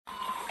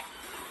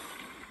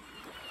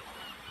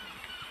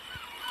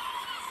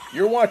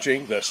You're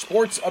watching The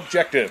Sports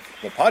Objective,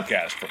 the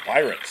podcast for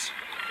Pirates.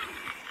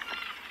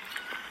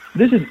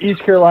 This is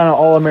East Carolina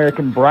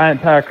All-American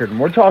Bryant Packard, and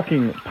we're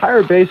talking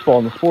Pirate baseball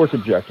in The Sports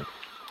Objective.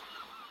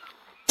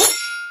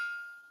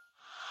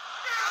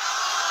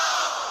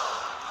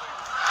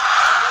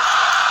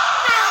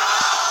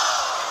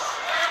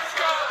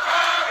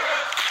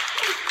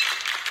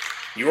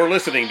 You're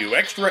listening to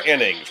Extra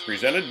Innings,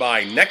 presented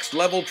by Next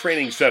Level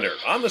Training Center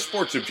on The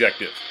Sports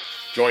Objective.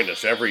 Join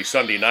us every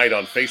Sunday night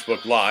on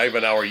Facebook Live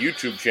and our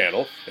YouTube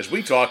channel as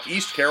we talk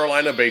East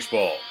Carolina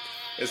baseball,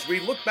 as we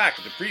look back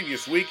at the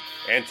previous week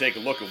and take a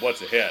look at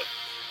what's ahead.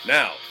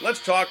 Now,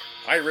 let's talk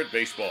Pirate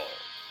baseball.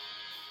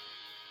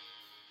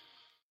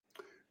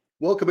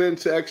 Welcome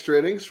into Extra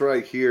Innings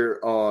right here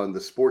on The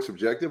Sports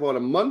Objective on a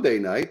Monday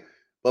night.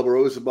 Bubba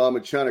Rosenbaum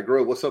and China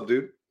Grove. What's up,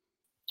 dude?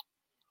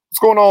 What's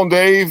going on,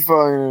 Dave?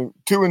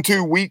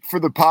 2-2 week for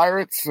the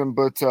Pirates,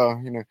 but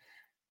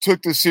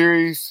took the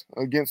series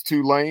against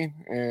Tulane,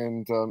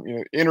 and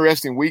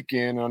interesting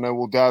weekend. I know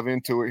we'll dive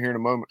into it here in a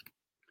moment.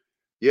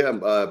 Yeah,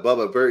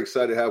 Bubba, very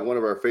excited to have one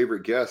of our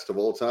favorite guests of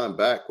all time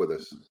back with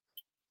us.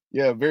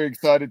 Yeah, very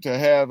excited to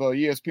have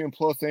ESPN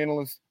Plus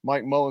analyst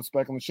Mike Mullis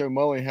back on the show.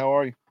 Mully, how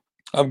are you?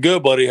 I'm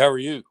good, buddy. How are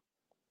you?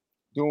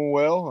 Doing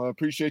well. I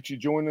appreciate you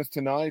joining us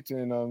tonight.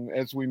 And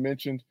as we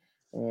mentioned,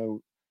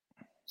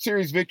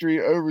 series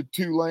victory over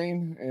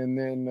Tulane, and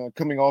then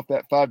coming off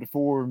that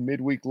 5-4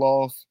 midweek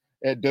loss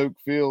at Doak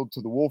Field to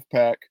the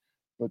Wolfpack.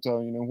 But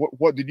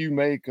what did you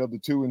make of the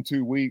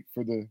 2-2 week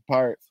for the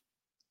Pirates?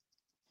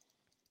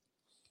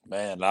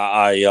 Man,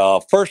 I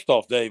first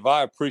off, Dave,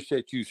 I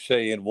appreciate you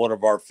saying one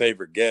of our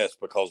favorite guests,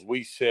 because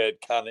we said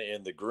kind of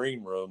in the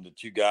green room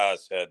that you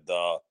guys had,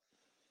 I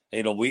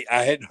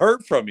hadn't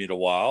heard from you in a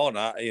while, and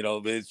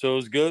so it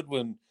was good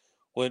when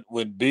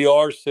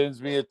BR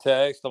sends me a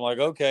text. I'm like,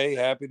 okay,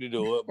 happy to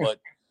do it, but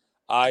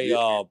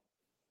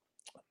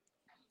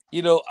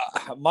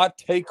my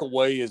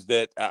takeaway is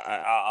that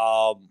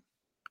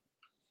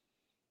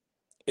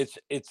it's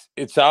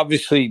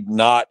obviously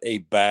not a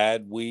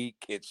bad week.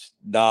 It's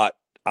not,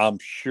 I'm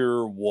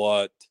sure,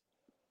 what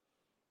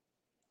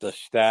the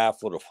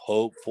staff would have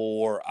hoped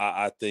for.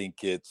 I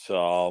think it's,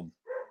 let's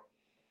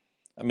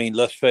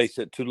face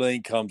it,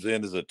 Tulane comes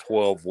in as a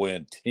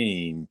 12-win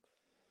team.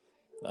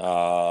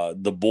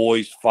 The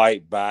boys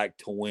fight back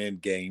to win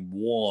game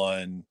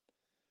one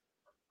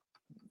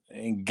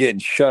and getting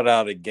shut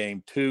out at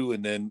game two,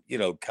 and then,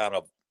 kind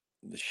of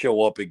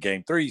show up at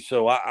game three.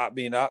 So,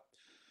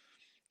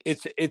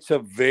 it's a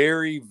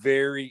very,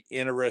 very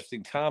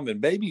interesting time, and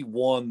maybe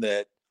one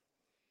that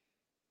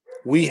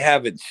we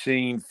haven't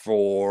seen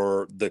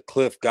for the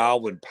Cliff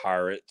Godwin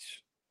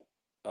Pirates,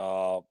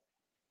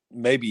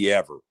 maybe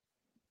ever.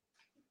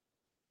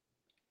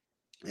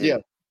 Yeah,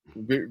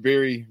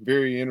 very,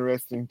 very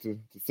interesting to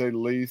say the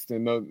least.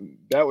 And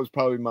that was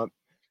probably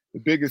the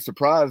biggest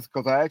surprise,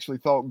 because I actually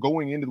thought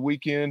going into the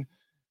weekend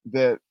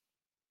that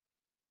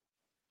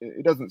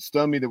it doesn't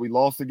stun me that we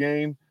lost the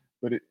game,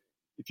 but if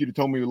you'd have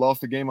told me we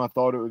lost the game, I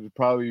thought it would have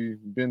probably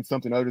been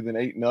something other than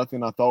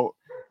 8-0. I thought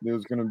there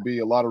was going to be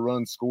a lot of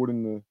runs scored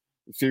in the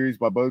series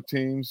by both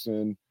teams,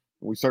 and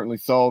we certainly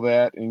saw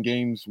that in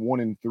games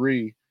 1 and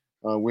 3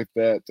 with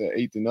that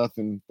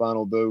 8-0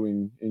 final, though,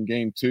 in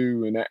game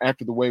 2. And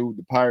after the way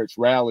the Pirates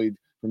rallied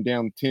from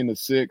down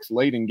 10-6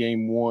 late in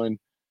game 1,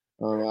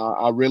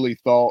 I really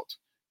thought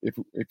if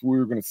we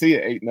were going to see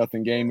an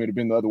 8-0 game, it would have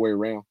been the other way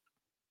around.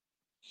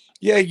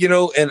 Yeah,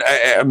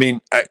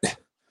 and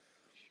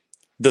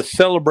the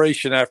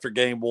celebration after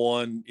game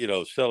 1,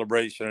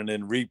 celebration and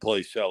then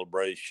replay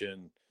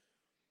celebration.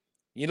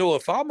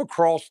 If I'm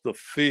across the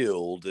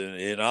field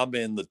and I'm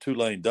in the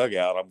Tulane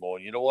dugout, I'm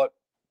going, you know what?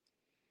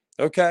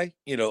 Okay,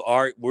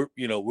 all right, we're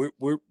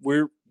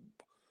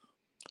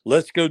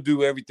let's go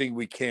do everything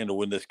we can to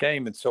win this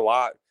game. And so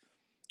I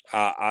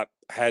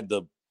had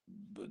the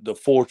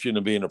fortune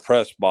of being in a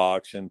press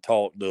box and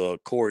talked to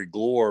Corey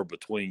Glore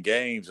between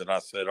games, and I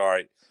said, all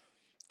right,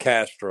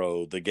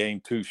 Castro, the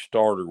game 2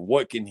 starter,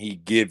 what can he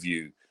give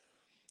you?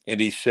 And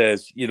he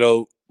says,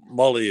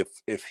 Mully,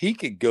 if he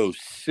could go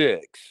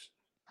 6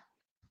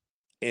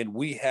 and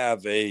we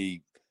have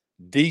a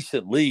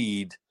decent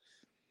lead,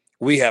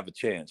 we have a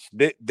chance.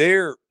 The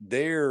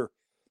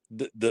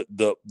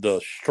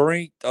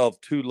strength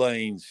of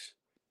Tulane's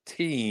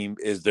team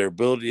is their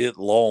ability to hit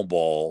long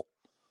ball.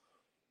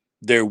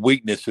 Their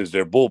weakness is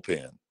their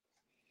bullpen.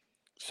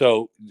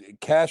 So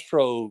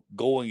Castro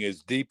going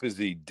as deep as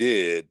he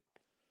did,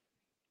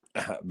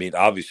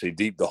 obviously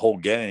deep the whole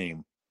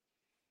game.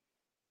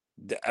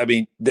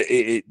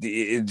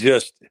 It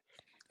just,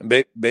 and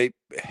I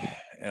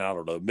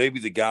don't know, maybe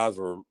the guys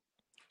were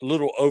a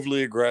little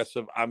overly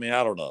aggressive. I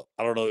don't know.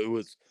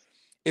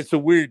 It's a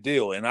weird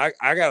deal. And I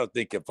got to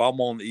think, if I'm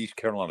on the East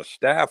Carolina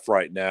staff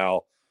right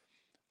now,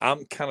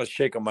 I'm kind of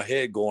shaking my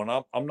head going,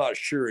 I'm not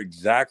sure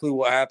exactly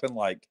what happened.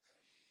 Like,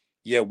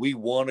 yeah, we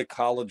won a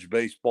college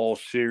baseball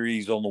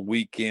series on the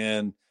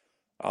weekend.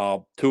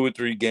 2 or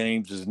 3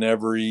 games is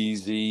never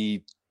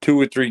easy.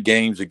 2 or 3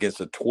 games against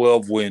a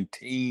 12-win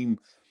team,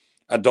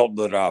 I don't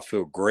know that I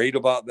feel great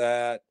about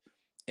that.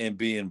 and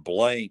being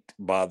blanked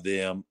by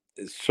them,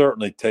 it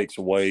certainly takes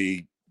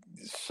away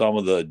some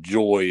of the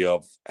joy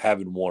of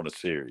having won a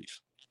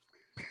series.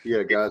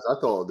 Yeah, guys, I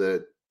thought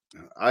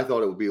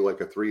it would be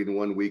like a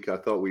 3-1 week. I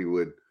thought we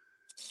would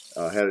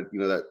had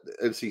that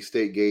NC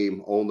State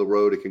game on the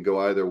road. It can go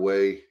either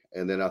way,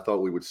 and then I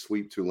thought we would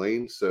sweep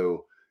Tulane.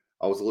 So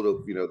I was a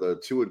little, the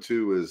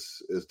 2-2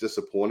 is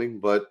disappointing,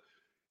 but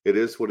it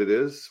is what it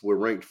is. We're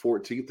ranked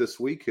 14th this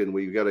week, and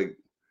we got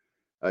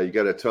you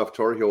got a tough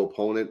Tar Heel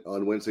opponent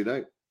on Wednesday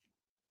night.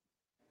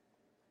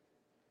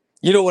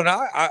 And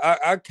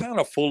I kind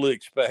of fully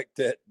expect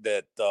that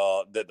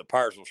the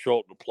Pirates will show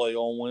up to play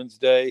on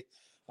Wednesday.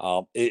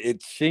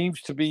 It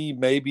seems to be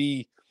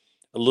maybe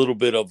a little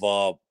bit of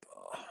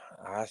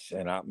I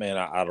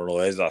don't know.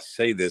 As I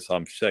say this,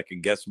 I'm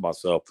second guessing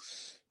myself.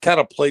 Kind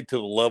of played to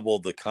the level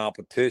of the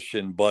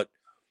competition, but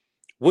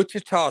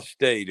Wichita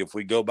State, if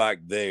we go back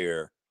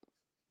there,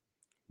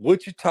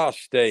 Wichita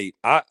State,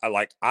 I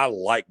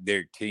like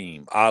their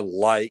team. I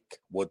like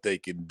what they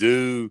can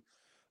do.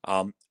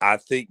 I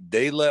think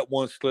they let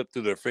one slip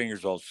through their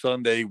fingers on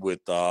Sunday with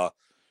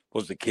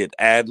was the kid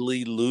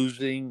Adley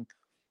losing,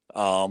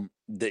 and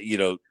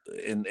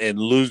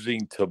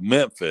losing to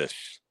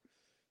Memphis,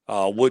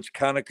 which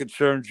kind of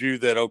concerns you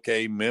that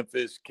okay,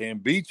 Memphis can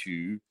beat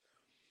you,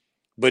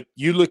 but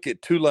you look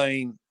at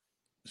Tulane,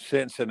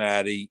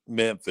 Cincinnati,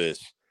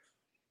 Memphis.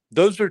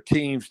 Those are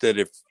teams that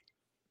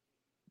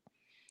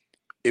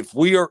if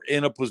we are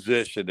in a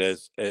position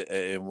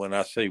and when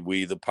I say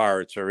we, the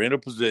Pirates are in a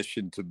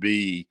position to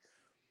be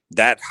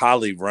that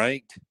highly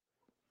ranked,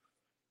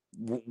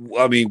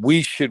 I mean,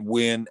 we should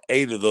win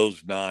 8 of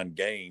those 9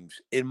 games,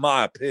 in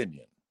my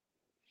opinion.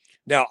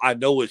 Now, I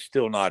know it's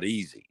still not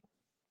easy.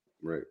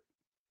 Right.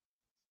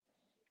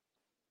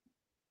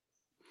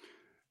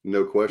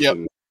 No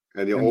question. Yep.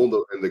 And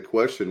the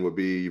question would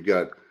be, you've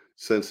got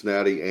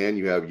Cincinnati and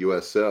you have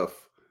USF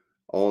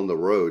on the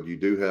road. You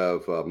do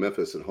have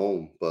Memphis at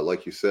home, but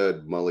like you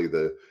said, Mully,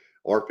 the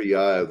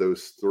RPI of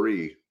those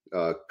 3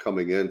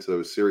 coming into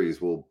those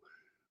series will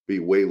be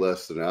way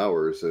less than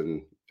ours.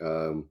 And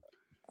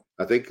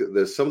I think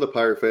there's some of the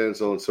Pirate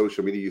fans on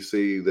social media you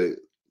see that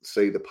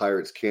say the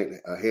Pirates can't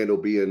handle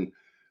being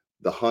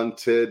the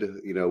hunted.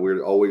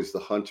 We're always the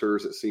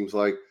hunters, it seems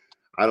like.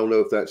 I don't know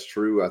if that's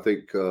true. I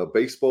think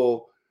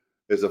baseball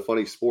is a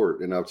funny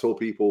sport. And I've told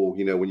people,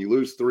 when you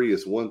lose 3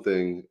 is one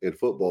thing in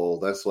football.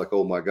 That's like,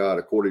 oh, my God,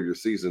 a quarter of your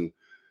season.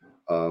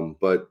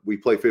 But we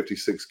play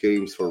 56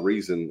 games for a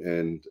reason.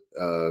 And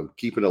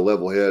keeping a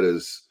level head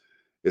is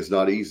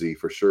not easy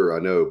for sure. I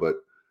know. But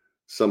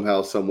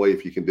somehow, some way,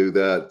 if you can do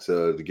that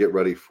to get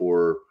ready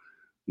for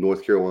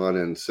North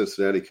Carolina and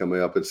Cincinnati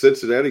coming up. And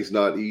Cincinnati's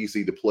not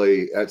easy to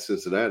play at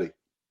Cincinnati.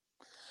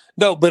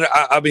 No, but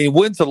I mean,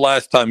 when's the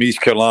last time East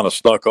Carolina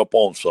snuck up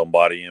on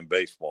somebody in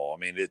baseball? I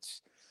mean,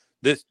 it's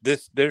this.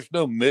 There's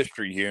no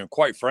mystery here, and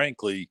quite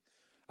frankly,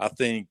 I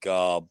think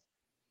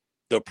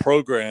the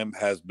program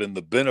has been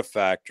the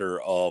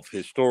benefactor of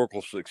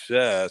historical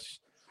success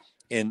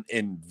in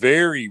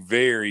very,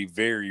 very,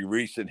 very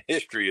recent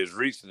history, as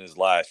recent as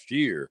last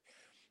year.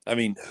 I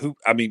mean,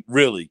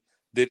 really,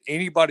 did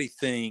anybody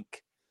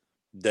think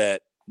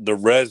that the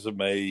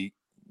resume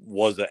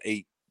was an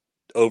 8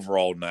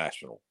 overall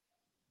national?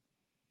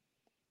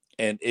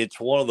 And it's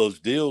one of those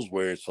deals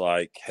where it's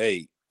like,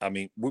 hey, I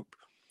mean,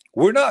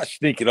 we're not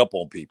sneaking up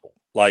on people.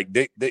 Like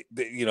they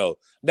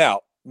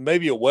now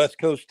maybe a West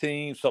Coast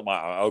team, something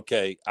like,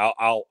 okay,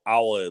 I'll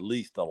at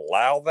least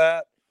allow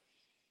that.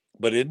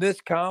 But in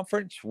this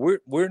conference,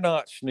 we're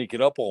not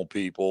sneaking up on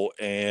people,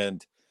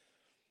 and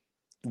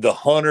the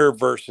hunter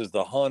versus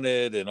the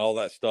hunted and all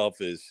that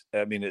stuff is,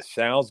 I mean, it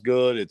sounds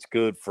good. It's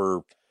good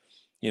for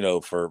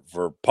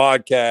for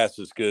podcasts,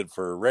 it's good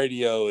for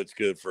radio, it's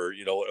good for,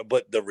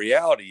 but the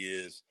reality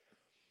is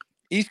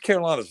East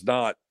Carolina's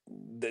not,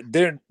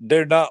 they're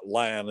not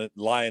lying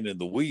in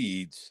the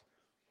weeds,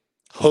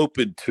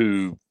 hoping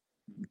to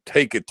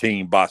take a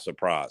team by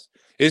surprise.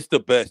 It's the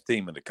best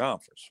team in the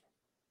conference.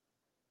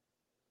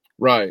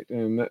 Right.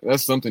 And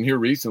that's something here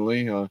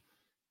recently.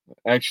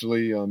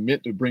 Actually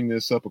meant to bring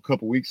this up a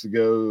couple weeks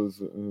ago. It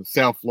was a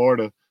South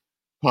Florida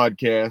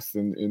podcast,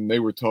 and they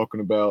were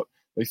talking about,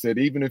 they said,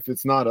 even if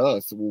it's not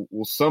us,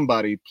 will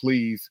somebody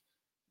please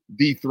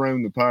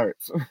dethrone the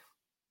Pirates?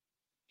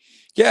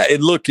 Yeah,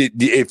 and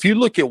if you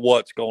look at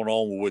what's going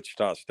on with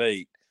Wichita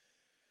State,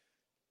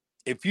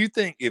 if you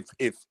think if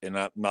and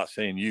I'm not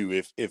saying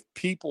you, if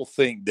people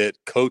think that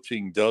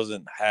coaching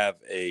doesn't have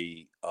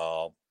a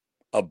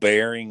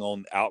bearing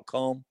on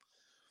outcome,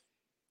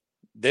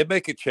 they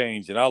make a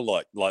change. And I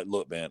look,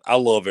 man, I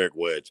love Eric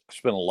Wedge. I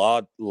spent a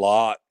lot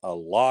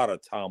of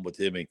time with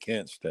him in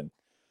Kinston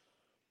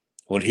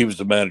when he was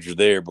the manager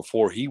there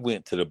before he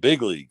went to the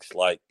big leagues.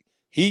 Like,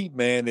 he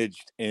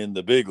managed in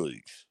the big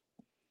leagues.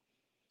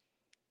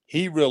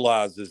 He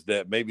realizes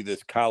that maybe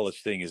this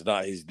college thing is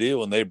not his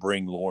deal, and they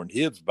bring Lauren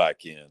Hibbs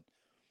back in,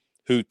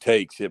 who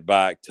takes it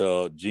back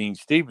to Gene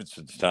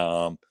Stevenson's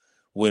time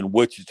when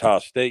Wichita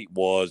State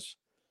was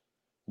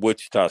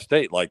Wichita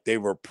State. Like, they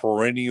were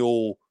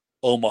perennial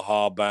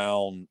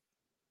Omaha-bound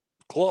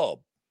club.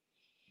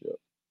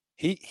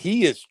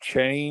 he has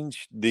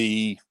changed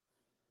the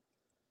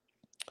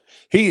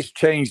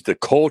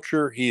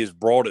culture. He has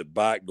brought it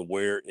back to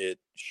where it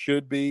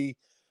should be.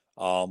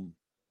 And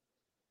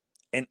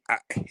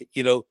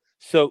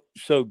so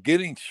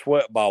getting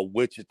swept by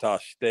Wichita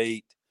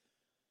State,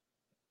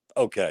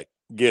 okay,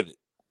 get it.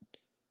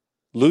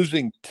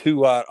 Losing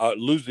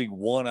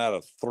one out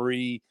of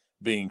three,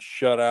 being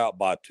shut out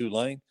by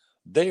Tulane,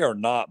 they are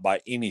not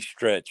by any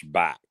stretch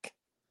back.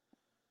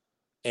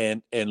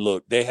 And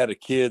look, they had a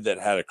kid that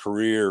had a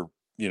career,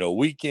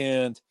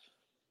 weekend.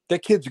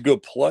 That kid's a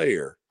good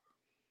player,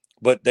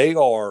 but they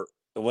are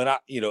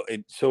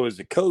and so as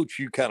a coach,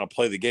 you kind of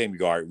play the game. You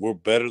go, all right, we're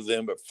better than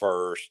them at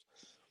first.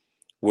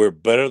 We're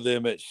better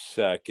than them at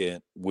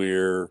second.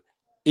 We're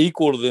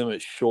equal to them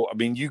at short. I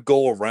mean, you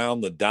go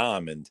around the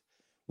diamond.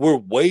 We're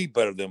way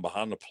better than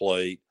behind the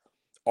plate.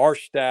 Our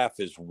staff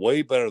is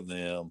way better than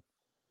them.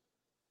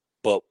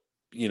 But,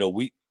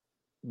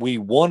 we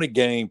won a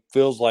game.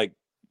 Feels like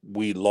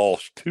we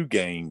lost two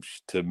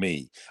games to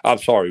me. I'm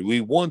sorry.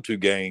 We won two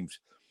games.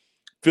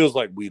 Feels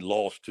like we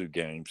lost two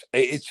games.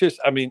 It's just,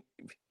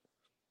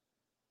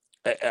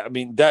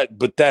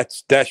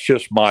 that's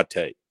just my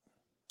take.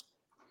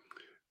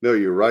 No,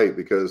 you're right,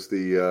 because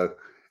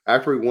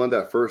after we won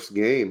that first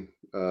game,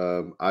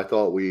 I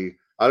thought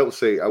I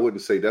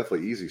wouldn't say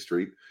definitely easy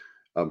street,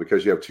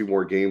 because you have two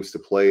more games to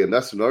play. And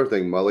that's another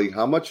thing, Mully.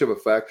 How much of a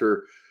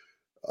factor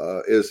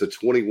is the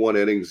 21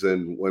 innings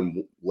and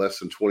when less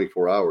than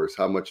 24 hours?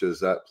 How much does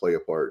that play a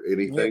part?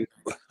 Anything?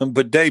 Yeah.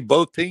 But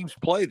both teams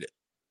played it.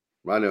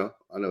 I know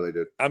they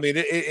did. I mean,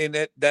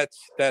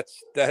 that's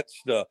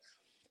the,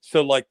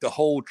 so like the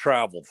whole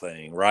travel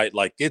thing, right?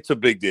 Like it's a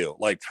big deal.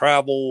 Like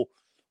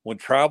when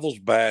travel's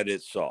bad,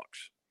 it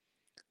sucks.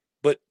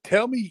 But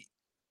tell me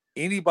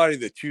anybody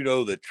that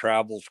that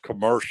travels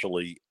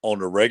commercially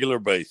on a regular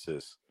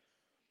basis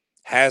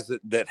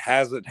that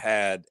hasn't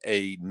had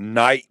a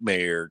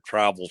nightmare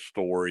travel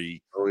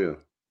story. Oh yeah.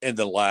 In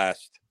the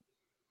last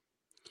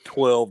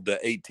 12 to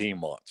 18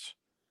 months.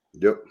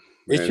 Yep.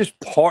 Man. It's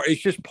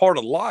just part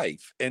of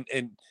life. And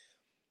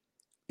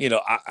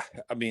I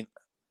mean,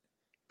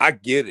 I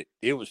get it.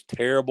 It was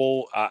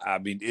terrible. I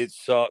mean, it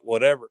sucked,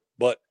 whatever.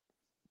 But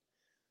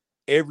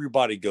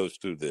everybody goes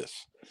through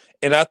this.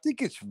 And I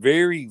think it's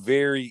very,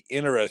 very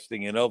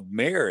interesting and of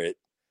merit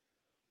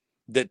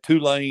that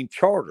Tulane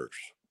charters.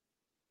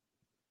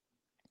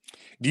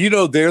 Do you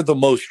know they're the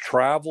most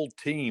traveled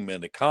team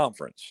in the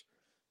conference?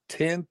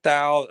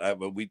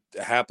 10,000. We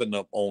happened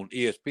up on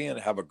ESPN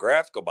to have a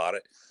graphic about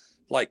it.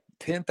 Like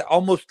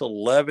almost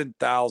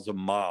 11,000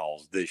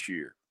 miles this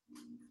year.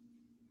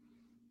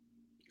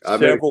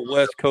 Several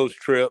West Coast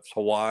trips,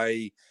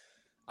 Hawaii.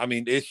 I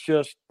mean, it's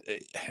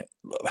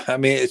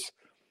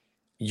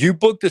you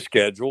book the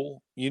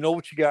schedule, you know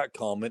what you got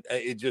coming.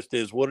 It just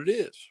is what it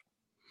is.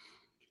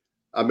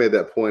 I made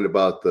that point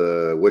about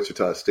the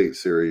Wichita State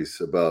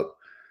series, about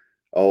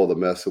all the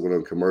mess that went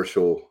on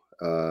commercial.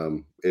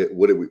 We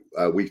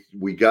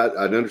got,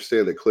 I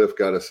understand that Cliff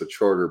got us a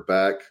charter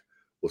back,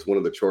 was one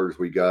of the charters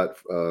we got.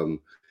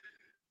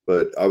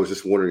 But I was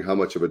just wondering how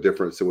much of a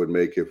difference it would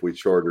make if we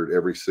chartered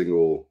every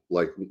single,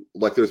 like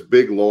those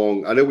big,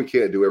 long, I know we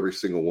can't do every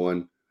single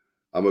one.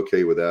 I'm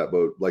okay with that.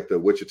 But like the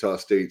Wichita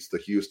States, the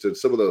Houston,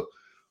 some of the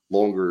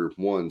longer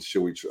ones,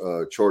 should we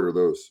charter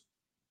those?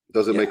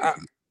 Does it make?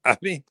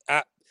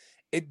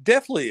 It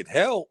definitely, it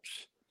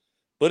helps,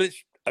 but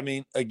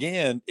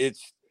again,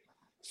 it's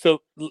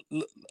so,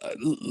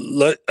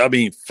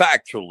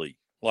 factually,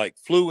 like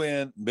flew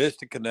in,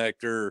 missed a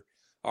connector.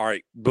 All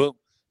right, boom.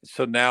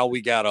 So now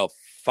we got a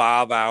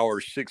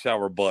 5-hour,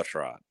 6-hour bus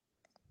ride.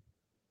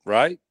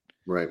 Right?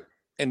 Right.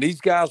 And these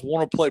guys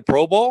want to play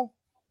pro ball?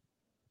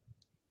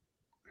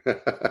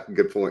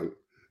 Good point.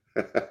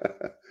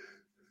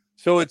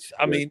 So it's,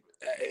 and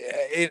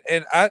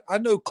I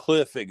know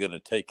Cliff ain't going to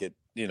take it,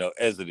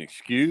 as an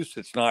excuse.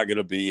 It's not going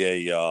to be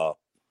a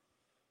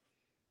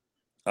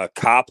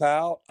cop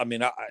out. I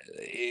mean,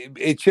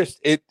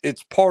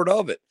 it's part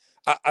of it.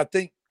 I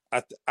think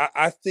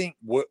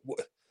what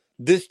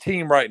this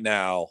team right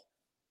now,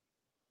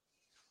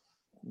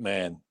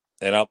 man,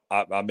 and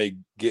I may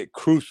get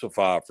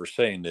crucified for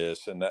saying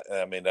this, and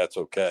that's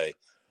okay.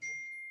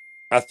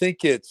 I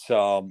think it's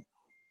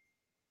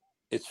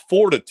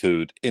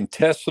fortitude,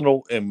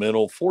 intestinal and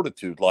mental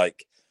fortitude.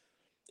 Like,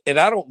 and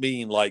I don't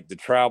mean like the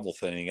travel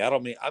thing. I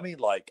mean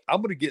like,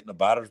 I'm going to get in the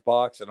batter's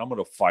box and I'm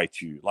going to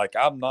fight you. Like,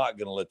 I'm not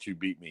going to let you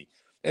beat me.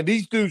 And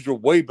these dudes are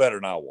way better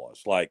than I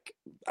was. Like,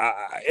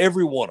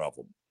 every one of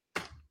them.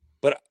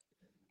 But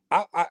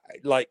I'm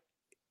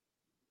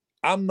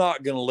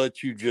not going to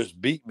let you just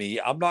beat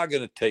me. I'm not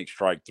going to take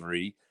strike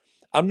three.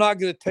 I'm not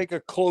going to take a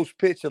close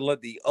pitch and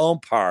let the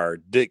umpire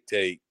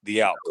dictate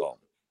the outcome.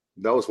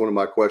 That was one of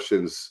my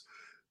questions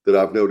that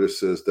I've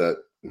noticed, is that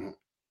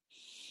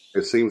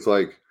it seems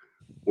like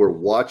we're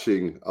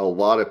watching a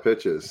lot of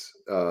pitches.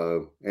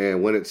 And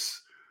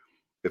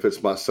if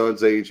it's my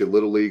son's age in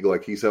Little League,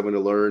 like he's having to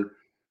learn,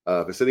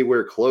 if it's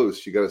anywhere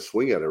close, you got to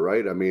swing at it,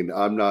 right? I mean,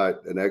 I'm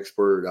not an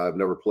expert. I've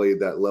never played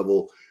that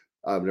level.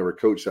 I've never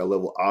coached that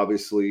level,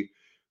 obviously.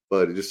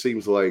 But it just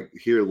seems like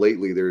here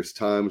lately, there's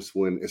times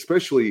when,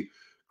 especially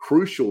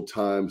crucial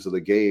times of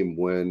the game,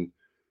 when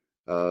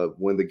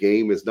the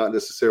game is not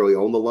necessarily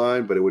on the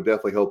line, but it would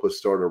definitely help us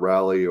start a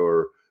rally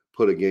or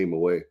put a game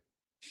away.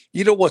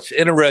 You know what's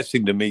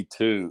interesting to me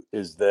too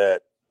is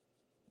that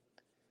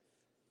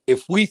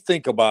if we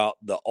think about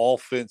the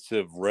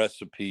offensive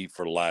recipe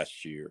for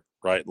last year,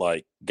 right?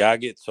 Like guy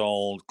gets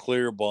on,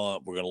 clear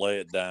bunt, we're gonna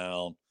lay it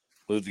down,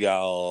 move the guy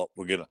up,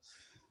 we're gonna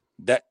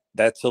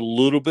that's a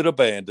little bit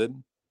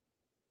abandoned.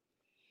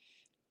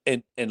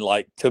 And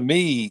like to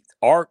me,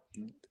 our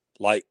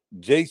like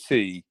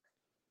JC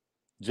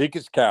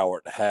Jenkins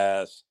Cowart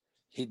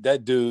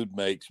that dude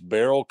makes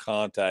barrel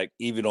contact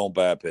even on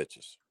bad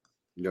pitches.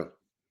 Yeah.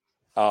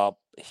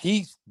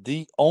 He's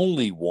the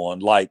only one.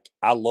 Like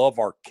I love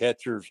our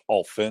catchers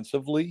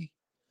offensively.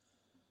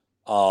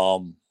 I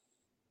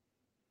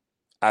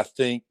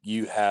think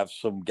you have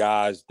some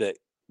guys that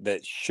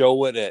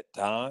show it at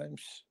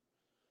times,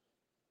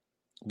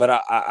 but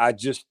I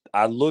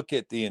look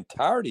at the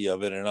entirety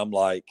of it and I'm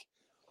like,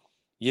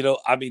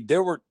 I mean,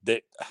 there were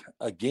that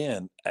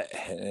again,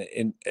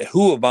 and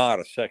who am I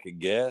to second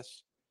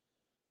guess?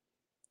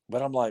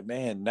 But I'm like,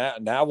 man,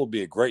 now will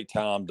be a great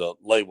time to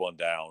lay one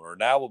down, or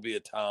now will be a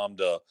time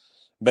to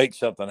make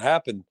something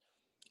happen.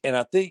 And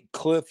I think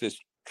Cliff is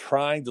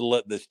trying to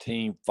let this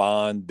team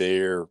find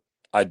their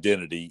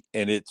identity,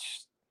 and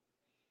it's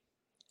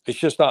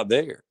just not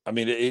there. I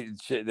mean, it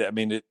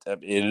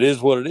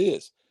is what it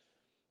is.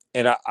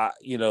 And I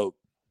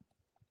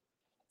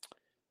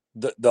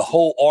the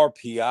whole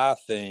RPI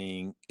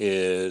thing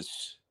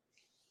it's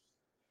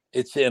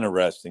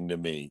interesting to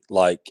me.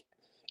 Like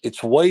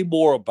it's way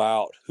more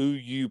about who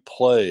you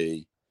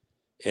play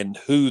and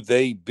who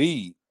they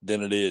beat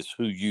than it is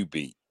who you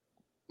beat.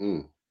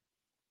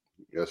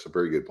 That's a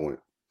very good point.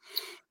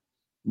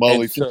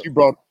 Mully, since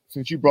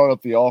you brought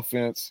up the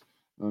offense,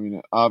 I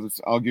mean,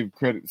 obviously, I'll give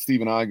credit to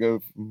Stephen Igo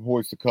from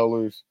Hoist the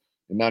Colors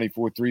in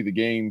 94-3 the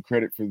game,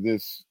 credit for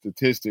this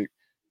statistic.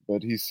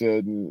 But he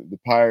said the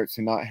Pirates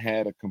had not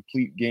had a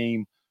complete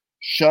game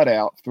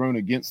shutout thrown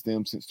against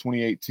them since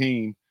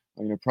 2018,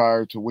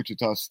 prior to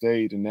Wichita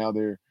State. And now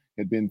there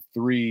had been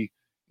 3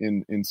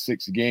 in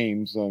 6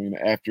 games,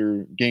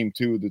 after game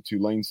 2 of the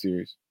Tulane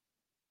series.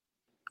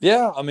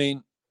 Yeah, I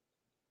mean,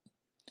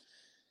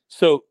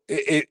 so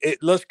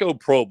let's go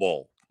Pro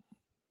Bowl.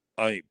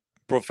 I mean,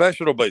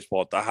 professional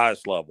baseball at the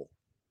highest level.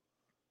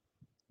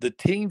 The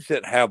teams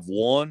that have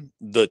won,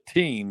 the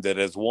team that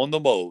has won the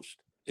most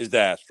is the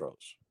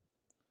Astros.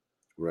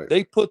 Right.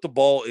 They put the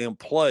ball in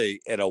play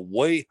at a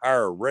way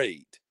higher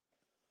rate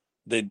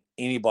than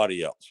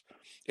anybody else.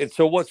 And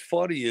so what's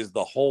funny is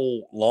the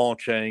whole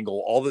launch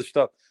angle, all this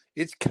stuff,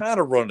 it's kind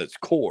of run its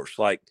course.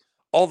 Like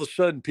all of a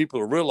sudden people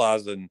are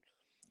realizing,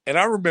 and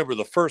I remember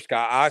the first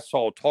guy I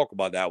saw talk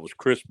about that was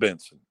Chris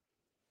Benson.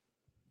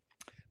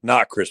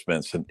 Not Chris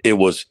Benson. It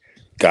was,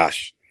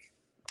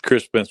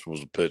 Chris Benson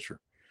was a pitcher.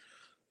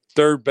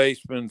 Third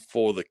baseman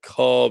for the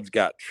Cubs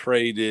got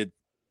traded.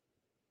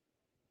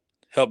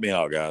 Help me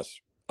out, guys.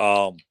 He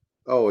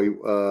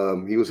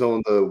was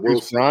on the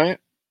World Series.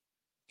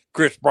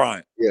 Chris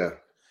Bryant. Yeah.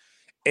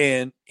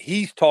 And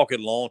he's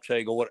talking launch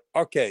angle.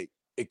 Okay.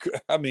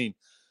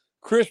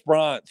 Chris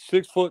Bryant,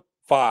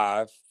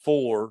 6'5",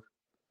 4,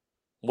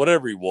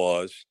 whatever he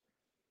was,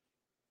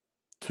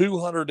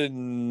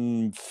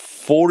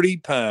 240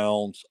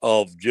 pounds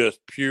of just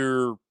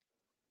pure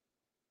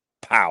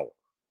power.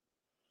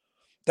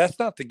 That's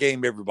not the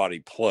game everybody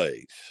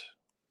plays.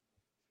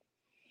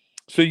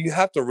 So you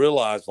have to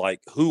realize,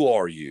 like, who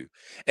are you?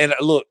 And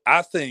look,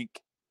 I think,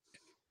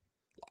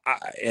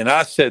 and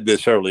I said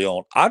this early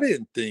on, I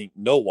didn't think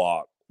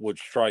Nowak would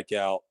strike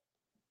out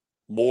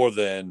more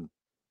than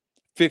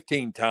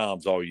 15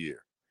 times all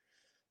year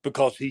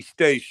because he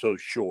stays so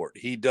short.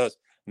 He does.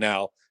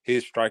 Now,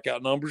 his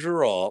strikeout numbers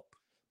are up,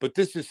 but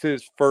this is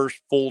his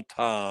first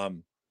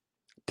full-time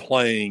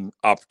playing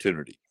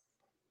opportunity.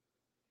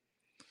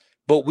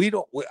 But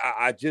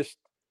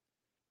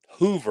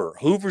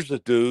Hoover's a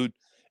dude.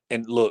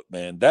 And look,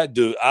 man, that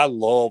dude, I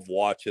love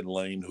watching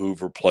Lane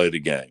Hoover play the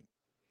game.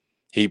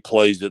 He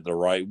plays it the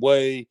right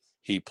way.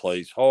 He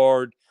plays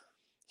hard.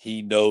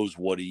 He knows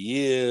what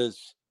he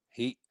is.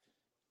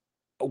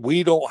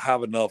 We don't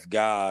have enough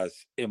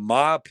guys, in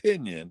my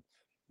opinion,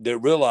 that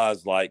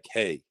realize like,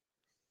 hey,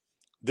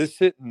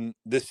 this isn't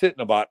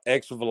about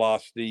extra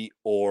velocity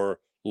or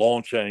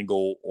launch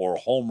angle or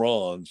home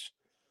runs.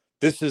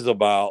 This is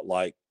about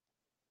like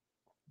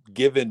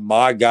giving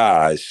my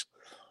guys,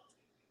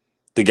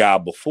 the guy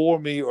before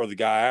me or the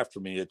guy after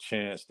me, a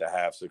chance to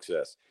have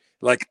success.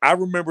 Like I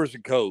remember as a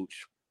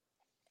coach,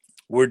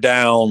 we're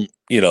down,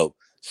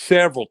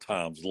 several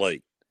times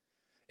late.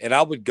 And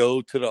I would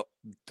go to the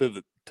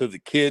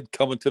kid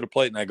coming to the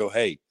plate and I go,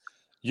 hey,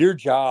 your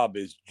job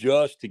is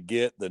just to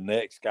get the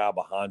next guy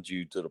behind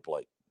you to the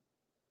plate.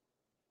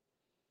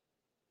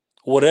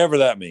 Whatever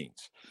that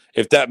means.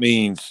 If that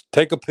means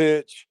take a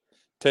pitch,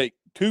 take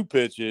 2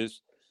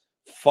 pitches,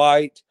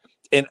 fight.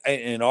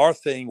 And our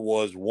thing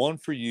was 1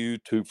 for you,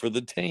 2 for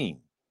the team.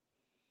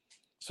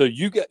 So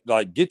you get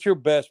your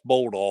best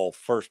bolt off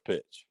first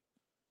pitch,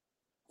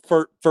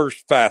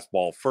 first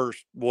fastball,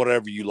 first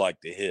whatever you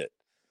like to hit.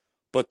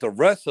 But the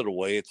rest of the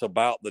way, it's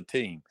about the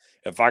team.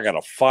 If I got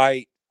to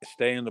fight,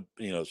 stay in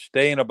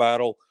a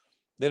battle,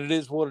 then it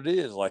is what it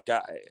is.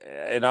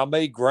 I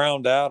may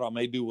ground out, I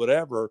may do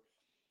whatever,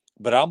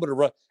 but I'm going to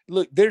run.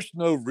 Look, there's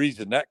no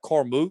reason that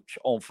Carmouche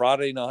on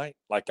Friday night.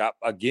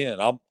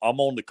 I'm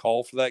on the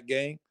call for that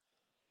game.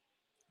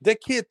 That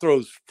kid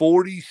throws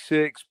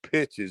 46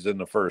 pitches in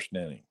the first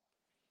inning.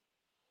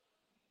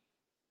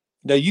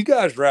 Now you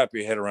guys wrap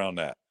your head around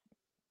that.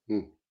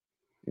 And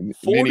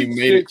then he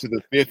made it to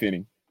the fifth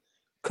inning.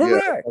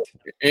 Correct.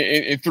 Yeah.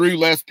 And threw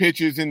less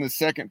pitches in the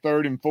second,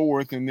 third, and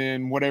fourth, and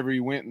then whatever he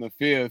went in the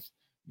fifth,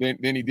 than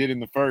he did in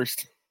the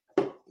first.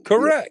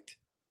 Correct.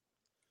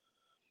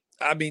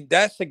 I mean,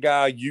 that's the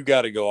guy you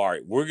got to go, all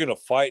right, we're going to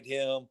fight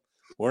him.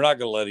 We're not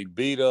going to let him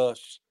beat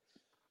us.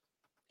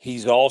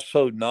 He's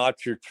also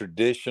not your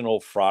traditional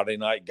Friday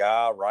night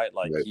guy, right?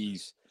 Like right.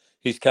 he's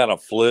kind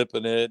of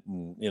flipping it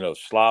and,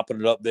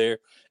 slopping it up there.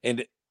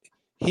 And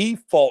he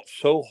fought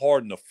so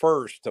hard in the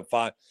first to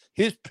find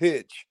his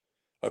pitch,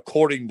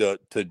 according to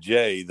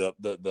Jay,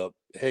 the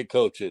head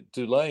coach at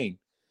Tulane.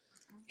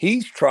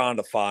 He's trying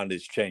to find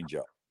his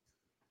changeup.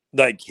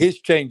 Like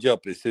his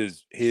changeup is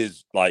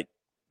his like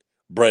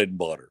bread and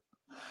butter.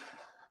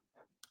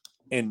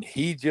 And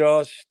he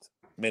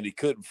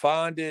couldn't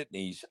find it.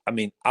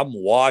 And I'm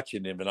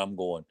watching him and I'm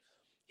going,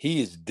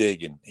 he is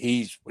digging.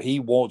 He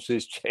wants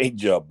his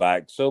changeup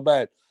back so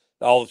bad.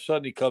 All of a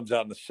sudden he comes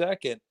out in the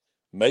second,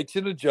 makes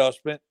an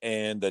adjustment,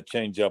 and the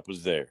changeup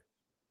was there.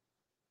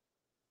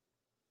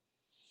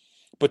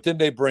 But then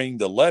they bring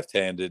the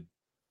left-handed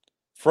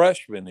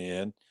freshman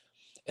in,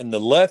 and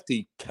the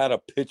lefty kind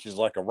of pitches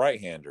like a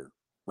right-hander,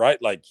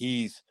 right? Like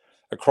he's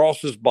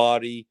across his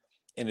body,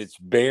 and it's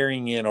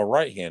bearing in a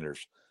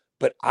right-handers.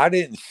 But I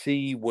didn't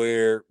see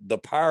where the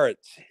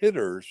Pirates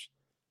hitters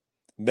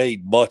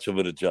made much of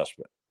an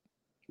adjustment.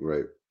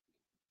 Right.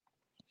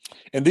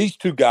 And these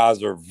two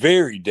guys are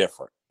very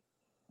different.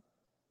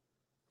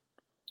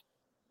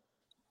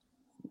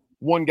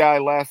 One guy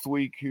last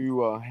week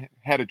who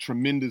had a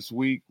tremendous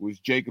week was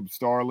Jacob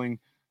Starling.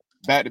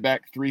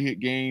 Back-to-back 3-hit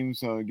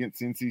games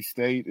against NC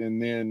State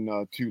and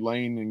then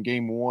Tulane in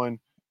game 1.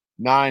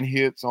 9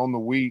 hits on the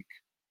week.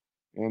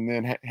 And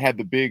then had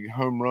the big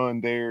home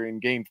run there in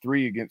game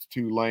 3 against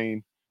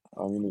Tulane.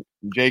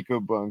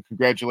 Jacob,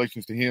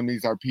 congratulations to him.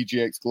 He's our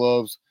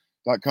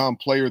PGXGloves.com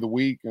player of the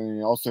week. And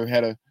he also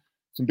had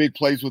some big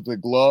plays with the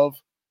glove.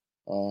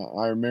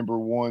 I remember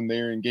one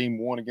there in game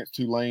 1 against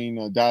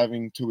Tulane,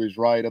 diving to his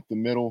right up the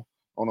middle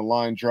on a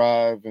line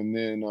drive. And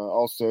then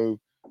also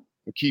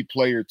a key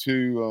player,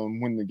 too,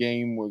 when the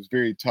game was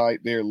very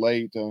tight there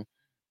late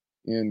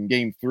in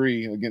game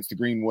 3 against the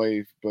Green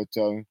Wave. But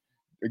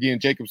again,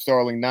 Jacob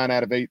Starling, 9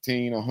 out of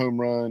 18, a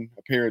home run,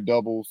 a pair of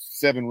doubles,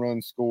 7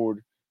 runs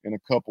scored, and a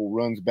couple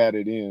runs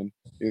batted in,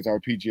 is our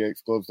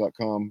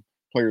PGXGloves.com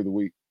player of the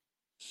week.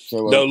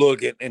 So no,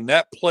 look, and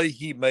that play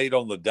he made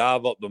on the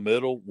dive up the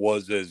middle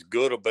was as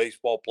good a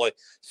baseball play.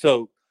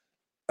 So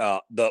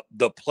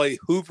the play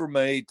Hoover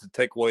made to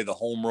take away the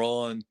home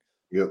run,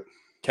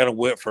 kind of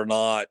went for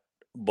naught.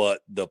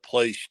 But the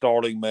play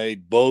Starling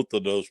made, both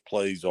of those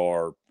plays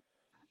are,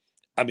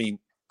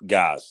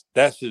 guys,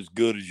 that's as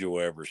good as you'll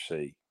ever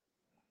see.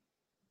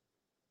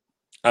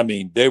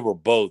 They were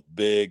both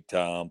big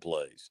time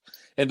plays.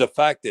 And the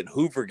fact that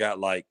Hoover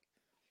got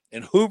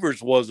and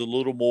Hoover's was a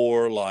little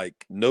more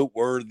like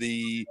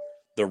noteworthy,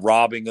 the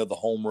robbing of the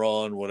home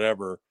run,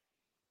 whatever.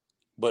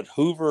 But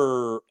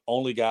Hoover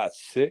only got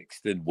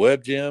 6th in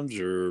web gems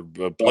or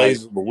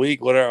plays of the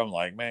week, whatever. I'm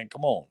like, man,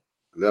 come on.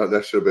 No,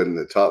 that should have been in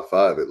the top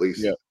 5 at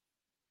least. Yeah.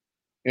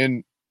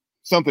 And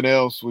something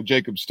else with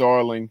Jacob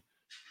Starling,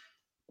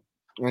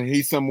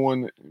 he's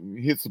someone that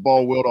hits the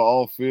ball well to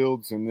all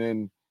fields, and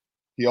then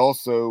he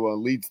also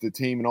leads the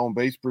team in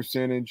on-base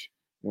percentage,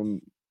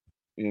 and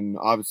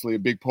obviously a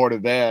big part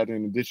of that,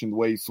 in addition to the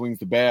way he swings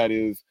the bat,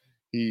 is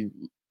he's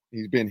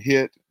been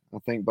hit, I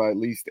think, by at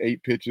least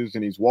 8 pitches,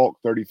 and he's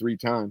walked 33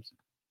 times.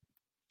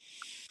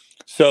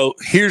 So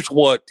here's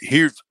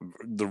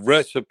the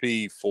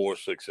recipe for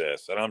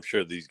success, and I'm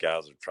sure these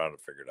guys are trying to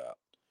figure it out.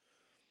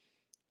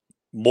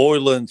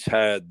 Moylan's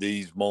had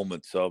these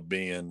moments of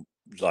being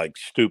like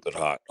stupid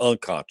hot,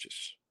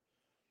 unconscious.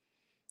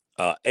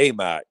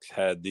 Amax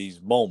had these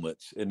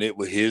moments, and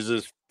his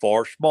is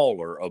far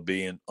smaller, of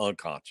being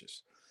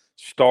unconscious.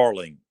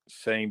 Starling,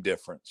 same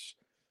difference.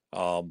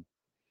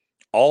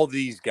 All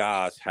these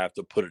guys have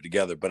to put it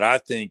together, but I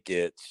think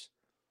it's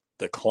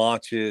the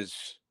clunches.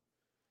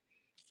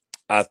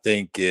 I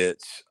think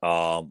it's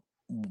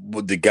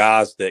the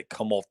guys that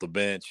come off the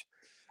bench.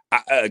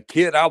 A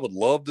kid I would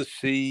love to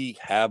see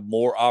have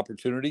more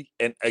opportunity.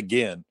 And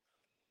again,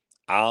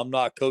 I'm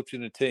not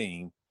coaching a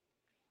team,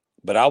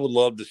 but I would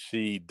love to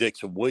see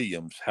Dixon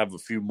Williams have a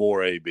few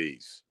more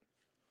ABs.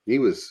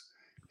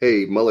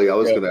 Hey, Mully, I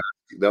was going to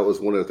ask you, that was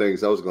one of the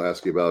things I was going to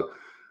ask you about.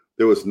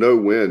 There was no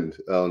wind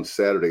on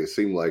Saturday. It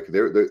seemed like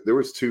there was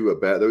those 2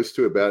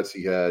 at-bats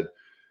he had.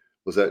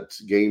 was that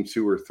game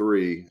 2 or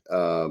 3?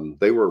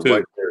 They were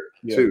right there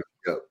too.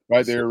 Yeah.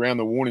 Right there around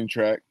the warning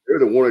track. They're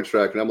the warning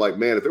track, and I'm like,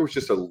 man, if there was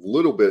just a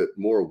little bit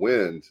more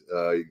wind,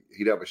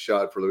 he'd have a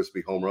shot for those to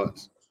be home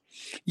runs.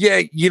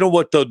 Yeah, you know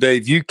what though,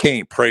 Dave? You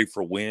can't pray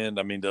for wind.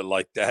 I mean,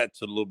 like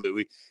that's a little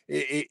bit.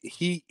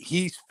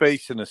 He's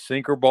facing a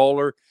sinker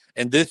baller,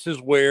 and this is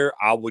where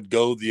I would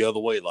go the other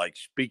way. Like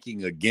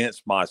speaking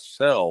against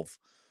myself,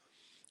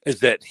 is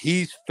that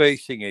he's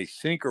facing a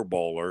sinker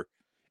baller,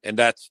 and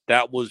that's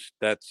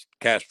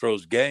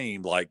Castro's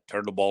game. Like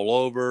turn the ball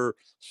over,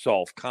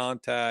 soft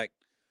contact.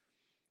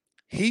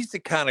 He's the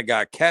kind of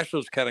guy.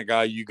 Castro's the kind of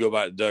guy you go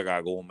back to the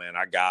dugout, going, man,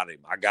 I got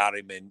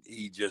him, and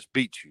he just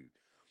beats you.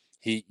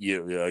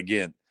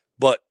 Again,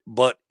 but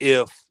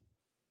if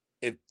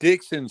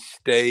Dixon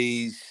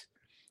stays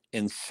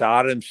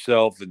inside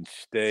himself and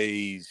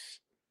stays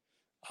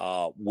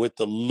with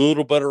a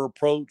little better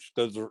approach,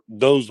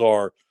 those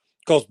are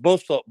because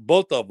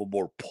both of them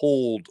were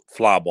pulled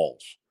fly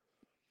balls.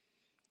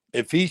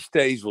 If he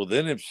stays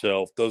within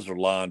himself, those are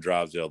line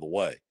drives the other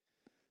way.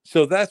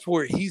 So that's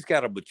where he's got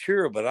to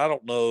mature. But I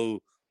don't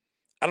know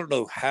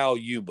how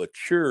you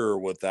mature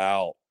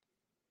without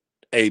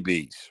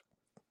ABs.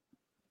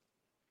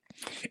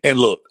 And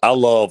look, I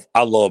love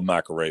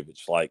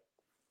Makaravich, like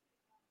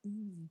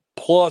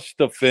plus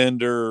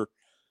defender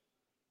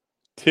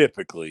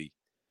typically,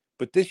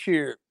 but this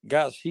year,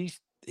 guys, he's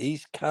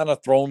kind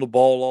of thrown the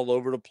ball all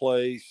over the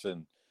place,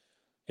 and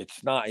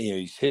it's not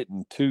he's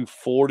hitting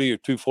 240 or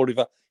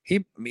 245.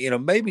 He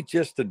maybe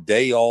just a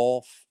day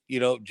off,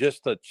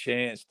 just a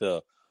chance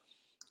to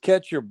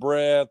catch your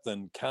breath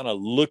and kind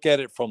of look at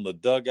it from the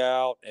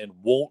dugout and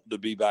want to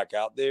be back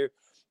out there.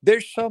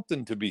 There's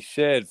something to be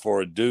said for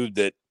a dude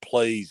that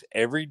plays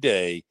every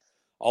day,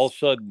 all of a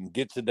sudden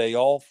gets a day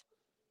off.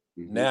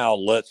 Mm-hmm. Now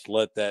let's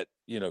let that,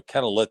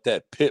 kind of let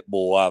that pit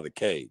bull out of the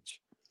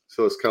cage.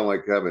 So it's kind of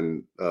like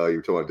having,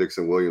 you're talking about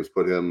Dixon Williams,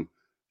 put him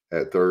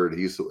at third.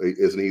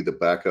 Isn't he the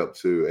backup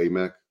to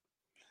AMAC?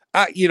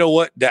 You know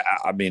what?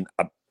 I mean,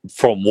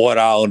 from what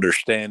I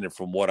understand and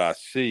from what I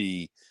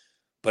see,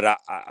 but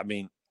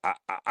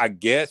I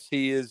guess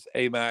he is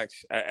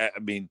AMAC's. I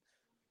mean,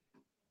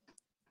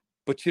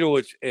 but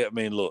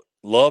look,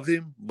 love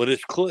him, but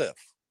it's Cliff.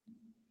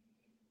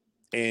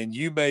 And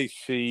you may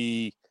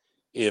see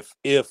if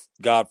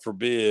God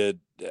forbid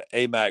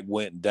AMAC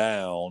went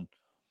down,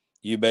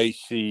 you may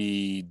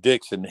see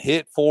Dixon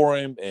hit for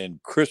him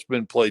and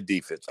Crispin play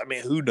defense. I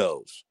mean, who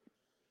knows?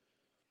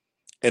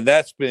 And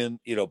that's been,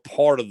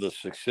 part of the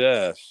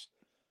success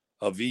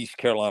of East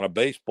Carolina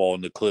baseball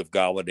in the Cliff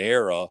Godwin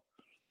era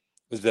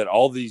is that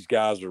all these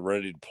guys are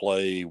ready to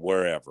play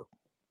wherever.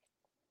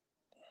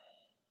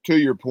 To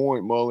your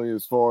point, Mully,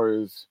 as far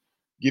as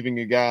giving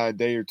a guy a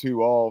day or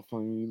two off, I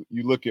mean,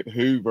 you look at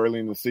Hoove early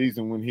in the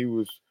season when he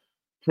was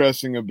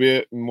pressing a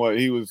bit and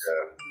he was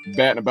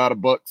batting about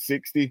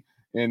 $160,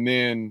 and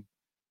then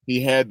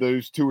he had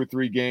those 2 or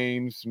 3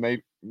 games,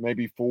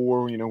 maybe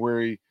 4,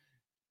 where he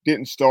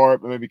didn't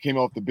start, but maybe came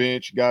off the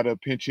bench, got a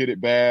pinch hit at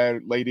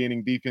bat, late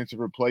inning defensive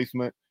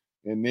replacement,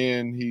 and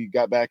then he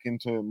got back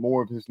into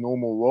more of his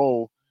normal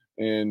role,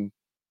 and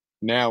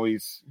now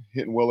he's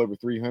hitting well over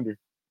 300.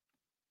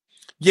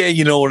 Yeah,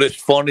 what it's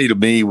funny to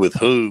me with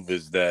Hoove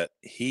is that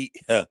he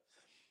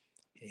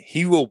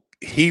will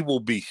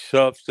be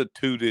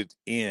substituted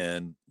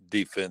in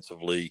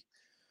defensively,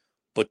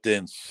 but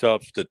then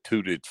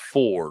substituted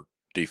for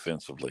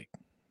defensively.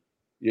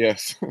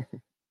 Yes.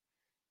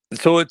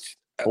 So it's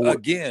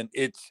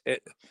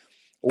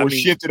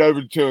shifted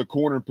over to a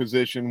corner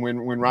position when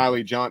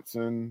Riley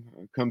Johnson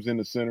comes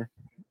into center.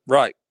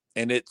 Right.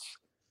 And it's,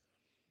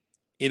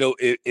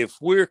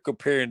 if we're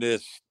comparing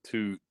this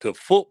to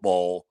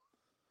football,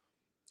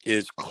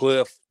 is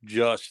Cliff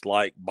just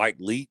like Mike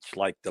Leach,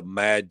 like the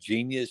mad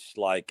genius?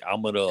 Like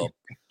I'm gonna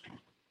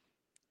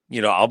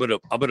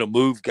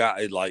move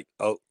guy. Like,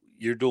 oh,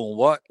 you're doing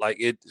what? Like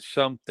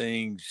some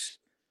things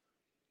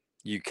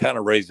you kind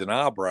of raise an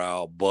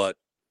eyebrow, but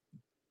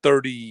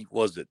 32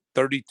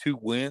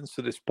 wins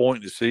to this point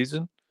in the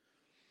season.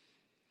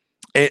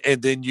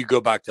 And then you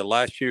go back to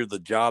last year, the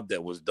job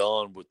that was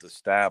done with the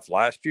staff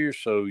last year.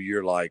 So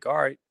you're like, all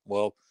right,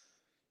 well,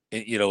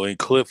 in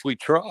Cliff we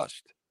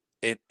trust.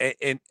 And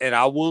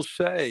I will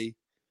say,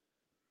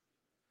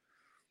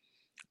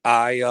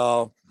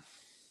 I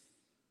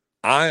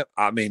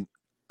mean,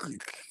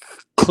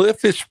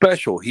 Cliff is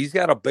special. He's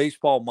got a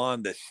baseball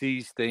mind that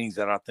sees things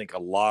that I think a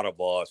lot of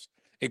us,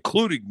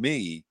 including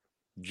me,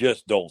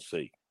 just don't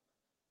see.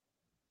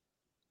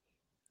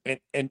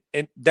 And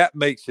that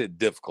makes it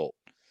difficult.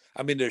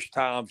 I mean, there's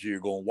times you're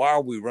going, why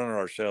are we running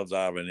ourselves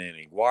out of an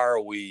inning? Why are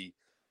we?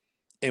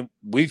 And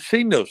we've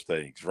seen those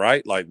things,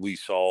 right? Like we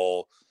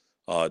saw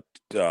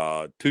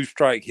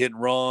 2-strike hit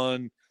and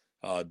run,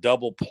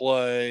 double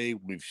play.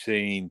 We've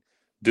seen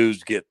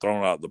dudes get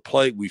thrown out of the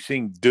plate. We've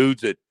seen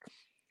dudes that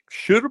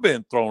should have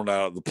been thrown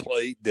out of the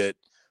plate that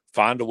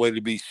find a way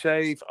to be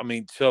safe. I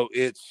mean,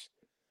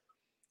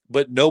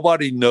 but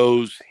nobody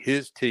knows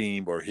his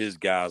team or his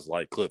guys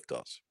like Cliff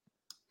does.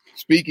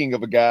 speaking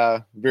of a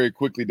guy, very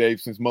quickly,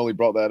 Dave, since Mully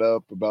brought that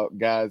up about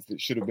guys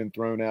that should have been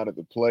thrown out at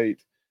the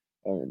plate,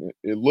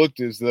 it looked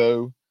as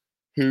though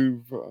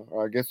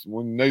I guess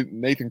when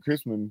Nathan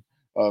Chrisman,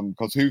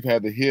 because Hoove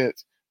had the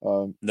hit.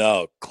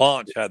 No,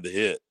 Clonch had the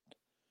hit.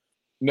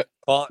 No,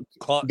 Clonch,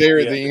 there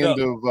at the end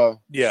of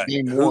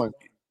game one.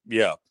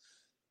 Yeah.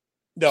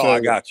 No, So, I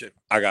got you.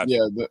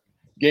 Yeah, the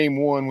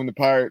game one when the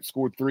Pirates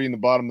scored 3 in the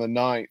bottom of the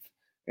ninth,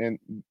 and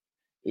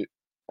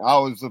I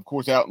was, of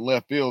course, out in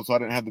left field, so I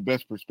didn't have the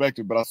best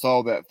perspective, but I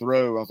saw that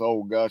throw. I was,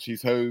 oh, gosh,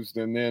 he's hosed.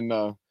 And then,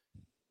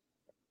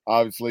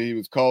 obviously, he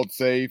was called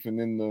safe, and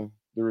then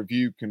the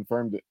review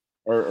confirmed it,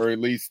 or at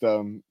least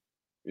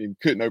he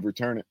couldn't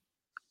overturn it.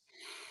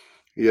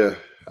 Yeah,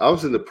 I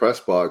was in the press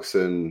box,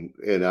 and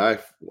I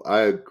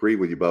agree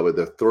with you, Bubba.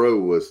 The throw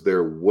was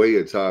there way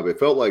in time. It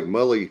felt like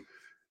Mully,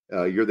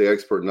 you're the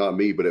expert, not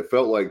me, but it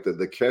felt like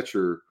the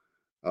catcher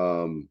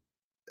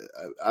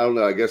I don't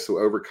know, I guess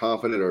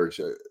overconfident or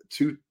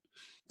too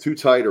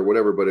tight or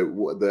whatever, but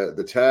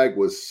the tag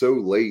was so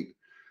late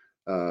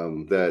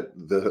that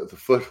the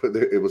foot,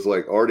 it was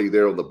like already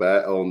there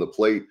on the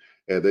plate,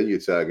 and then you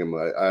tag him.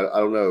 I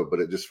don't know, but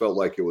it just felt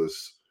like it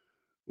was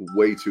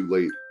way too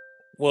late.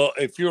 Well,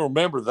 if you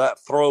remember, that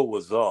throw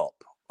was up.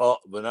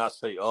 When I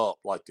say up,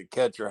 like the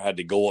catcher had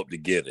to go up to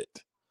get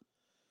it.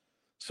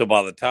 So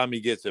by the time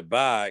he gets it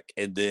back,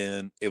 and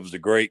then it was a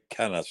great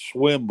kind of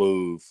swim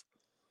move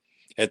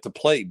at the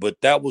plate.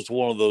 But that was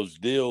one of those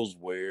deals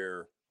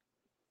where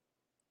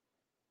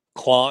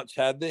Clonch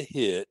had the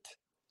hit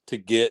to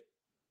get,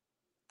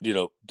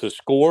 to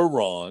score a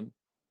run.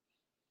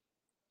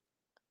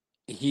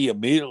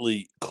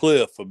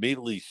 Cliff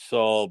immediately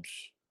subs,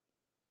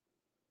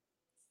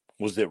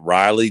 was it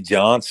Riley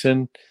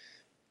Johnson,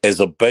 as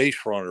a base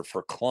runner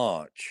for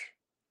Clonch.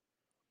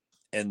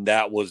 And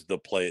that was the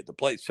play at the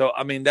plate. So,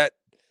 I mean, that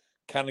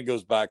kind of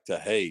goes back to,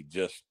 hey,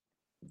 just,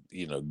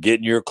 get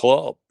in your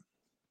club.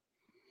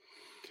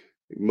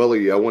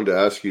 Mully, I wanted to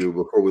ask you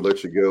before we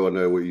let you go, I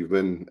know you've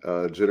been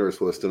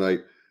generous with us tonight.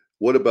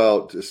 What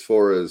about as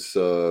far as,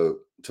 to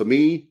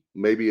me,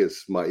 maybe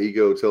it's my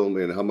ego telling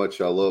me and how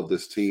much I love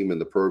this team and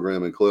the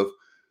program and Cliff,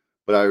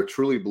 but I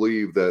truly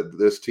believe that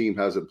this team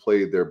hasn't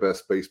played their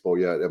best baseball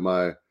yet. Am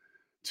I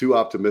too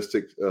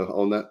optimistic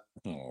on that?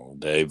 Oh,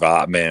 Dave,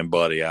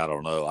 buddy, I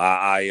don't know.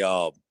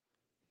 I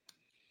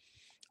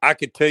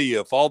could tell you,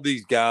 if all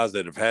these guys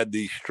that have had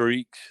these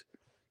streaks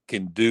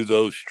can do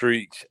those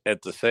streaks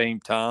at the same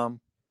time,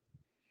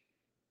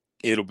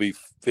 it'll be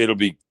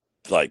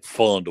like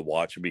fun to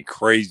watch. It'll be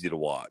crazy to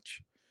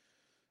watch.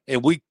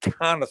 And we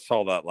kind of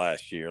saw that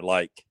last year.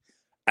 Like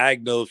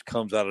Agnos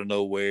comes out of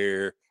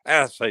nowhere.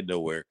 I say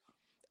nowhere.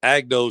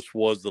 Agnos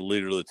was the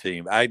leader of the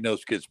team.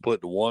 Agnos gets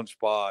put in one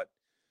spot.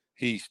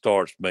 He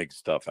starts making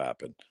stuff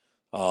happen.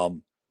 I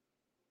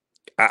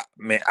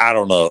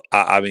don't know.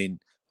 I mean,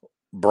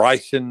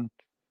 Bryson,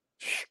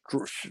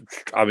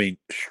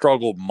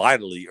 struggled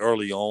mightily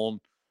early on.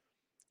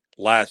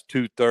 Last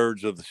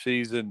 2/3 of the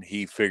season,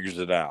 he figures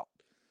it out.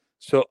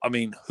 So, I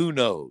mean, who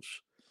knows?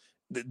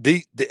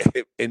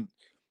 And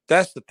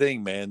that's the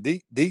thing, man.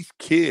 These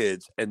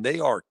kids, and they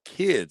are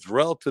kids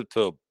relative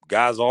to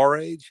guys our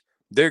age,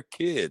 they're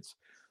kids.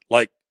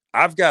 Like,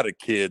 I've got a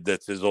kid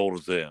that's as old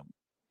as them.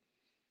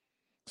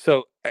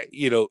 So,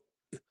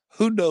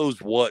 who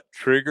knows what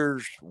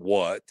triggers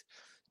what?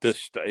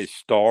 Is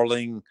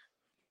Starling,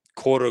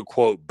 quote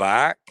unquote,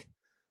 back?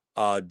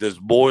 Does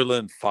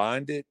Boylan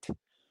find it?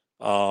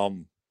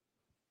 Does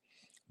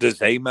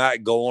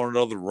Amac go on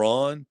another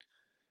run?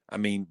 I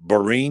mean,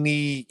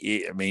 Barini,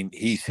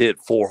 he's hit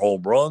 4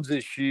 home runs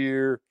this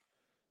year.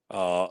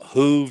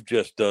 Hoove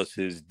just does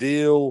his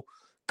deal.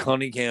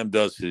 Cunningham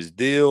does his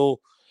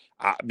deal.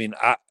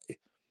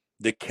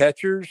 The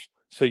catchers,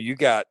 so you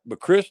got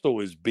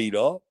McChrystal is beat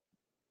up.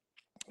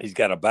 He's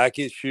got a back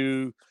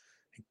issue.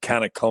 He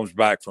kind of comes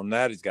back from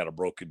that. He's got a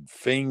broken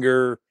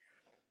finger.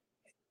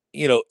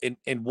 He's a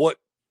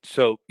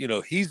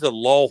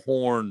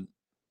Lawhorn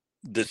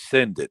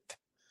descendant.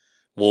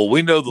 Well,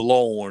 we know the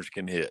Longhorns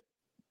can hit.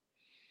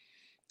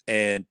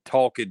 And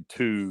talking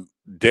to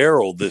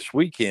Daryl this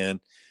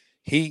weekend,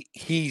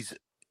 he's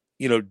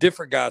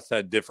different guys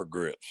had different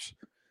grips.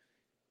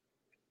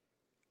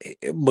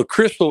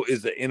 McChrystal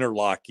is an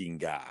interlocking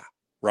guy,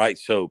 right?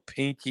 So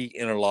pinky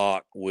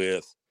interlock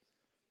with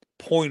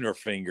pointer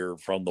finger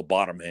from the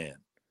bottom hand.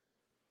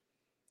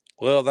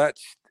 Well,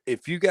 that's,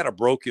 if you got a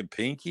broken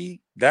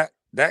pinky, that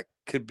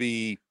could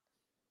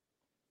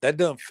that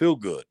doesn't feel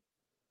good.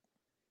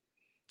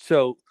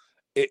 So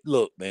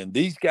look, man,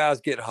 these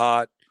guys get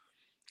hot.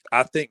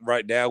 I think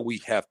right now we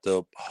have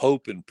to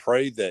hope and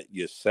pray that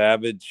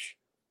Savage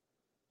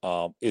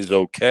is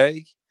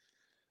okay.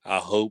 I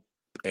hope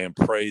and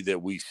pray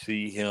that we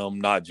see him,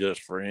 not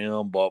just for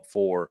him, but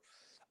for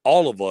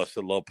all of us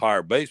that love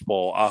Pirate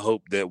baseball. I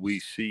hope that we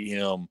see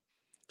him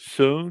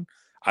soon.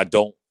 I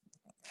don't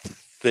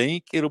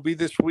think it'll be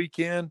this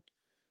weekend.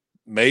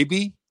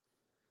 Maybe.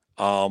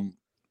 I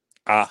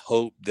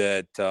hope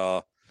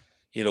that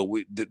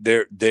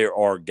there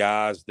are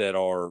guys that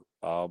are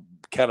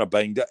kind of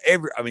banged up.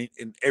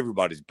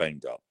 Everybody's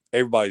banged up.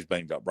 everybody's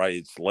banged up, right?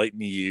 It's late in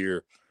the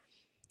year.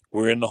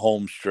 We're in the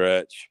home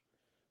stretch.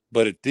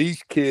 But if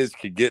these kids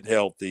could get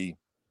healthy-ish,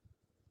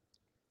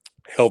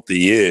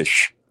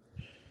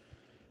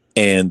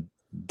 and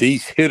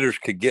these hitters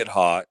could get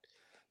hot,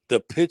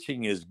 the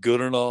pitching is good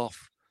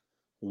enough,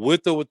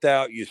 with or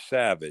without you,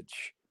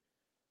 Savage,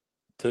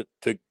 to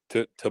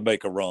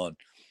make a run.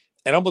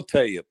 And I'm gonna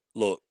tell you,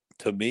 look,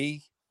 to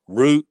me,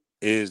 Root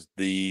is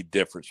the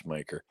difference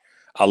maker.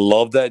 I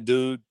love that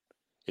dude.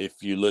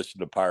 If you listen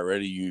to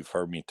Pirate, you've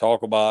heard me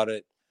talk about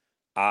it.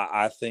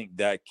 I think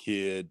that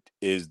kid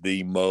is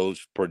the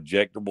most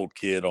projectable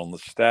kid on the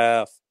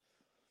staff.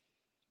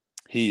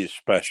 He is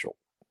special.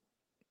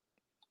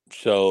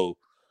 So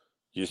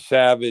you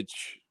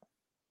Savage,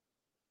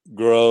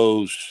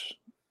 Gross,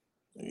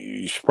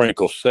 you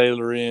sprinkle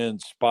Sailor in,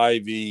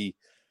 Spivey,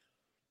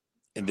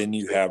 and then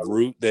you have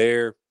Root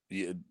there.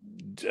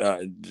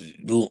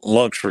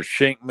 Lunch for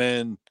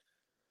Shinkman.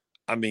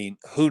 I mean,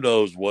 who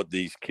knows what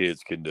these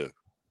kids can do?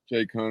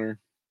 Jake Hunter.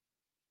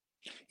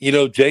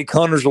 Jake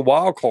Hunter's a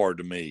wild card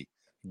to me.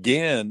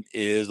 Ginn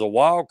is a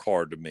wild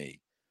card to me.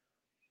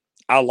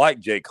 I like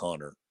Jake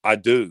Hunter. I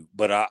do,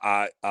 but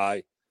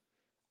I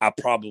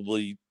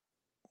probably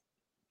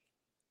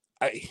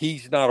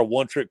he's not a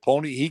one-trick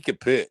pony. He could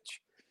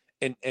pitch.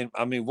 And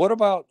I mean, what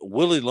about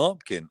Willie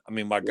Lumpkin? I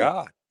mean, my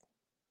God.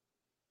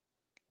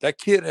 That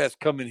kid has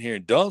come in here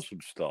and done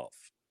some stuff.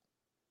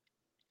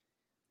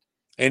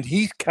 And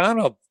he's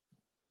kind of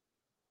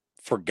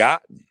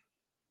forgotten.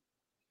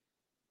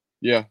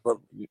 Yeah. But,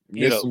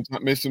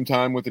 missed some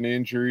time with an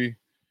injury.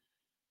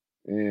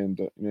 And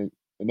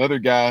another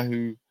guy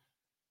who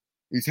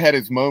he's had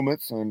his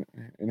moments and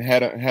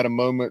had a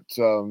moment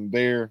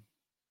there.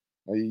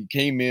 He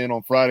came in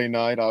on Friday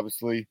night.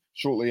 Obviously,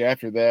 shortly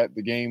after that,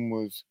 the game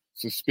was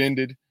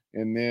suspended,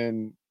 and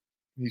then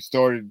he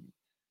started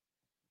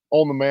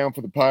on the mound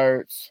for the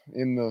Pirates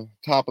in the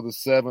top of the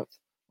seventh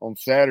on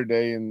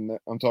Saturday. And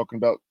I'm talking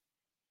about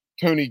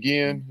Tony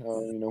Ginn.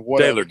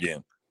 Taylor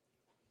Ginn.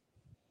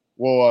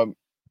 Well,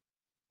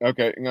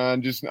 okay.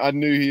 I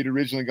knew he'd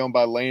originally gone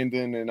by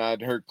Landon, and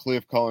I'd heard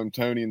Cliff call him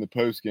Tony in the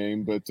post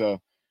game, but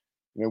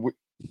we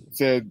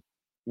said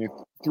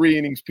 3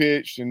 innings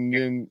pitched, and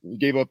then he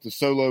gave up the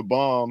solo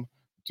bomb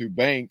to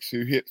Banks,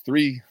 who hit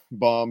 3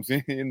 bombs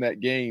in that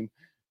game.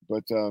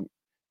 But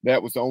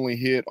that was the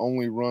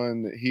only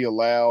run that he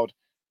allowed,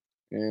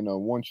 and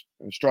one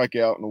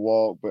strikeout and a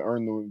walk, but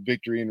earned the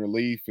victory in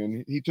relief.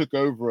 And he took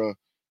over a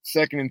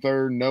second and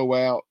third no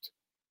out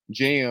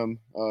jam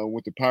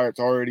with the Pirates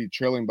already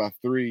trailing by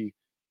 3,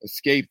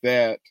 escaped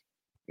that,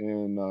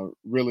 and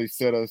really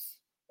set us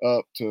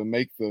up to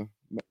make the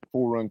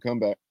 4-run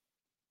comeback.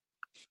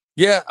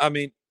 Yeah, I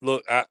mean,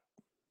 look, I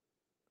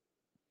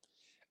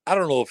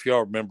don't know if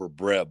y'all remember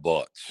Brett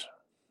Butts.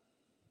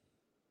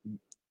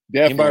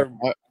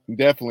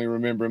 Definitely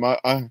remember him.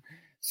 I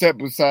sat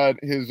beside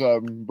his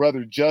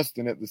brother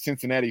Justin at the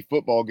Cincinnati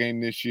football game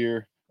this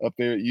year up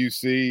there at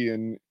UC,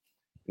 and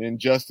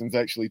Justin's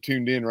actually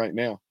tuned in right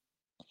now.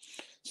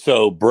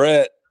 So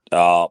Brett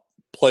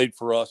played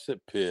for us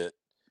at Pitt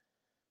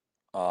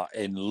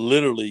and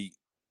literally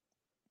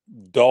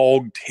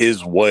dogged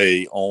his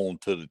way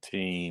onto the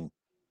team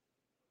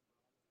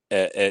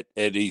at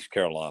East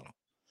Carolina.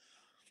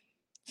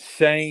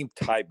 Same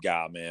type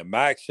guy, man.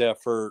 Max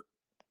effort,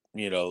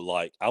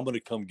 like, I'm going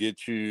to come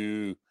get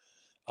you,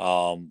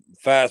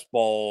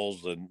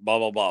 fastballs and blah,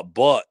 blah, blah.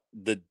 But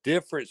the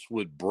difference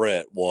with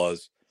Brett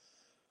was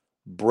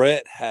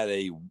Brett had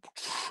a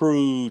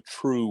true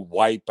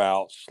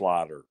wipeout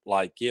slider.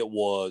 Like, it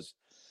was,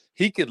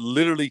 he could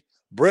literally,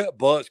 Brett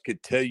Butts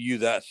could tell you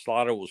that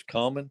slider was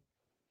coming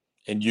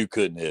and you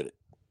couldn't hit it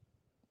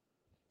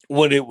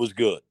when it was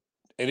good.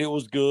 And it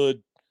was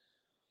good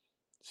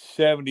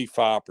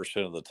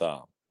 75% of the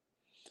time.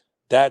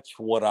 That's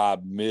what I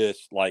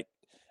miss. Like,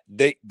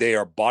 they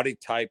are body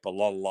type a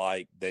lot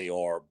alike. They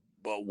are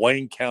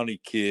Wayne County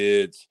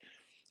kids.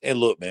 And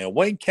look, man,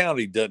 Wayne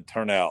County doesn't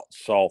turn out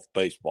soft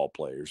baseball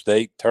players.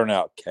 They turn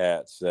out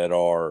cats that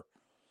are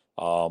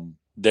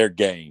their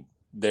game.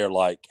 They're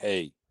like,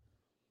 hey,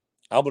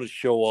 I'm going to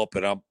show up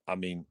and I'm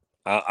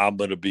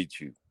going to beat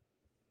you.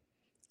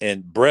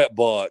 And Brett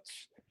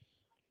Butts,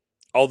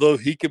 although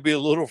he could be a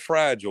little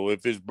fragile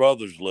if his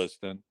brother's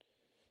listening,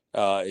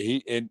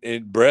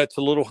 and Brett's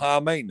a little high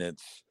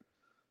maintenance.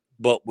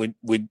 But when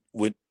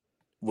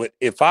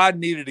if I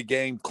needed a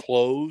game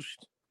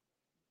closed,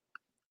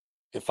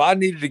 and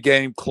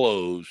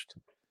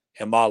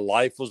my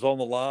life was on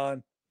the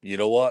line, you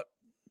know what?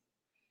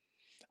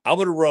 I'm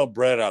going to run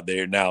Brett out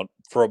there now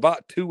for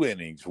about 2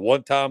 innings,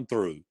 one time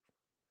through.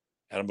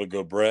 And I'm going to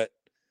go, Brett,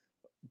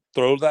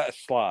 throw that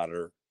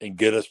slider and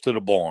get us to the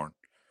barn.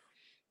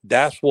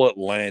 That's what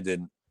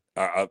Landon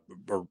or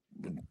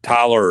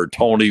Tyler or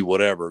Tony,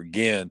 whatever,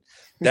 again,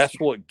 that's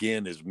what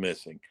Ginn is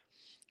missing.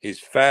 His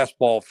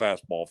fastball.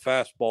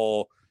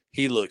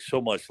 He looks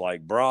so much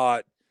like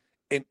Brott.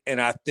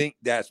 And I think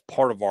that's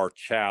part of our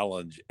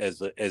challenge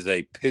as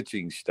a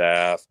pitching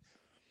staff.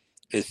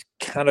 Is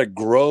kind of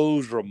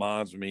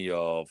reminds me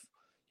of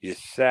your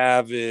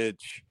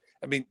Savage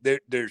I mean,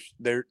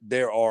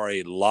 there are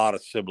a lot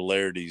of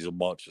similarities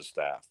amongst the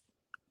staff.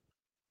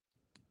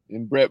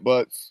 And Brett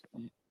Butts,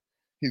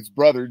 his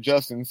brother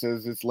Justin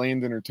says it's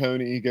Landon or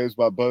Tony. He goes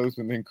by both,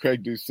 and then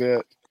Craig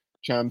Doucette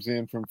chimes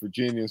in from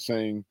Virginia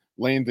saying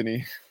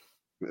Landony.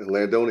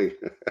 Landoni.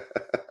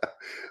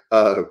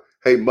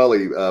 Hey,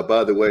 Mully,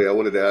 by the way, I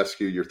wanted to ask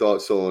you your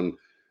thoughts on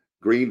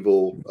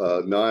Greenville,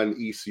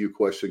 non-ECU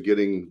question,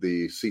 getting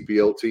the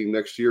CPL team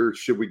next year.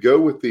 Should we go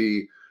with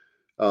the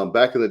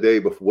back in the day,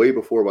 way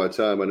before my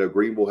time, I know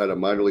Greenville had a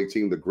minor league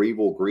team, the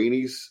Greenville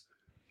Greenies.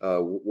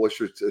 What's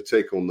your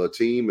take on the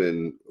team,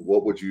 and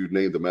what would you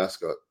name the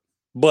mascot?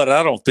 But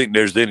I don't think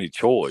there's any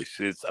choice.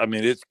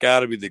 It's got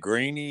to be the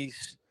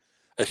Greenies,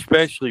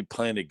 especially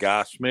playing at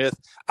Guy Smith.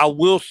 I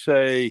will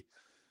say,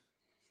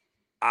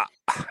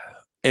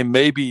 and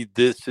maybe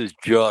this is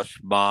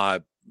just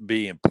my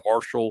being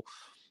partial,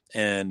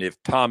 and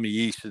if Tommy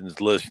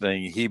Easton's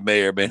listening, he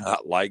may or may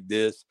not like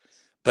this,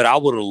 but I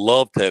would have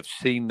loved to have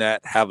seen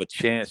that have a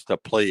chance to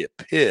play at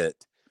Pitt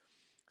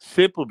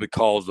simply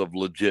because of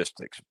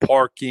logistics,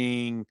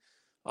 parking,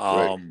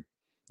 Right.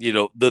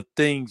 the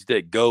things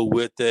that go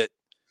with it.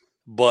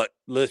 But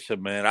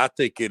listen, man, I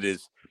think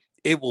it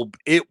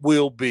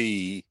will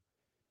be,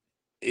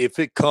 if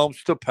it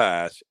comes to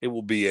pass, it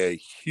will be a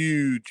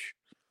huge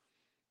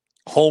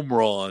home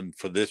run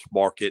for this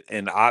market.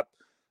 And I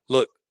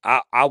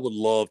would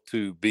love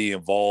to be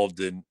involved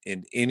in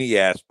any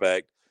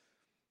aspect.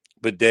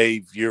 But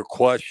Dave, your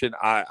question,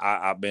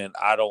 I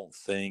don't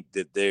think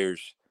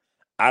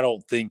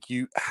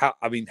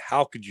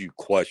how could you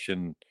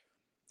question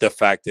the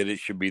fact that it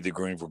should be the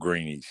Greenville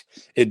Greenies?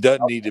 It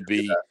doesn't need to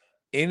be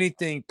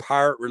anything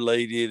pirate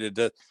related.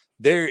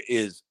 There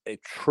is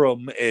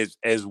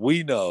as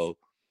we know,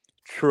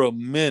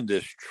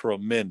 tremendous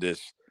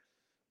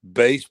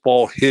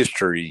baseball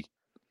history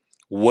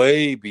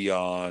way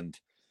beyond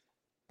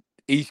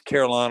East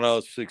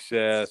Carolina's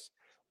success,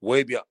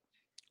 way beyond.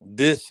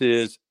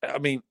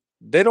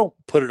 They don't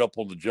put it up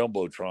on the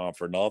Jumbotron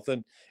for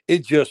nothing.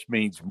 It just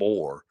means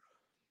more.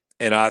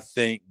 And I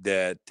think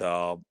that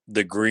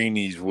the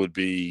Greenies would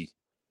be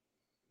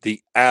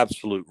the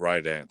absolute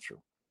right answer.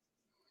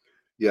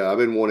 Yeah, I've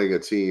been wanting a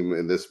team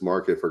in this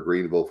market for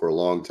Greenville for a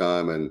long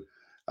time, and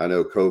I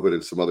know COVID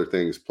and some other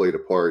things played a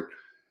part,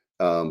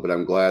 but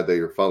I'm glad they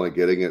are finally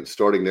getting it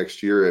starting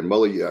next year. And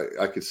Mully,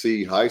 I could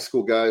see high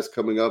school guys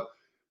coming up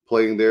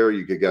playing there.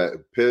 You could get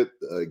Pitt,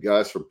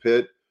 guys from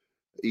Pitt,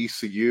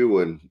 ECU,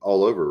 and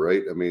all over,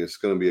 right? I mean, it's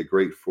going to be a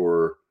great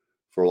for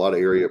a lot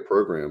of area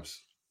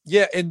programs.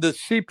 Yeah, and the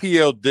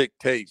CPL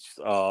dictates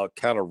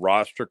kind of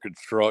roster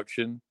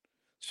construction.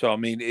 So I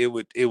mean, it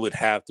would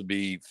have to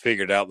be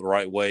figured out the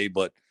right way.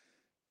 But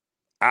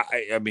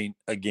I mean,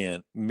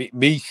 again,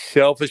 me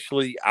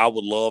selfishly, I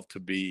would love to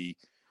be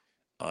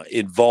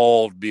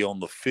involved, be on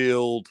the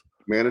field,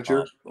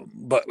 Manager.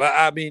 But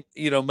I mean,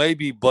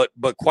 maybe. But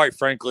quite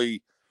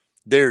frankly,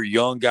 they're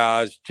young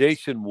guys.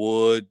 Jason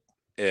Wood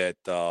at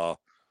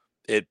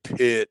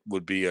Pitt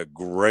would be a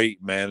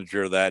great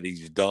manager. That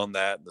he's done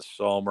that in the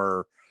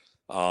summer.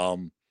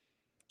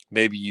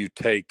 Maybe you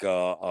take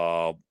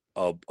Colby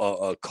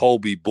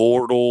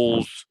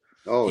Bortles.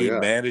 He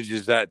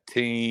manages that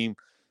team.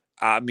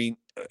 I mean,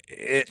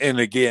 and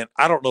again,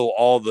 I don't know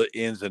all the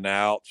ins and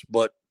outs,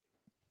 but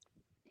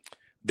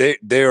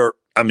they're.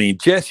 I mean,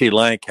 Jesse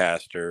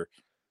Lancaster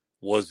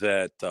was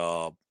at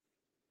the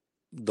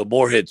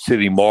Morehead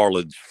City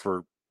Marlins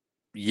for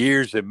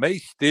years and may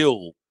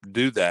still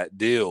do that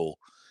deal.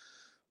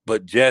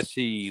 But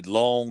Jesse,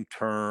 son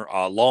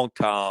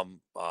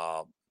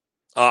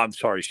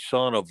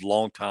of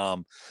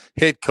longtime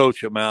head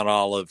coach at Mount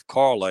Olive,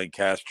 Carl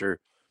Lancaster.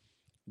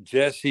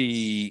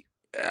 Jesse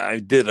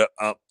did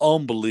an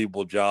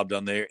unbelievable job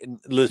down there. And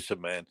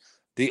listen, man,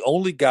 the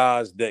only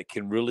guys that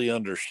can really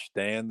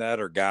understand that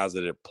are guys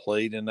that have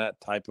played in that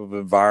type of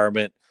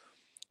environment,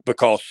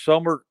 because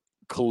summer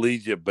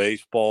collegiate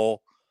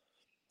baseball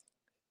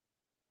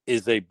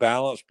is a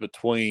balance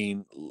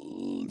between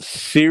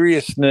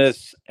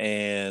seriousness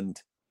and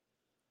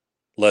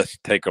let's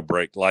take a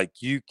break. Like,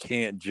 you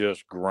can't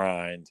just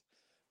grind,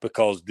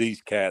 because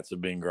these cats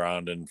have been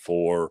grinding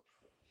for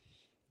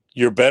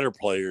your better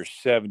players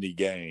 70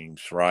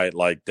 games, right?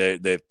 Like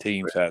their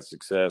teams had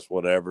success,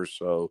 whatever.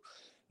 So,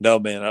 no,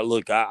 man,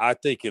 I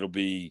think it'll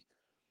be,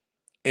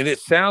 and it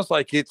sounds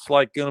like it's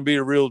like going to be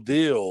a real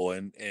deal.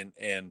 And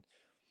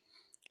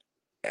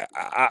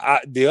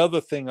the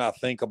other thing I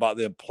think about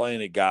them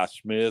playing at Guy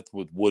Smith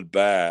with wood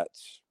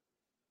bats,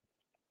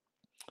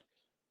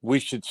 we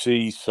should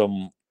see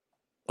some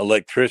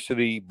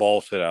electricity,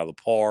 balls hit out of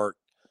the park.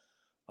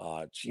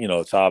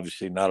 It's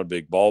obviously not a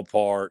big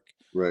ballpark.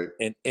 Right.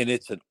 And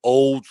it's an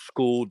old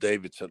school,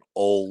 Dave, it's an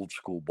old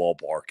school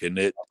ballpark, and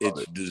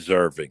it's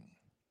deserving.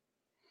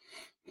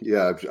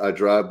 Yeah, I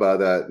drive by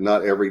that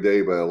not every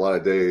day, but a lot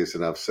of days,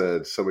 and I've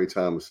said so many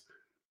times,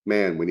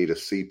 man, we need a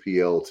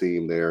CPL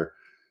team there.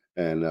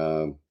 And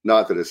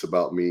not that it's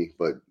about me,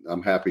 but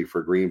I'm happy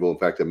for Greenville. In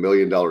fact, $1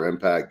 million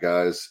impact,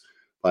 guys,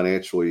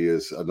 financially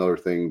is another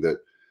thing that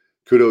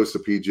kudos to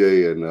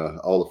PJ and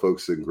all the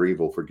folks in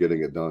Greenville for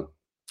getting it done.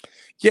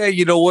 Yeah,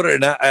 you know what?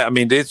 And I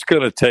mean, it's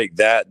going to take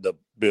that to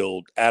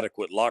build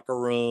adequate locker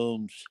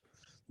rooms.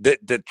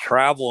 The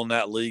travel in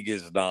that league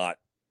is not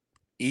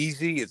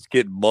easy. It's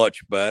getting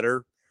much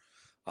better.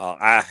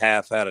 I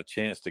have had a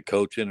chance to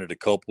coach in it a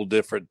couple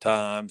different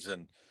times,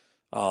 and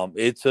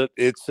it's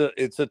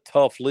a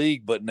tough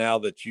league. But now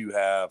that you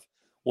have,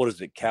 what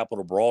is it?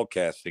 Capital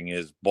Broadcasting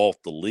is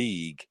bought the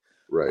league.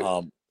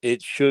 Right.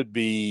 It should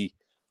be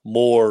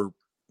more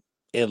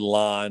in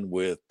line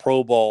with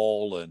pro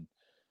ball, and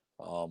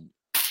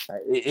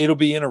it'll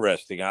be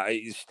interesting.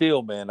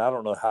 Still, man, I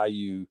don't know how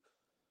you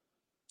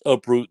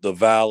uproot the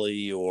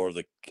Valley or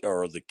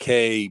the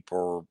Cape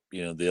or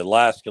the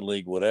Alaskan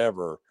League,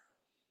 whatever.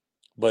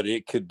 But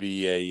it could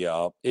be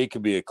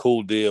a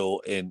cool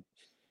deal, and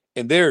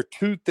there are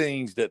two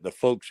things that the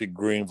folks in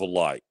Greenville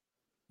like.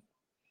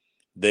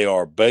 They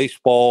are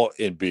baseball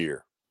and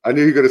beer. I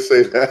knew you were going to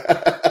say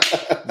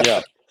that.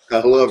 Yeah. I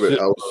love it.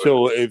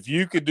 So if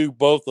you could do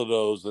both of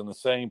those in the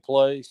same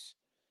place,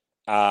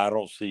 I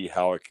don't see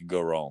how it could go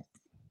wrong.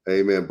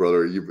 Amen,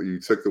 brother. You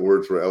took the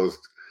words from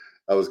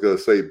I was going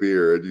to say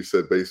beer, and you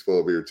said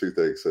baseball, beer, two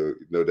things. So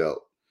no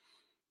doubt.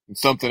 And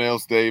something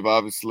else, Dave,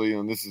 obviously,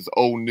 and this is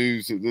old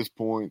news at this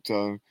point,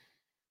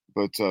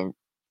 but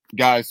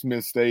Guy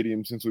Smith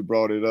Stadium, since we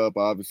brought it up,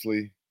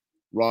 obviously,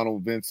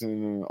 Ronald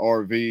Vincent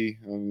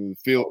RV,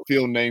 the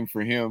field name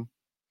for him.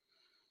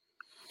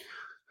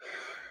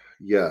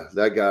 Yeah,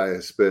 that guy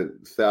has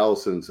spent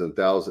thousands and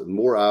thousands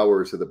more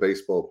hours at the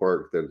baseball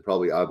park than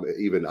probably I've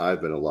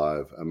been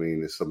alive. I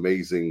mean, it's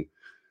amazing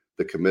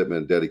the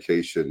commitment,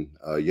 dedication.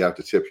 You have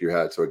to tip your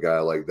hat to a guy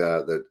like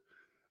that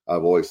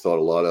I've always thought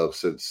a lot of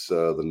since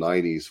the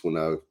 90s when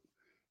I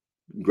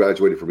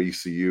graduated from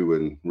ECU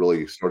and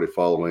really started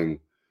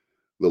following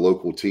the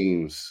local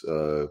teams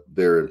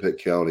there in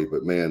Pitt County.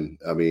 But man,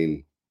 I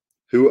mean,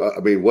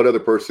 what other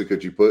person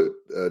could you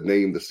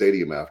name the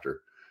stadium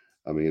after?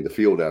 I mean, the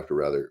field after,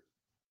 rather.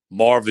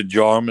 Marvin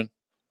Jarman.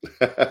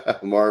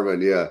 Marvin,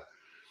 yeah.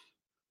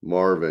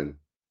 Marvin.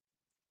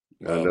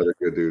 Another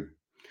good dude.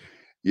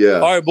 Yeah.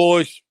 All right,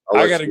 boys.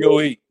 I got to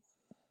go eat.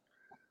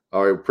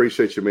 All right.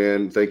 Appreciate you,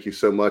 man. Thank you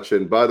so much.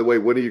 And by the way,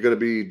 when are you going to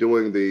be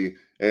doing the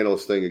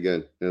analyst thing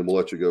again? And we'll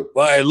let you go.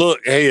 Well, hey,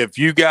 look, if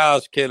you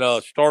guys can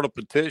start a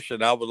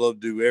petition, I would love to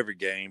do every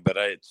game, but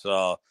it's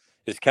kind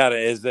of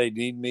as they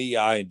need me.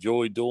 I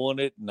enjoy doing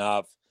it, and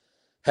I've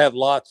had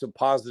lots of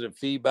positive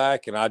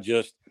feedback, and I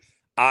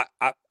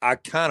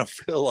kind of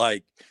feel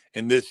like,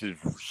 and this is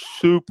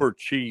super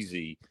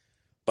cheesy,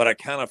 but I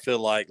kind of feel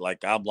like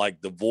I'm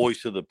like the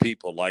voice of the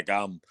people. Like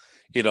I'm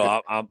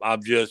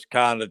just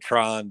kind of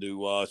trying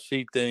to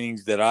see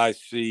things that I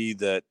see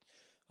that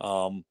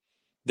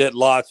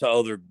lots of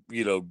other,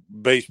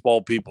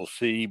 baseball people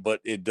see, but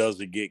it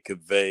doesn't get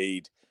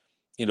conveyed,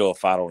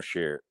 if I don't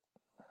share it.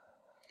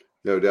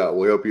 No doubt.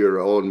 We hope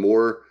you're on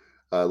more.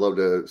 I'd love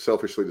to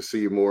see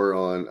you more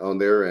on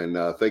there.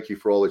 And thank you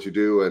for all that you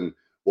do. And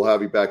we'll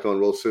have you back on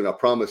real soon. I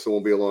promise it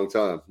won't be a long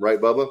time. Right,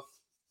 Bubba?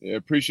 Yeah,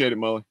 appreciate it,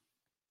 Mully.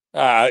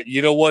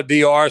 You know what,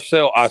 DR?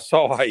 I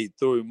saw how you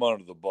threw him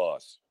under the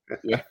bus.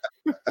 Yeah.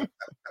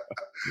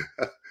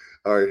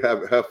 All right.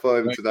 Have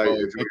fun tonight.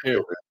 Take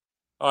care.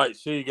 All right.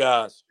 See you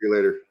guys. See you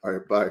later. All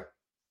right. Bye.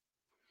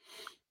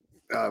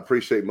 I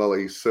appreciate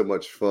Mully. He's so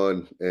much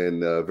fun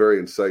and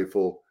very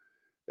insightful.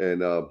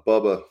 And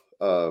Bubba,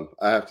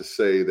 I have to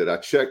say that I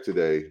checked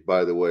today,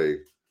 by the way,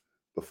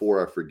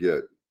 before I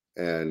forget.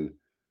 And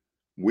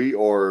we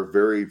are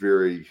very,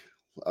 very,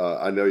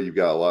 I know you've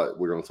got a lot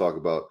we're going to talk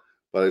about,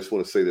 but I just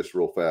want to say this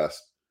real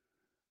fast.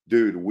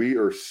 Dude, we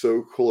are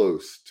so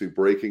close to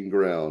breaking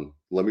ground.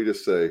 Let me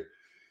just say,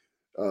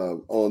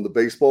 on the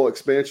baseball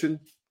expansion,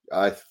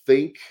 I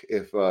think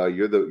if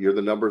you're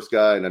the numbers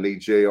guy, and I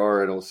need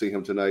JR, I don't see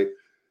him tonight,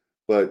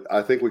 but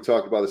I think we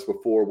talked about this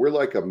before. We're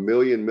like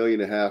 $1.5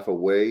 million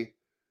away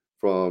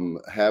from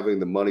having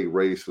the money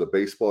raised for the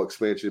baseball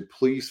expansion.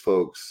 Please,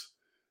 folks,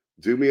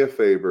 do me a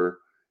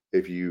favor.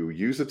 If you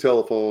use a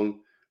telephone,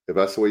 if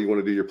that's the way you want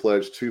to do your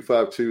pledge,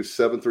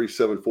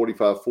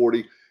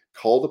 252-737-4540,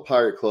 call the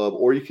Pirate Club,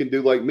 or you can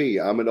do like me.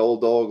 I'm an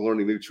old dog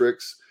learning new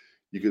tricks.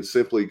 You can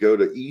simply go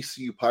to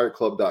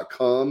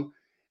ecupirateclub.com,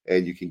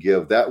 and you can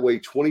give that way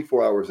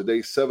 24 hours a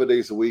day, 7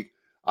 days a week.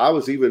 I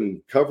was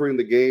even covering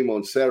the game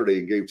on Saturday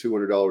and gave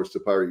 $200 to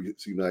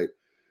Pirate Unite.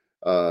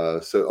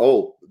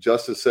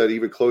 Justin said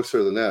even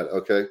closer than that.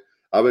 Okay.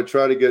 I've been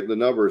trying to get the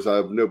numbers. I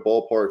have no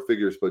ballpark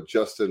figures, but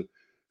Justin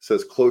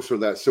says closer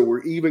than that. So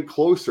we're even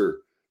closer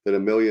than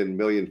 $1.5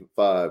 million.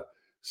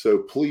 So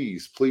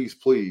please, please,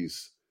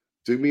 please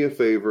do me a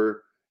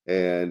favor.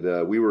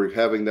 And we were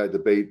having that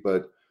debate,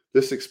 but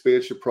this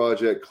expansion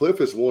project, Cliff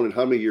has wanted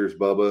how many years,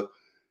 Bubba?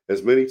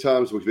 As many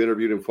times we've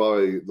interviewed him,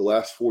 probably the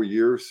last 4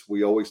 years,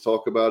 we always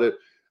talk about it.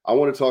 I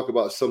want to talk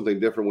about something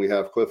different. We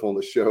have Cliff on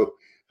the show.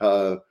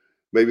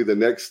 Maybe the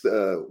next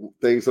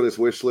things on his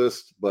wish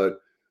list, but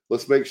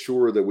let's make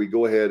sure that we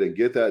go ahead and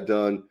get that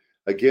done.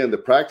 Again, the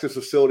practice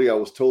facility, I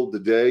was told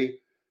today,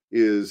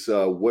 is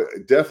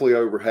definitely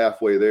over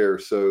halfway there.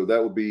 So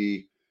that would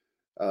be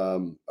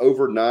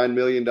over $9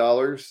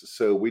 million.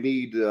 So we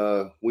need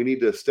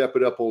to step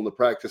it up on the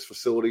practice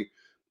facility.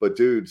 But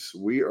dudes,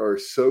 we are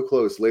so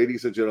close.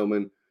 Ladies and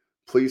gentlemen,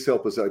 please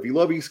help us out. If you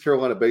love East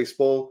Carolina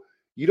baseball,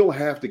 you don't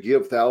have to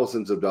give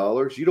thousands of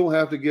dollars. You don't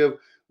have to give.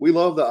 We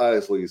love the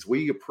Isleys.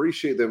 We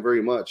appreciate them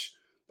very much.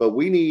 But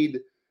we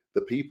need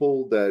the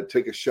people that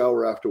take a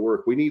shower after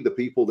work. We need the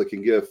people that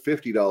can give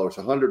 $50,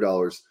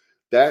 $100.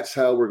 That's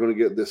how we're going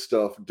to get this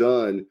stuff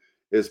done,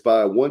 is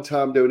by a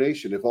one-time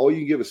donation. If all you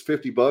can give is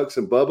 $50,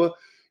 and Bubba,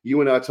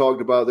 you and I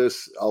talked about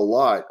this a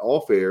lot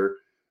off air,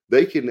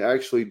 they can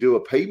actually do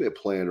a payment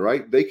plan,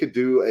 right? They could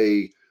do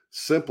a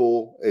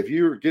simple, if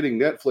you're getting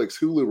Netflix,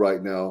 Hulu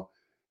right now,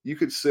 you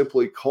could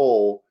simply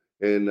call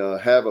and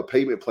have a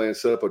payment plan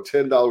set up of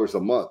 $10 a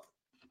month.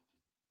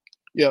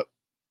 Yep.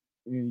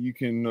 You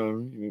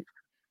can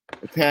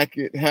attack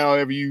it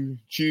however you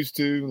choose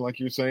to, like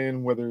you're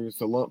saying, whether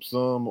it's a lump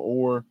sum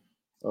or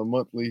a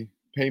monthly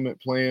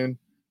payment plan.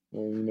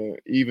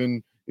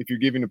 Even if you're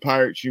giving the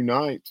Pirates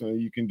Unite,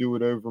 you can do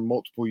it over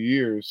multiple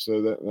years.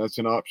 So that's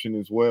an option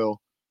as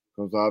well,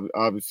 because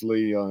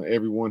obviously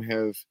everyone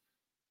has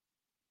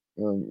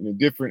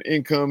different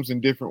incomes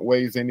and different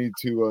ways they need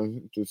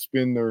to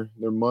spend their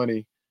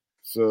money.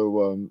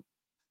 So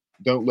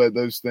don't let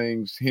those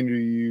things hinder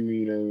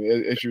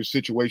you, as your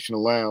situation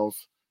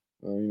allows.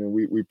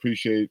 We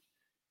appreciate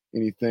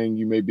anything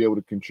you may be able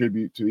to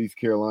contribute to East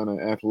Carolina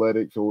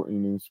athletics, or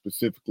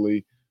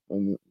specifically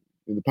in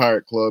the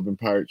Pirate Club and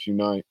Pirates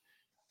Unite.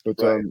 But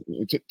right.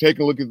 Take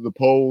a look at the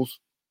polls.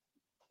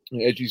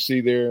 As you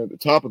see there at the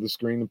top of the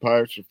screen, the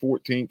Pirates are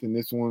 14th in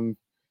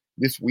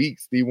this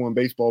week's D1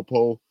 baseball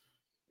poll,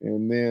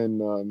 and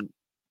then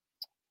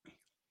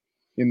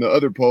in the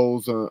other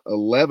polls,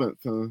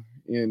 11th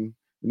in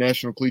the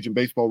National Collegiate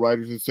Baseball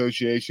Writers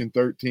Association,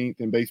 13th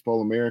in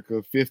Baseball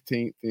America,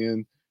 15th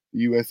in the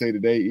USA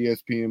Today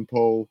ESPN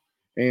poll,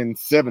 and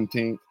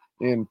 17th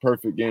in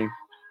Perfect Game.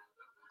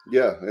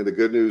 Yeah, and the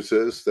good news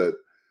is that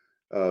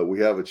we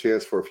have a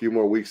chance for a few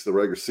more weeks of the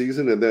regular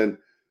season. And then,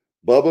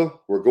 Bubba,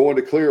 we're going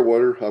to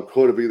Clearwater. I'm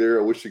going to be there.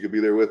 I wish you could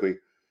be there with me.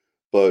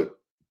 But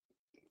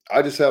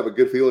I just have a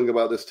good feeling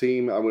about this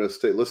team. I'm going to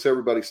stay. Let's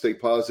everybody stay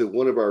positive.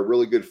 One of our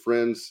really good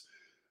friends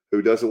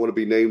who doesn't want to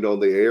be named on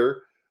the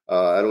air,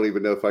 I don't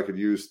even know if I could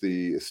use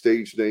the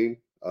stage name,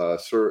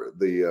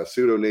 the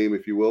pseudo name,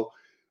 if you will,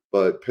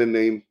 but pen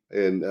name,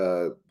 and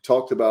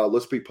talked about,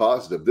 let's be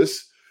positive.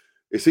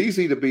 It's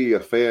easy to be a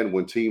fan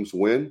when teams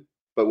win,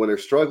 but when they're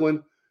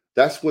struggling,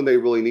 that's when they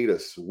really need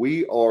us.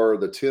 We are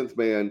the 10th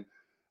man.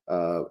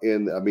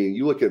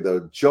 You look at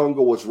the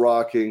jungle was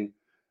rocking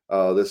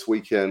this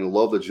weekend.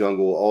 Love the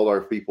jungle. All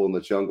our people in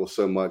the jungle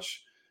so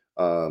much.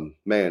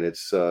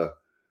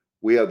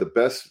 We have the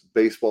best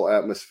baseball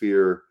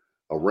atmosphere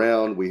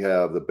around. We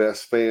have the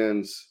best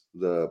fans.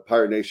 The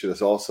Pirate Nation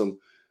is awesome.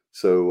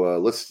 So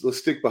let's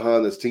stick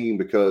behind this team,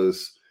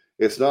 because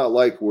it's not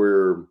like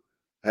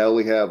I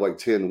only have like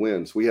 10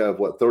 wins. We have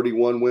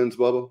 31 wins,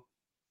 Bubba?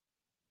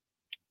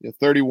 Yeah,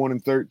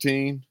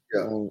 31-13.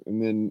 Yeah.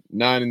 And then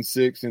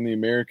 9-6 in the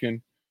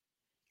American.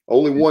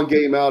 Only one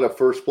game out of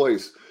first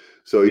place.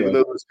 So even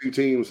though those two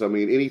teams,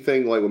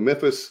 anything like when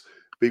Memphis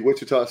beat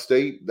Wichita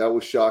State, that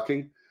was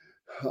shocking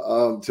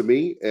to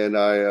me. And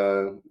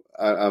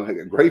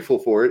I'm grateful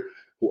for it.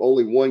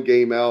 Only one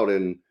game out,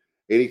 and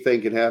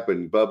anything can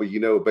happen.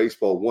 Bubba,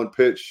 baseball, one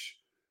pitch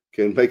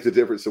can make the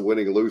difference in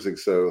winning and losing.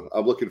 So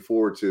I'm looking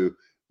forward to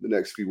the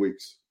next few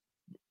weeks.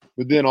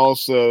 But then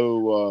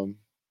also,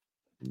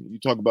 you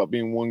talk about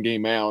being one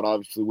game out.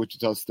 Obviously,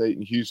 Wichita State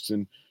and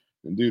Houston,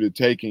 and due to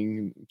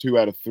taking 2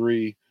 out of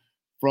 3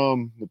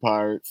 from the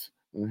Pirates,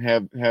 and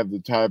have the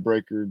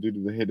tiebreaker due to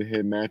the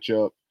head-to-head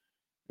matchup.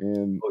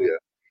 And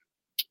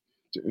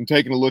and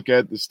taking a look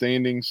at the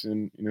standings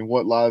and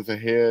what lies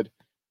ahead,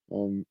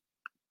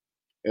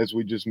 as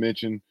we just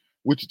mentioned,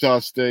 Wichita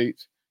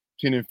State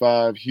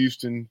 10-5,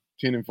 Houston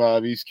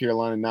 10-5, East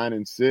Carolina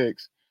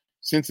 9-6,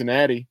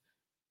 Cincinnati.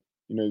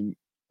 A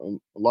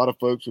lot of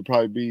folks would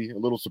probably be a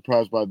little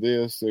surprised by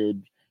this. They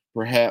would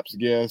perhaps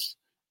guess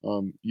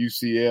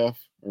UCF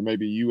or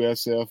maybe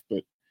USF,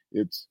 but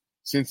it's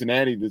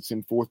Cincinnati that's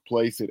in 4th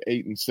place at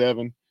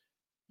 8-7.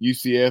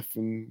 UCF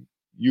and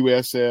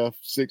USF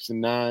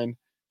 6-9.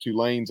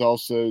 Tulane's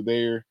also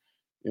there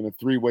in a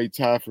 3-way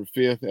tie for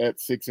 5th at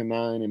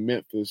 6-9, and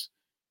Memphis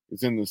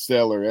is in the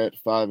cellar at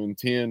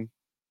 5-10.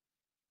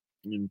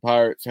 And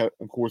Pirates,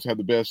 of course, have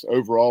the best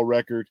overall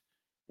record.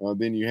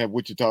 Then you have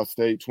Wichita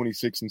State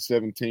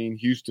 26-17,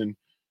 Houston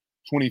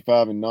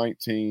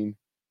 25-19,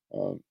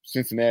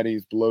 Cincinnati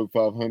is below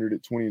 500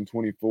 at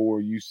 20-24,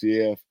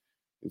 UCF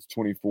is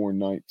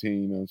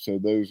 24-19. So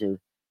those are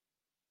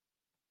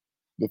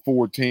the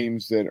 4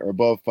 teams that are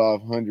above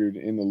 500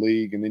 in the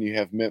league, and then you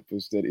have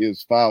Memphis that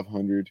is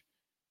 500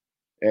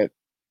 at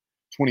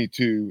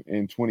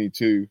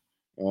 22-22.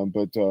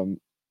 But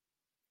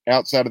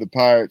outside of the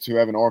Pirates, who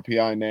have an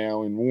RPI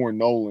now, and Warren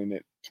Nolan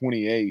at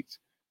 28.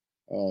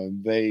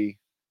 They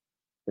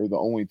are the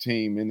only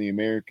team in the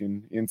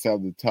American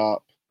inside the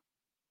top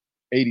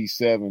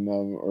 87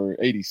 or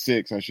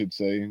 86, I should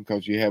say,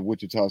 because you have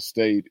Wichita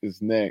State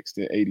is next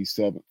at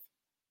 87th.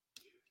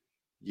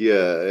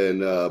 Yeah,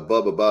 and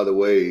Bubba, by the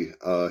way,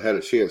 had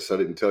a chance. I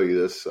didn't tell you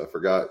this. I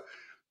forgot.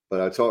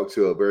 But I talked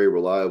to a very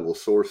reliable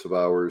source of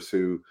ours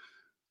who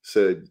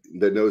said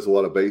that knows a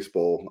lot of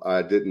baseball.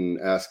 I didn't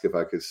ask if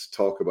I could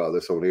talk about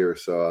this on air,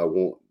 so I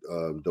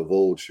won't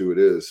divulge who it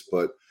is.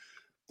 But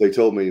they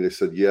told me, they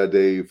said, yeah,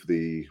 Dave,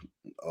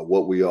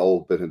 what we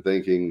all been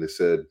thinking, they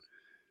said,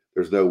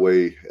 there's no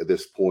way at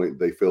this point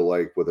they feel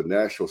like with a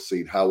national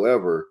seat.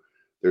 However,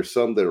 there's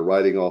some that are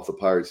writing off the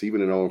Pirates,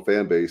 even in our own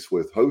fan base,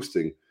 with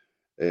hosting.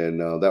 And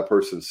that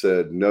person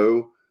said,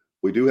 no,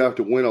 we do have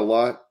to win a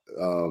lot.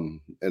 And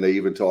they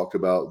even talked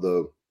about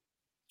the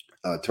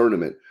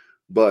tournament.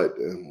 But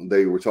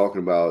they were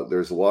talking about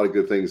there's a lot of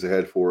good things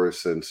ahead for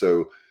us. And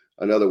so,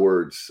 in other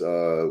words,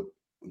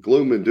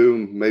 gloom and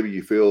doom, maybe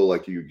you feel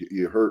like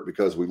you hurt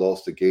because we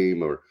lost a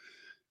game, or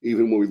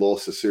even when we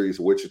lost the series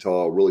of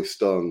Wichita, really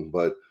stung.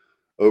 But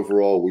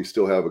overall, we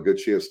still have a good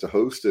chance to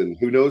host, and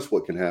who knows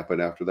what can happen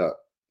after that.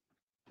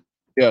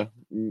 Yeah.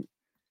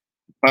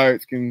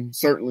 Pirates can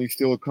certainly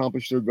still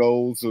accomplish their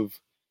goals of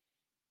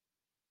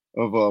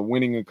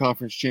winning a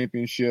conference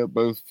championship,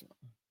 both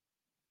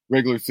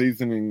regular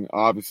season and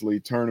obviously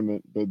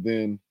tournament, but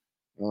then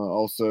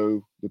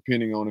also,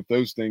 depending on if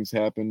those things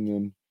happen,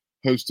 then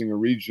hosting a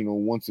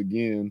regional once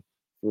again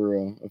for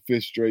a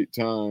fifth straight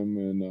time.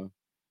 And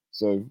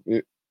so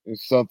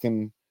it's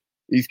something.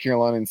 East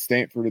Carolina and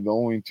Stanford are the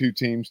only two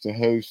teams to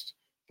host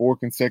 4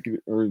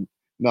 consecutive, or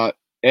not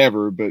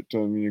ever, but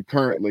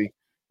currently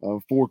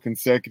 4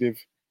 consecutive.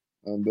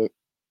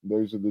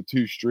 Those are the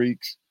 2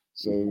 streaks.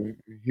 So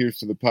here's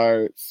to the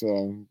Pirates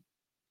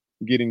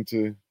getting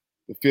to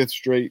the 5th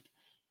straight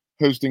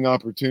hosting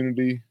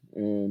opportunity.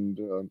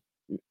 And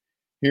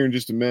here in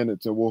just a minute,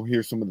 we'll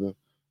hear some of the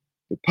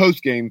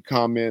post-game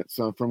comments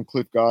from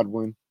Cliff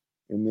Godwin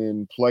and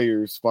then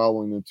players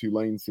following the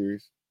Tulane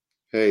series.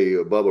 Hey,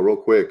 Bubba, real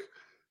quick.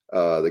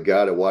 The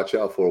guy to watch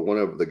out for, one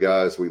of the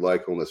guys we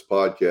like on this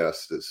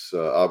podcast is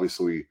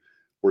obviously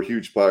we're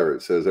huge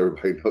Pirates, as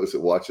everybody knows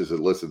that watches and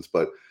listens.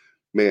 But,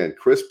 man,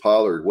 Chris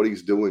Pollard, what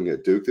he's doing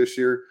at Duke this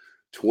year,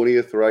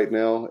 20th right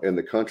now in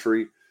the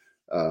country.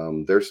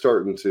 They're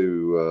starting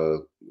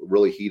to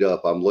really heat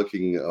up. I'm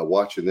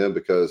watching them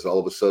because all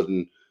of a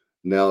sudden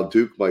now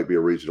Duke might be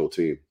a regional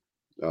team.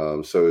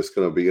 So it's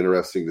going to be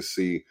interesting to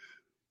see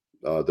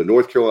the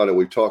North Carolina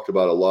we've talked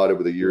about a lot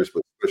over the years,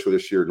 but especially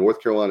this year,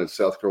 North Carolina and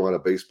South Carolina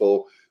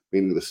baseball,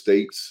 meaning the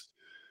states,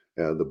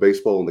 the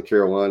baseball in the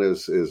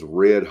Carolinas is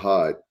red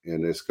hot,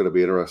 and it's going to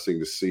be interesting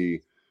to see.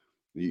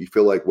 You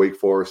feel like Wake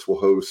Forest will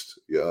host.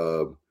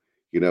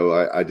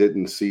 I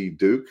didn't see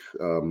Duke,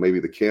 maybe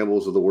the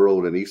Campbells of the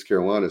world and East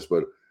Carolinas,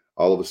 but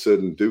all of a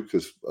sudden Duke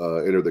has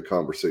entered the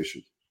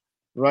conversation.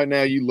 Right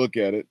now, you look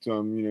at it,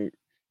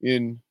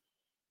 in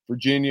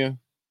Virginia,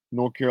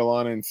 North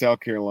Carolina, and South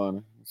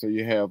Carolina. So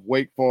you have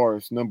Wake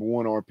Forest, number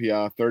 1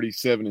 RPI,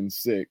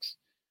 37-6.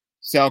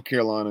 South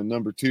Carolina,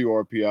 number 2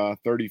 RPI,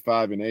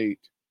 35-8.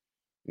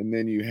 And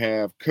then you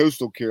have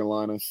Coastal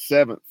Carolina,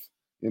 7th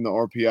in the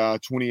RPI,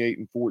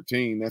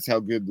 28-14. That's how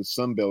good the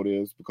Sun Belt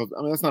is. Because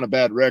that's not a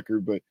bad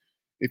record, but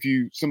if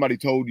somebody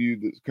told you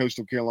that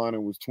Coastal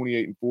Carolina was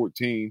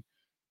 28-14,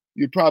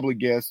 you'd probably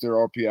guess their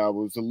RPI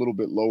was a little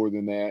bit lower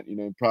than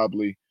that.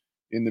 Probably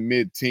in the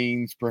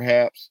mid-teens,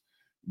 perhaps.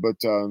 But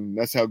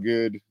that's how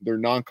good their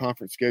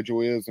non-conference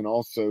schedule is, and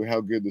also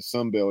how good the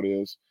Sun Belt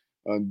is.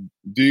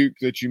 Duke,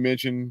 that you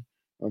mentioned,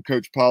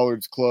 Coach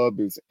Pollard's club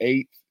is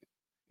 8th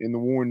in the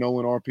Warren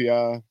Nolan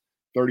RPI,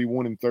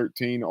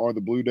 31-13 are the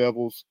Blue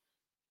Devils.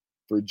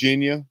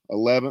 Virginia,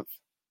 11th.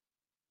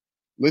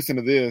 Listen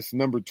to this,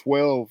 number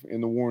 12 in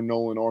the Warren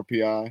Nolan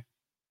RPI.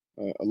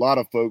 A lot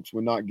of folks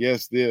would not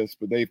guess this,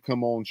 but they've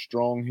come on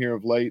strong here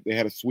of late. They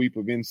had a sweep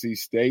of NC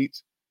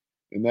State,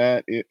 and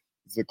that is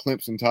the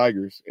Clemson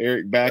Tigers.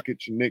 Eric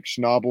Bakich and Nick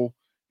Schnabel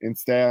and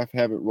staff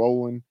have it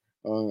rolling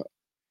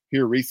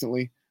here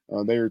recently.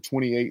 They are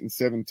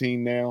 28-17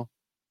 now,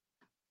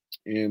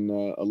 and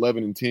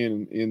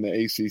 11-10 in the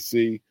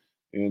ACC,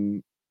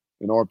 and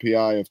an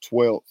RPI of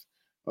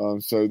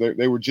 12th. So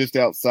they were just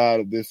outside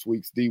of this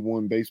week's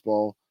D1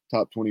 baseball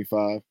top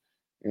 25.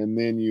 And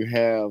then you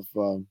have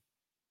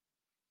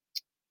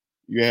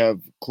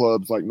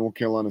clubs like North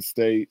Carolina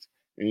State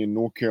and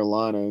North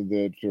Carolina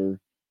that are,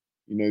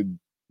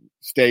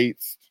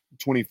 State's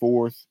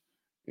 24th,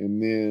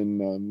 and then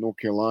North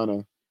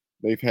Carolina,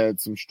 they've had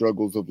some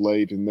struggles of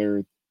late, and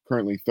they're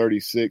currently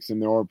 36 in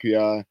their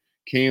RPI.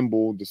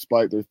 Campbell,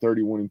 despite their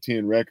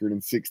 31-10 record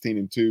and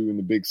 16-2 in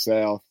the Big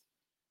South,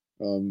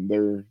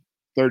 they're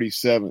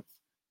 37th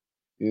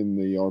in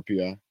the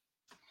RPI.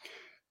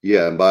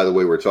 Yeah, and by the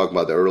way, we were talking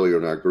about that earlier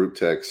in our group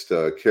text.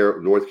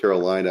 North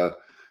Carolina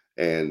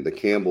and the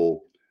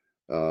Campbell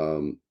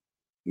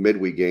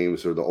midweek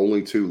games are the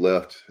only 2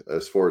 left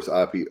as far as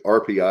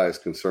RPI is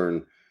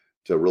concerned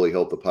to really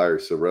help the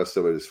Pirates. The rest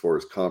of it, as far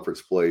as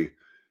conference play,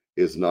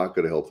 is not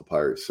going to help the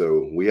Pirates.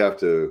 So we have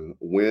to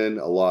win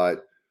a lot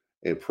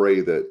and pray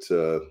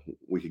that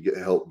we could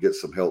get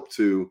some help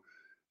too.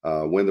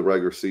 win the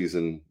regular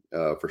season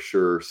for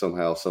sure,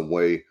 somehow, some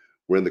way,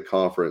 win the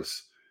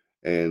conference,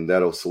 and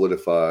that'll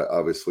solidify,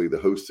 obviously, the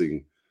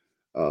hosting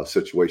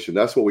situation.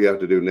 That's what we have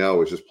to do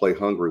now, is just play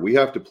hungry. We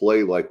have to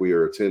play like we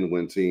are a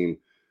 10-win team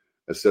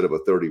instead of a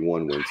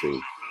 31-win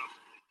team.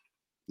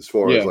 As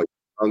far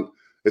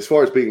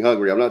as being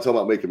hungry, I'm not talking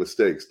about making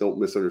mistakes. Don't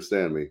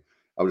misunderstand me.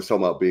 I'm just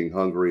talking about being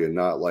hungry and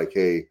not like,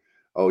 hey,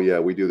 oh yeah,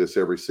 we do this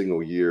every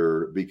single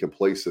year, be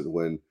complacent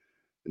when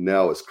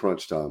now it's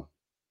crunch time.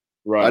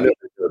 Right. I never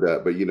said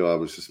that, but I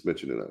was just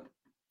mentioning that.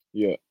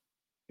 Yeah.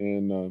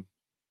 And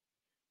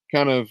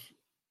kind of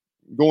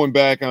going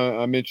back,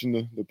 I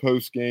mentioned the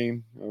post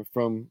game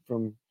from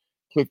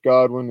Cliff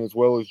Godwin as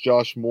well as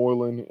Josh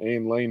Moylan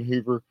and Lane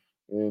Hoover.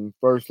 And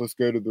first, let's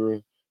go to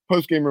the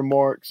post game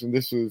remarks. And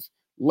this was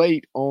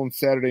late on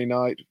Saturday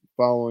night,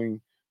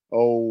 following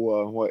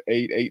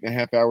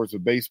 8.5 hours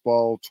of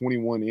baseball,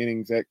 21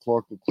 innings at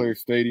Clark LeClaire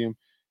Stadium.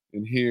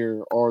 And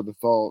here are the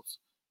thoughts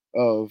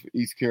of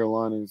East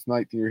Carolina's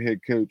ninth-year head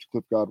coach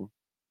Cliff Godwin.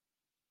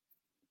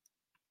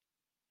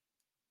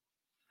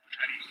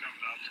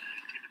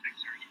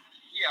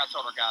 Yeah, I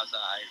told our guys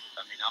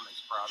I mean, I'm as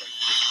proud of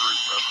this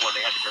group of what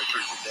they had to go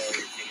through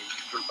today as any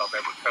group I've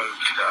ever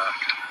coached.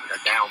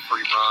 Down 3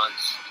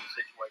 runs in the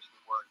situation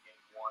we were in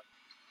game 1,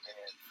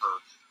 and for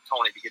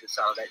Tony to get us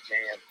out of that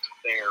jam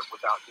there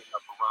without giving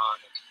up a run,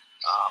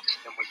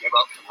 and we gave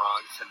up some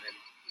runs, and then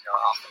our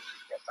offense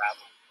just kept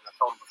battling. And I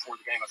told him before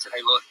the game, I said,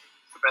 hey, look,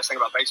 the best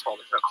thing about baseball,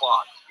 there's no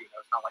clock.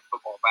 It's not like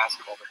football or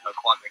basketball. There's no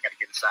clock. They got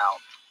to get us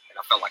out. And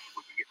I felt like if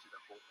we could get through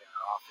the bullpen,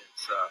 our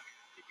offense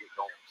could get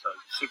going. So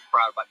super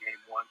proud about game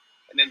 1.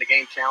 And then the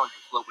game challenges.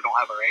 Look, we don't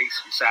have our ace.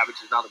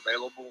 Savage is not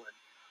available. And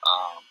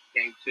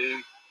game 2,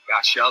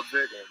 guy shoves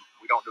it, and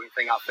we don't do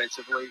anything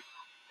offensively.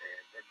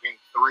 And then game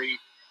 3,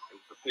 it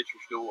was a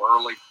pitcher's duel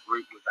early.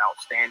 Root was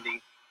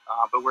outstanding.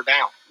 But we're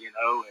down, and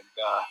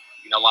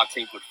a lot of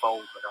teams would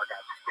fold, but our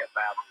guys just kept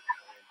battling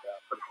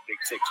and put up a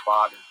big 6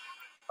 spot. And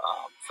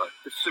so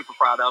just super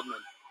proud of them.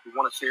 And we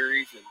won a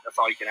series, and that's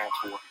all you can ask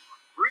for.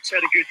 Root's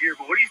had a good year,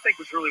 but what do you think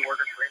was really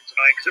working for him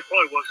tonight? Because it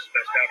probably was his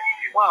best outing of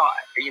the year. Well,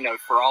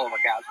 for all of our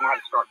guys, we had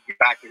to start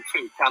getting back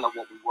into kind of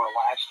what we were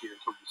last year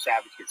until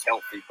Savage gets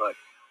healthy. But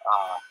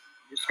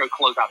just go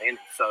close out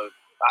innings. So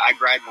I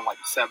grabbed him like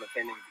the 7th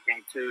inning of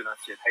game 2, and I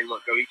said, hey,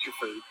 look, go eat your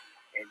food,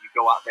 and you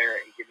go out there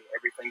and give me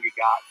everything you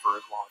got for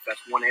as long as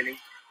that's 1 inning.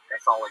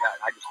 That's all I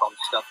got. And I just thought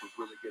his stuff was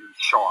really good. He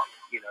was sharp.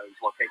 He's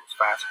locating his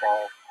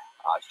fastball.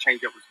 His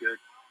changeup was good.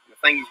 And the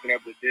thing he's been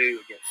able to do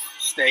against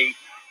State,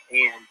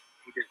 and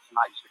he did it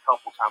tonight just a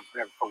couple of times,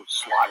 never throw a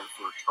slider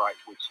for a strike,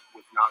 which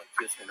was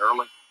non-existent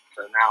early.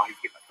 So now he's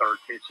getting a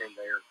 3rd pitch in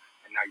there,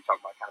 and now you're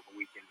talking about kind of a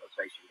weekend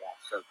rotation guy.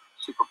 So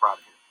super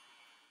proud of him.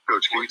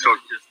 Coach, can you talk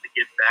just to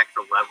get back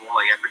to level,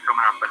 like after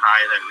coming off the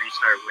high of that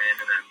restart win,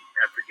 and then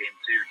after game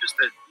 2, just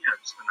to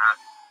not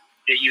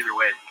get either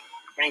way?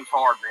 The game's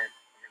hard, man,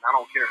 and I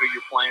don't care who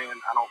you're playing.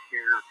 I don't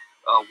care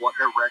what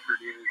their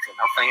record is, and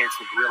our fans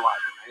need to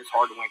realize it, man. It's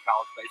hard to win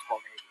college baseball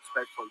games,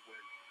 especially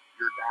when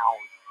you're down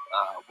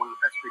one of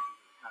the best pitchers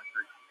in the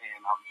country, and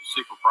I'm just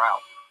super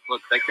proud.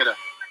 Look, they could have,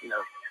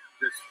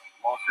 just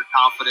lost their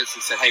confidence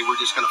and said, hey, we're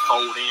just going to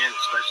fold in,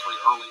 especially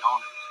early on.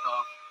 It was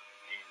tough,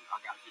 and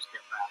our guys just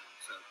kept battling.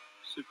 So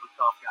super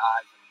tough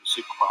guys, and I'm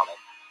super proud of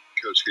them.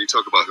 Coach, can you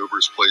talk about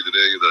Hoover's play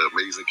today, the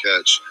amazing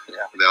catch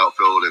in the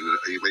outfield, and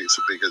he made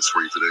some big hits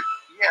for you today?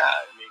 Yeah,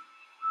 I mean,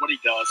 what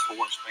he does for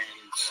us, man,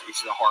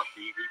 he's a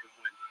heartbeat. Even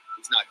when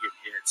he's not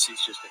getting hits,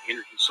 he's just an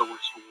energy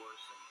source for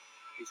us.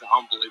 He's an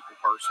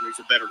unbelievable person. He's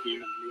a better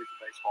human than he is a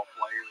baseball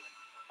player. And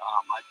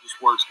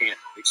words can't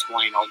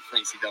explain all the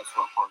things he does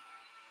for our program.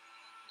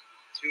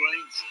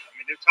 Tulane's, I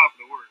mean, they're top of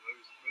the order.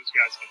 Those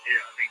guys can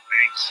hit. I think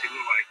Banks, he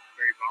looked like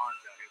Barry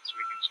Bonds out here this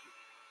weekend.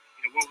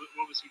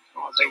 What was he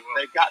doing so well?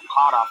 They've gotten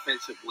hot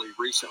offensively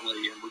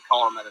recently, and we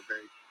call them at a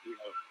very,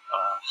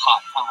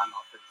 hot time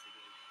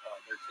offensively,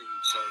 their team.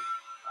 So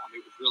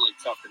it was really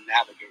tough to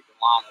navigate the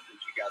lineup, as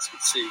you guys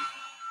could see.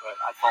 But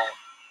I thought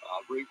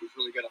Root was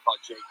really good. I thought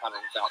Jake Hunter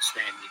was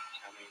outstanding.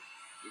 I mean,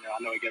 I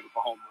know he gave up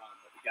a home run,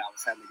 but the guy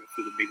was having to go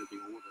through the meat of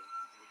the order.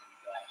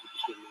 And he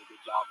just did a really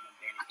good job, and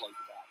then Danny closed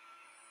it out.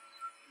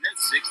 In that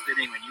 6th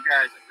inning, when you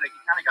guys, like,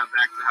 you kind of got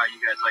back to how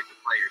you guys like to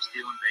play. You're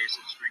stealing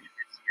bases, stringing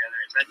hits together.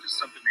 Is that just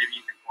something maybe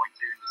you can point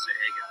to and just say,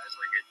 hey, guys,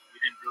 like, we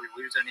didn't really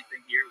lose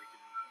anything here?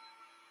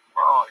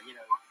 Well,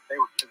 they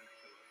were giving it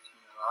to us.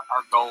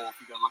 Our goal, if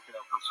you go look at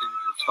our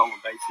percentage of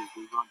stolen bases,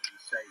 we run to be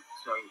safe.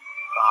 So,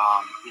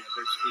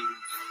 there's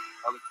teams,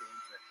 other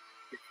teams that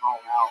get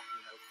thrown out,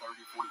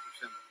 30, 40%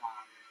 of the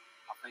time.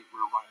 I think we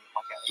were running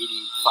like an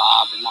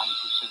 85 to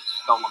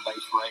 90% stolen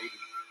base rate.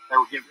 And they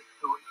were giving it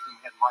to us, and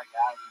we had the right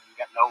guys. And you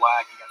got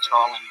Nowak, you got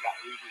Starling, you got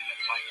Hoover, you got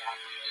the right guys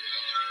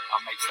to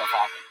make stuff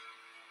happen.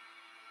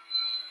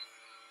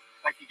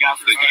 Thank you guys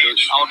for staying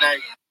all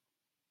day.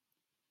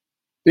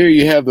 There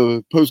you have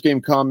the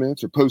post-game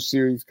comments or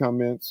post-series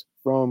comments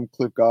from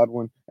Cliff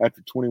Godwin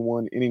after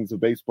 21 innings of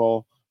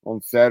baseball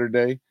on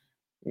Saturday.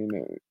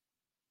 And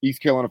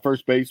East Carolina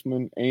first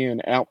baseman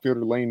and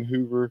outfielder Lane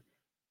Hoover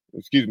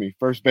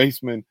first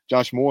baseman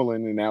Josh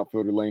Moreland and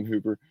outfielder Lane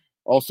Hoover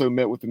also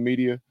met with the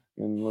media.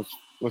 And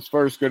let's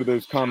first go to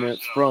those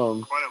comments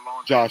from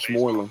Josh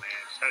Moreland.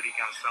 How do you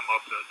kind of sum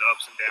up the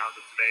ups and downs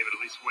of today, but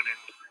at least winning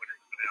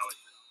finale?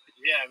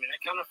 Yeah, I mean,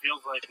 it kind of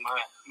feels like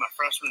my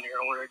freshman year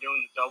when we were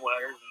doing the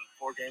doubleheaders and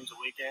 4 games a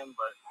weekend.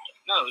 But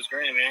no, it was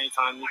great. I mean,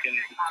 anytime you can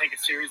take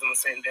a series on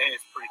the same day,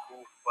 it's pretty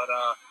cool. But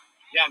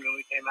yeah, I mean,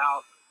 we came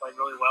out, played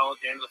really well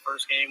at the end of the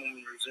first game when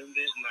we resumed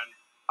it, and then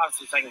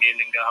obviously the second game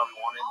didn't go how we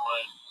wanted,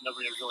 but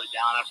nobody was really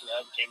down after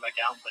that. We came back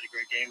out and played a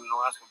great game in the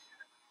last one.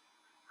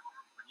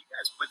 When you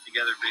guys put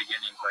together big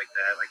innings like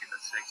that, like in the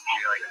 6th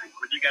year, like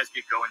when you guys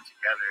get going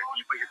together, can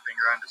you put your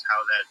finger on just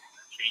how that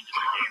changes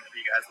the game for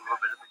you guys a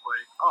little bit at the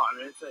plate? Oh, I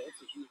mean, it's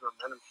a huge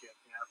momentum shift.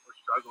 You know, if we're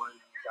struggling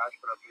and you guys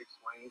put up big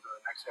swings, or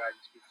the next guy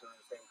just keeps doing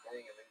the same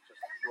thing, and it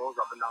just rolls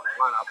up and down the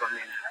lineup. I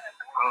mean,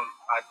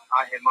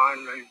 I hit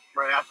mine, and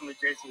right after me,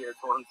 JC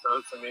hits one.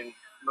 So it's, I mean,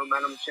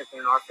 momentum shifting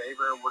in our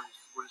favor, and we're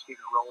just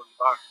keeping it rolling in the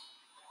box.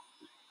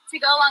 To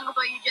go along with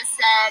what you just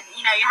said,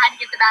 you know, you had to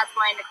get the bats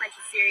going to clinch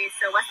the series.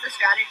 So what's the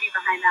strategy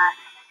behind that?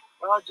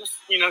 Well, just,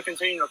 you know,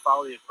 continue to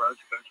follow the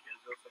approach Coach gives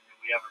us. I mean,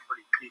 we have a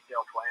pretty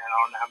detailed plan. I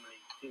don't know how many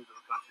teams in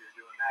the country are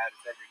doing that.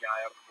 It's every guy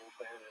out of the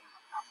bullpen, and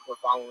we're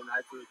following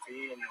that to a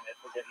T. And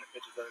if we're getting the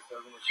pitches that are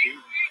on the sheet,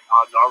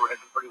 odds are we're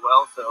hitting pretty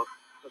well. So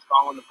just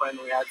following the plan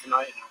that we had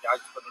tonight, and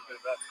guys just putting a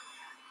good bet.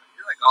 I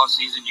feel like all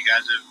season you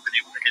guys have been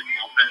able to hit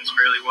bullpens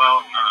fairly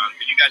well.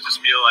 Did you guys just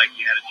feel like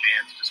you had a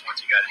chance just once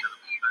you got into the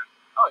bullpen?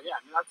 Oh, yeah.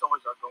 I mean, that's always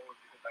our goal, is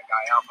to get that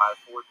guy out by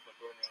the 4th, 5th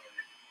inning.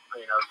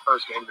 And, you know, the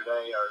first game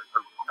today, or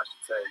I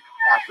should say,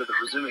 after the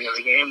resuming of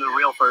the game, the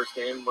real first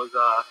game was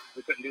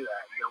we couldn't do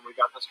that. You know, we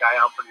got this guy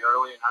out pretty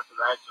early, and after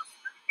that, just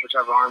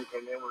whichever arm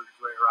came in, we were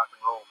just ready to rock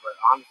and roll. But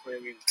honestly,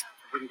 I mean,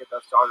 if we can get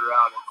that starter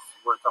out,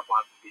 we're a tough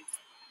line to beat.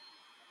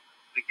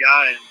 The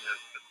guy in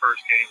the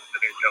first game of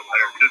today's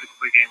doubleheader, through the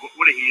complete game,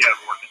 what did he have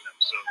working him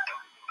so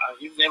far?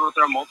 He was able to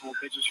throw multiple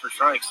pitches for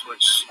strikes,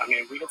 which, I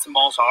mean, we hit some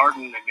balls hard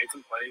and they made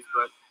some plays,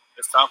 but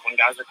it's tough when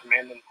guys are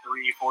commanding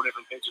 3-4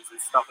 different pitches.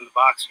 It's tough in the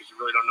box because you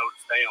really don't know what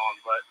to stay on.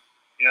 But,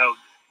 you know,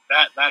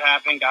 that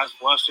happened. Guys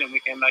flushed it, and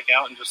we came back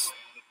out and just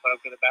put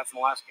up good at bats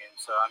in the last game.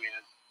 So, I mean,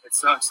 it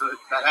sucks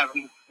that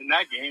happened in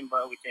that game,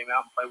 but we came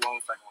out and played well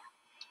in the second one.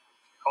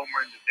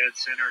 Homer in the dead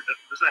center.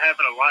 Doesn't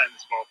happen a lot in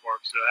this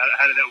ballpark. So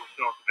how did that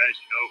feel off the bat?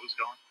 Did you know it was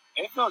going?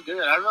 It felt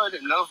good. I really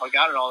didn't know if I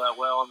got it all that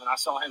well. And then I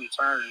saw him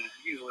turn. And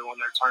usually when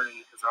they're turning,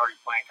 because they're already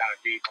playing kind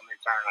of deep, when they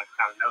turn, I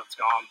kind of know it's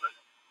gone. But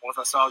once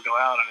I saw it go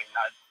out, I mean,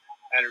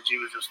 energy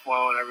was just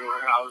flowing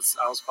everywhere. I was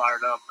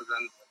fired up. But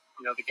then,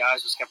 you know, the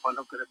guys just kept putting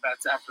up good at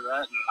bats after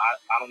that. And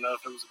I don't know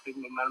if it was a big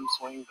momentum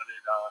swing, but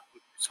we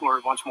scored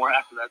a bunch more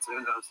after that. So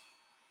who knows?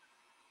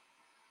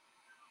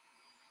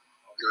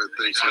 Good.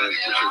 Thanks, man.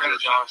 Appreciate it,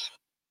 Josh.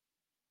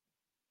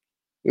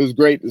 It was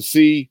great to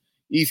see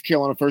East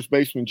Carolina first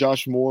baseman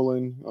Josh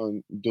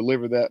Moreland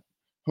deliver that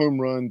home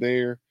run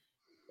there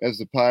as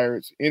the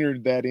Pirates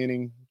entered that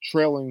inning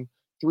trailing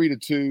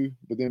 3-2,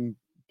 but then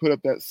put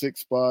up that 6th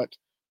spot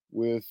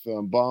with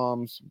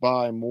bombs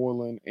by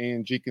Moreland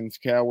and Jenkins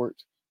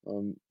Cowart.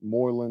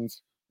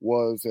 Moreland's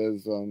was,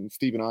 as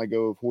Stephen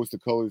Igo of Hoist the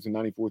Colors in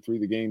 94-3,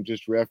 the game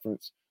just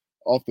referenced,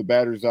 off the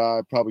batter's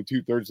eye, probably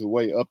 2/3 of the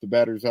way up the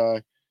batter's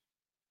eye,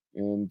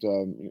 and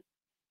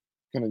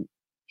kind of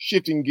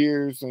shifting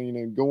gears, you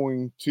know,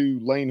 going to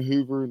Lane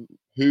Hoover.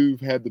 Hoove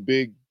had the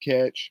big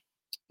catch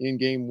in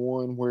game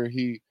 1 where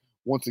he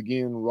once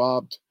again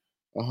robbed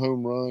a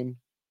home run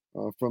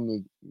from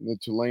the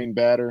Tulane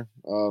batter.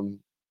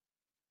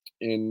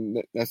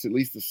 And that's at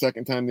least the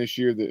second time this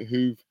year that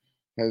Hoove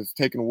has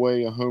taken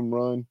away a home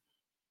run.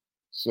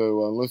 So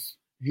let's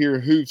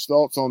hear Hoove's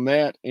thoughts on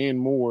that and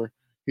more.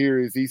 Here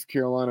is East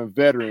Carolina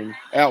veteran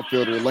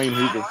outfielder Lane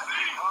Hoover.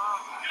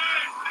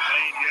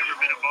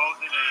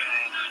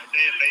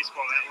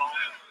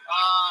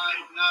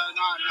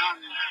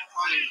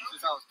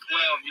 Since I was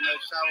 12, you know,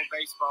 travel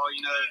baseball,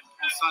 you know,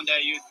 on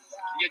Sunday you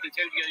get the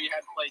two together, you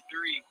had to play 3.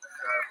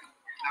 So,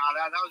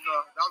 that was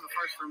the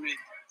first for me.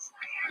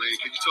 Lane,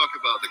 can you talk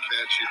about the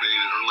catch you made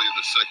early in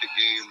the second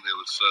game? It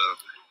was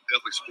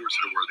definitely sports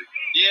center worthy.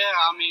 Yeah,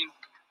 I mean,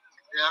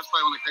 that's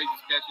probably one of the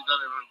craziest catches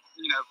I've ever,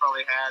 you know,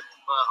 probably had.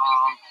 But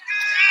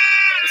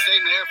it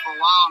stayed there for a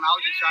while, and I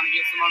was just trying to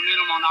get some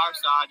momentum on our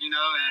side, you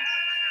know, and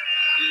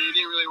it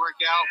didn't really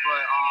work out.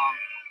 But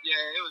yeah,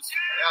 that was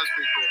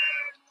pretty cool.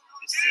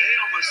 Is today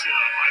almost a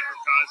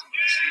microcosm of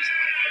the season,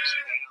 like ups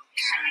and downs?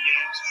 3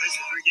 games,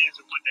 basically 3 games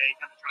in one day,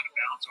 kind of trying to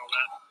balance all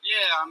that.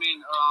 Yeah, I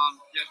mean,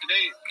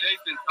 today's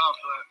been tough,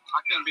 but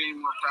I couldn't be any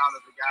more proud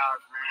of the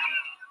guys, man.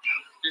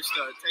 Just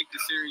to take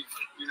the series,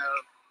 you know,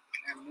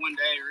 in one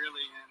day,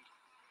 really, and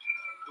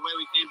the way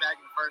we came back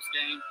in the first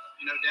game,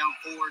 you know, down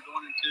 4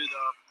 going into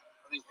the,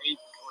 I think,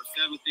 8th or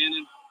 7th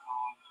inning.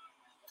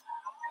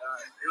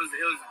 It was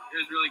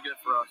really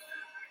good for us.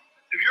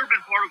 Have you ever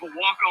been part of a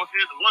walk-off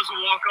hit that was a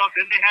walk-off,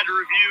 then they had to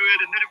review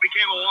it, and then it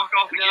became a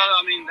walk-off again? No,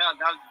 I mean, that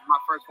was my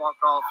first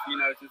walk-off, you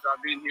know, since I've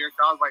been here.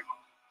 So I was like,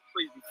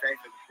 please be safe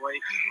at the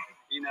plate.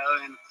 and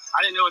I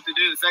didn't know what to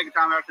do the second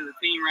time after the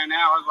team ran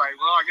out. I was like,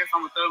 well, I guess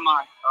I'm going to throw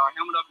my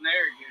helmet up in the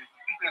air again.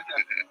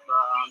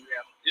 But,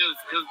 it was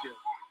good.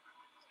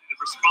 The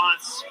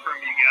response from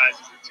you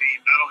guys as a team,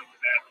 not only for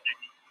that, but then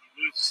you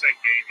lose the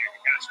second game,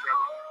 you're kind of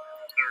struggling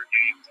with the third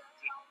game.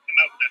 To come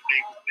out with that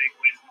big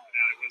win in the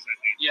finale, what does that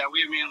mean? Yeah,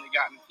 we immediately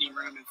got in the team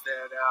room and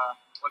said,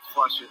 let's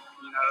flush it.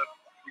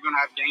 You're going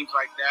to have games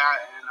like that,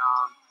 and,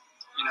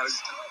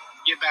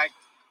 get back,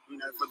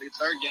 for the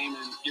third game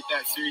and get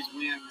that series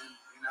win. And,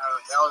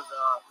 that was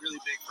really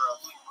big for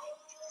us.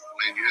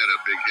 Lane, you had a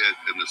big hit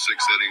in the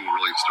sixth inning,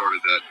 really started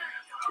that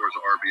towards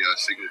the RBI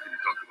signal. Can you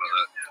talk about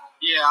that?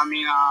 Yeah,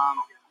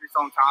 it's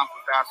on time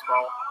for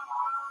fastball.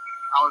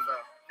 I was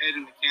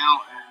ahead in the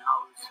count, and I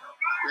was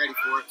ready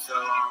for it, so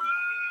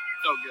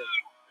good.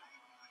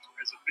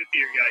 As a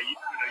fifth-year guy,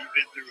 you've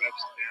been through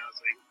ups and downs.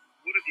 Like,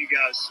 what have you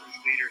guys as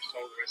leaders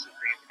told the rest of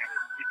the team to kind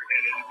of keep your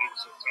head in and beat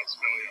some tough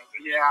spell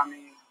y'all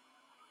been?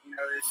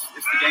 Yeah,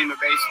 it's the game of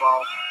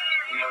baseball.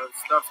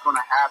 Stuff's going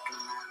to happen,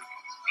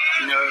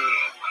 and,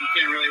 you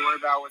can't really worry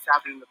about what's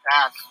happened in the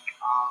past.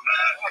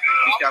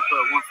 You just got to put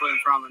one foot in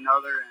front of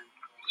another and,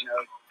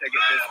 take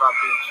it pitch by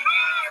pitch.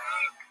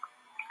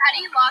 How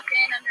do you lock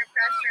in under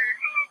pressure?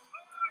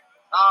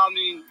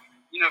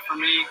 For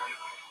me,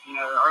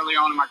 early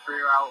on in my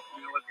career, I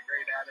wasn't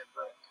great at it,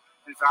 but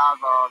since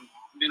I've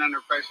been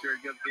under pressure a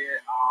good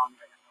bit,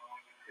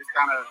 it's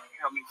kind of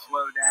helped me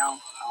slow down.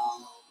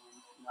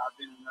 I've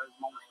been in those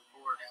moments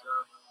before,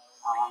 so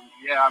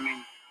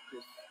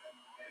just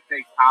it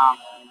takes time,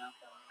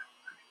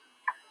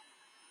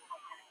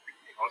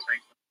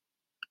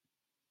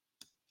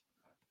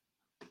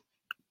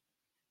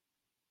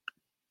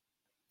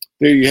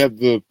 There you have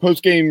the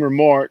post-game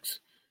remarks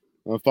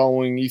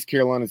following East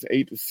Carolina's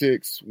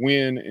 8-6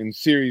 win and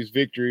series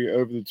victory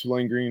over the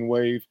Tulane Green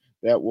Wave.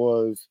 That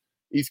was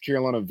East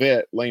Carolina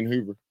vet Lane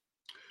Hoover.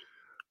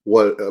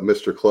 What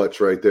Mr. Clutch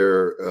right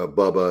there,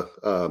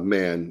 Bubba.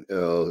 Man,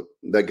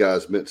 that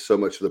guy's meant so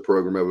much to the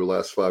program over the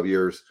last 5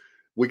 years.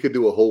 We could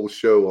do a whole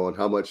show on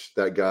how much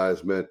that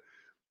guy's meant.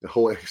 The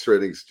whole extra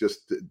innings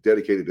just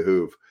dedicated to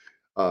Hoove.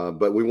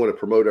 But we want to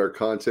promote our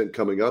content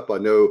coming up. I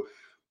know,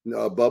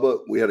 Bubba,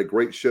 we had a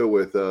great show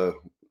with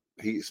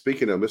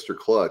speaking of Mr.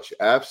 Clutch,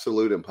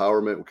 absolute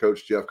empowerment with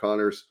Coach Jeff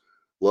Connors.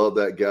 Love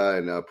that guy,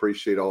 and I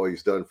appreciate all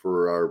he's done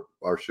for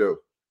our show.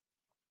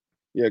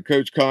 Yeah,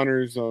 Coach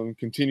Connors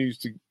continues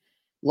to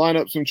line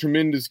up some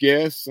tremendous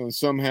guests.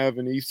 Some have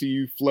an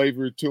ECU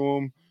flavor to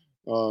them.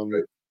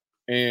 Right.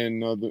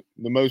 And the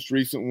most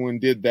recent one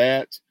did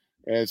that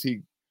as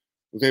he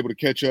was able to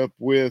catch up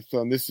with.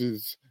 This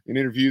is an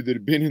interview that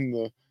had been in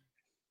the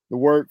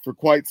work for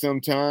quite some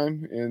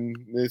time. And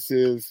this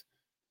is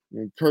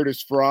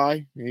Curtis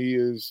Fry. He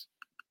is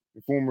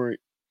a former,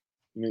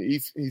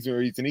 he's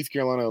an East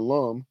Carolina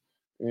alum.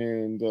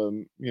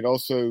 And he had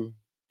also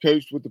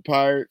coached with the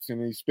Pirates,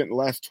 and he spent the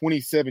last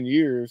 27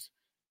 years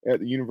at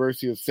the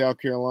University of South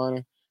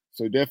Carolina.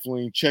 So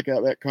definitely check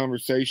out that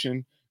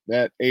conversation.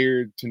 That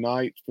aired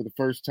tonight for the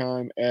first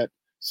time at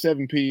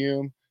 7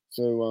 p.m.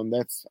 So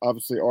that's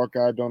obviously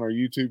archived on our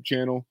YouTube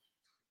channel.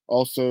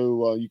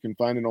 Also, you can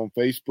find it on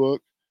Facebook,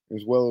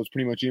 as well as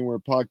pretty much anywhere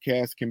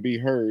podcasts can be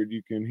heard.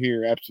 You can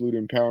hear Absolute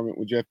Empowerment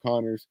with Jeff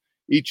Connors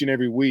each and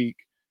every week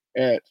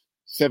at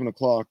 7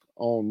 o'clock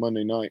on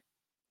Monday night.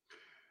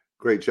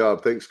 Great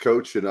job. Thanks,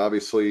 Coach. And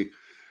obviously,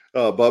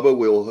 Bubba,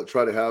 we'll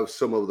try to have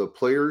some of the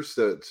players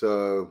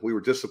that we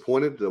were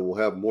disappointed. We'll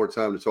have more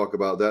time to talk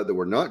about that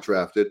were not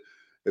drafted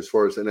as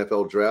far as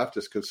NFL draft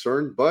is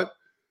concerned. But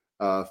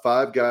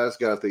 5 guys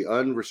got the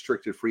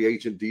unrestricted free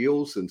agent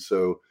deals. And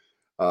so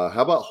how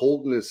about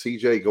Holton and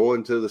CJ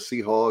going to the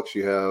Seahawks?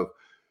 You have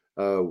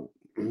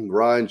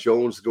Ryan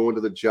Jones going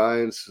to the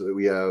Giants.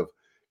 We have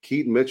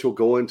Keaton Mitchell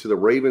going to the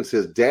Ravens.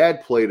 His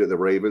dad played at the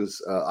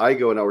Ravens.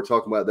 Igo and I were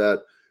talking about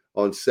that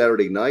on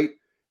Saturday night.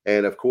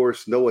 And, of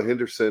course, Noah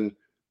Henderson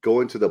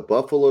going to the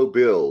Buffalo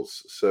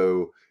Bills.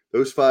 So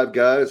those 5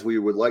 guys, we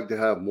would like to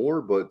have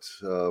more. But,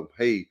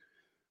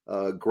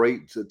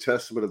 great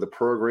testament of the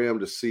program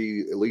to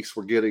see at least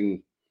we're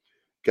getting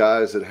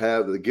guys that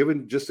have –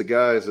 giving just the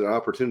guys an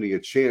opportunity, a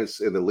chance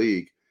in the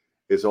league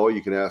is all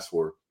you can ask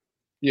for.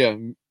 Yeah,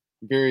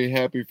 very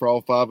happy for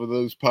all 5 of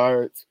those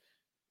Pirates.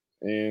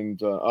 And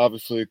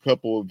obviously a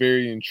couple of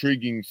very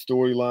intriguing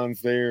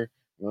storylines there.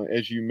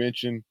 As you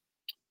mentioned,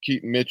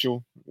 Keaton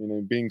Mitchell,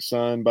 being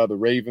signed by the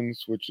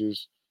Ravens, which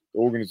is the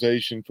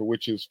organization for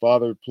which his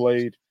father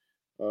played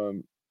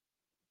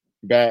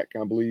back,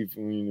 I believe,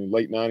 in the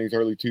late 90s,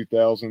 early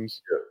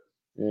 2000s.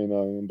 Yeah. And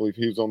I believe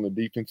he was on the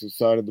defensive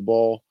side of the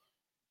ball.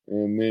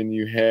 And then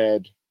you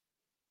had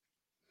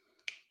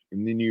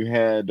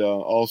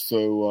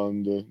also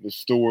the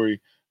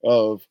story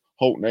of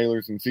Holton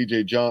Ahlers and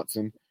C.J.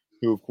 Johnson,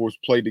 who, of course,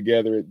 played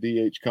together at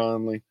D.H.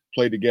 Conley,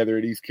 played together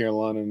at East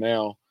Carolina.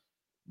 Now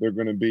they're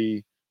going to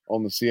be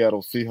on the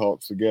Seattle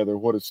Seahawks together.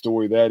 What a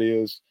story that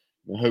is.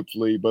 And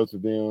hopefully both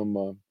of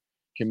them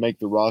can make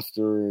the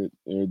roster,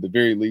 or at the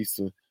very least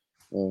a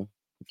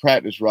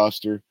practice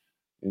roster,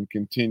 and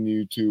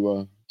continue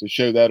to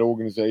show that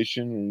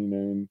organization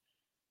and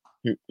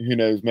who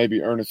knows,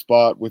 maybe earn a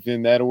spot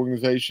within that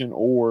organization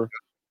or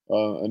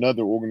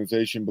another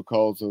organization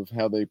because of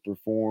how they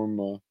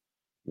perform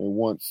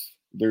once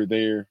they're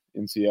there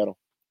in Seattle.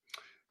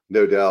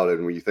 No doubt.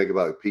 And when you think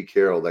about Pete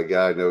Carroll, that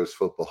guy knows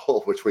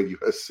football between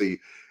USC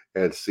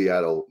and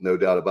Seattle, no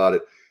doubt about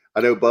it. I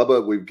know,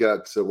 Bubba, we've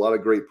got a lot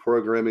of great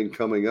programming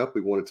coming up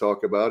we want to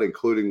talk about,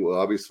 including, well,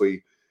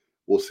 obviously,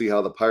 we'll see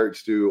how the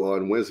Pirates do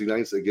on Wednesday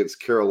nights against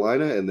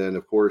Carolina. And then,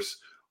 of course,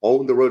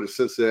 on the road to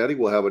Cincinnati,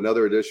 we'll have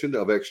another edition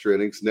of Extra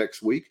Innings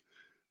next week.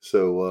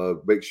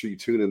 So make sure you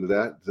tune into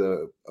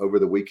that over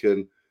the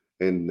weekend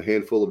in a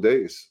handful of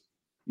days.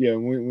 Yeah,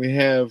 we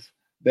have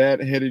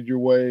that headed your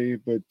way.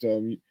 But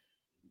going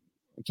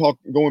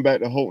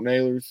back to Holton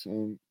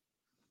Ahlers,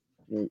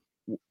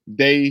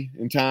 day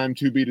and time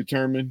to be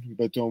determined.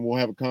 But we'll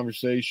have a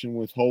conversation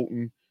with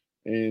Holton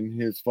and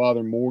his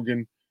father,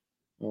 Morgan.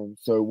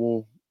 So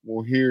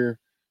we'll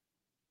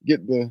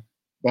get the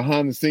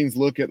behind the scenes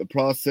look at the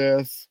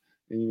process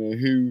and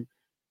who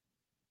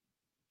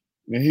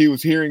he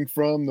was hearing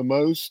from the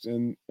most.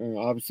 And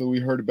obviously we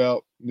heard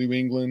about New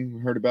England,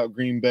 we heard about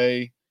Green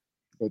Bay,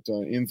 but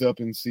ends up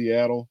in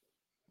Seattle.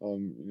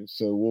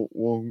 So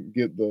we'll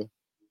get the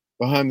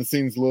behind the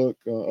scenes look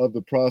of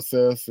the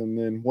process and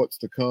then what's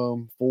to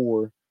come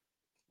for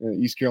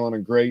East Carolina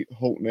great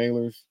Holton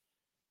Ahlers.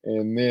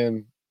 And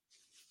then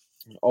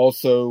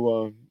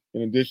also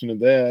in addition to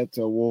that,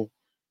 we'll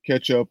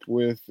catch up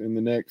with in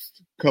the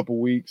next couple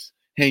weeks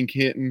Hank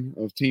Hinton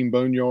of Team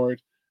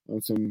Boneyard.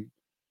 Some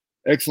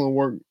excellent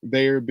work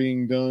there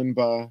being done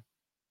by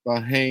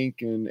Hank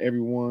and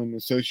everyone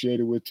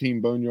associated with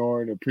Team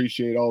Boneyard.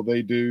 Appreciate all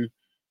they do,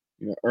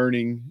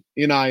 earning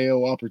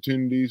NIL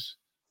opportunities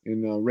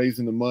and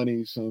raising the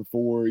monies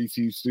for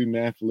ECU student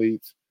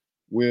athletes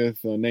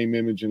with name,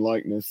 image, and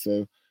likeness.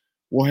 So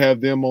we'll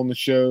have them on the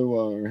show,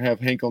 or have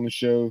Hank on the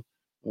show.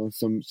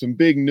 Some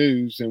big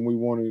news, and we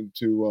wanted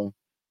to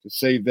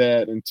save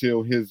that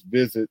until his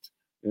visit,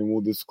 and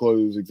we'll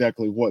disclose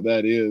exactly what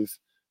that is.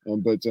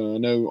 But I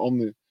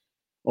know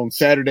on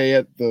Saturday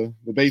at the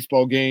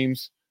baseball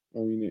games, I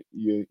mean,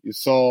 you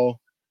saw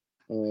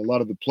a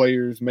lot of the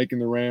players making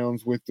the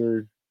rounds with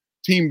their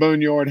Team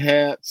Boneyard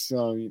hats.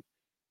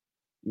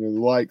 The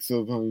likes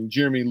of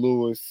Jeremy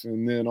Lewis,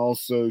 and then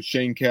also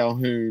Shane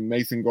Calhoun,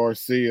 Mason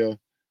Garcia,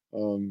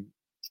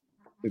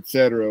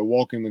 etc.,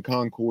 walking the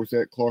concourse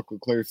at Clark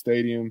LeClaire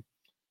Stadium.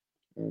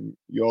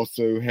 You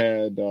also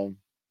had a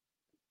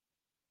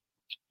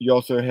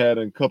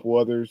couple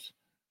others,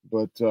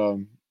 but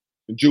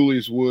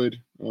Julius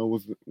Wood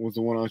was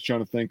the one I was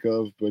trying to think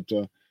of. But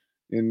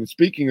and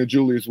speaking of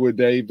Julius Wood,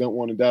 Dave, don't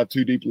want to dive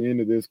too deeply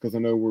into this because I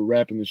know we're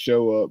wrapping the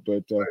show up.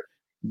 But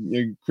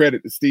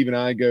credit to Stephen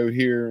Igo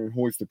here and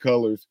Hoist the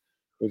Colors,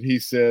 but he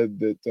said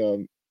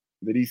that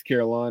East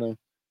Carolina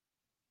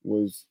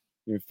was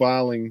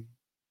filing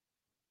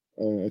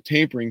a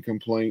tampering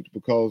complaint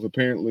because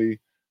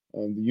apparently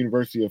the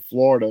University of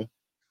Florida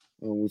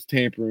was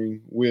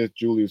tampering with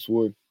Julius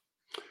Wood.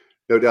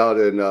 No doubt.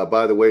 And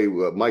by the way,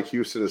 Mike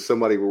Houston is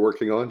somebody we're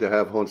working on to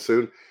have on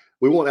soon.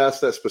 We won't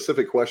ask that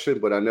specific question,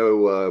 but I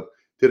know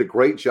did a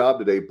great job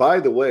today.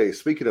 By the way,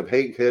 speaking of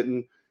Hank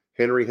Hinton,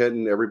 Henry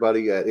Hinton,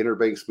 everybody at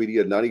Interbanks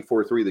Media,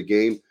 94.3 The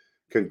Game,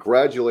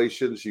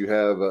 congratulations. You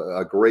have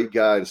a great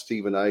guy in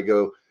Stephen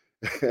Igo.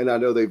 And I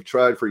know they've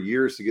tried for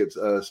years to get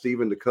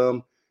Stephen to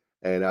come.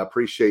 And I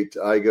appreciate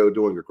Igo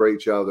doing a great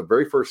job. The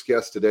very first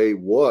guest today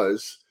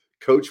was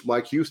Coach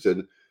Mike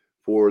Houston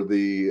for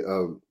the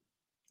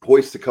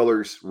Hoist the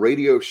Colors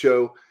radio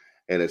show.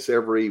 And it's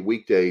every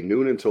weekday,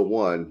 noon until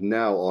 1,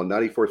 now on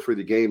 94.3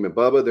 The Game. And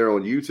Bubba, they're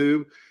on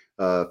YouTube,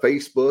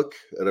 Facebook,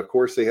 and of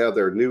course they have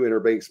their new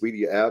Interbanks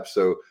Media app.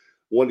 So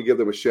wanted to give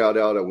them a shout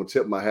out. I will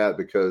tip my hat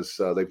because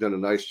they've done a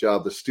nice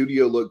job. The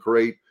studio looked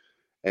great.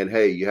 And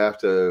hey, you have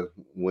to,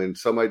 when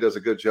somebody does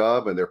a good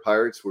job and they're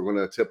Pirates, we're going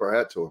to tip our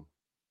hat to them.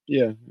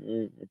 Yeah,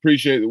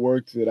 appreciate the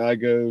work that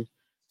Igo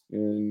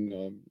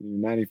and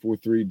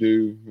 94.3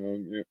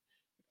 do.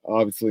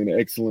 Obviously, an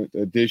excellent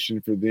addition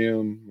for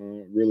them.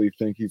 Really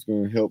think he's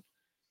going to help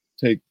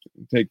take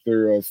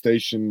their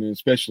station,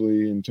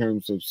 especially in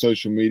terms of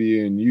social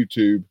media and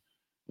YouTube,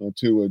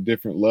 to a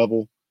different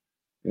level.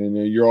 And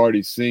you're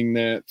already seeing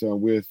that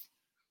with,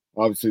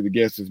 obviously, the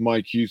guest is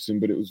Mike Houston,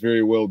 but it was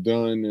very well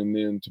done. And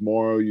then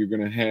tomorrow you're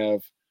going to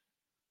have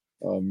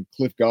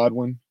Cliff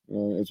Godwin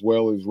as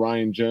well as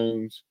Ryan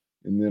Jones.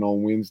 And then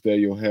on Wednesday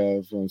you'll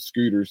have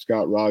Scooter,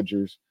 Scott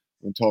Rogers,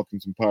 talking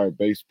some Pirate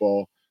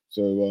baseball.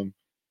 So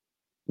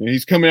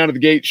he's coming out of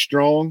the gate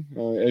strong,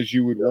 as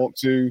you would want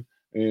to.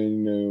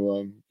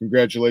 And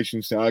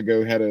congratulations to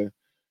Igo. Had a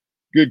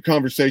good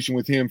conversation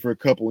with him for a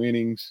couple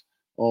innings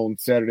on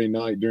Saturday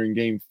night during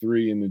Game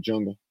 3 in the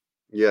Jungle.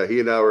 Yeah,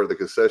 he and I were at the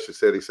concession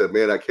stand. He said,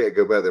 man, I can't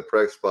go back to the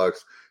press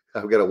box.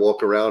 I've got to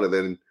walk around. And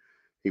then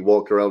he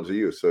walked around to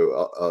you.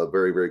 So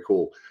very, very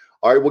cool.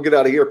 All right, we'll get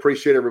out of here.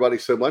 Appreciate everybody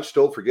so much.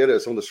 Don't forget,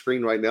 it's on the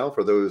screen right now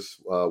for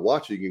those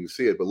watching. You can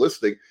see it. But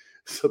listening,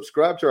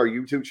 subscribe to our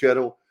YouTube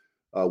channel.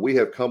 We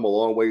have come a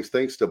long ways.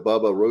 Thanks to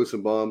Bubba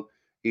Rosenbaum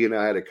He and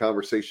I had a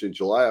conversation in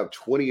July of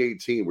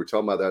 2018. We're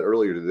talking about that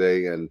earlier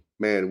today. And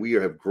man, we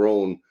have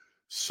grown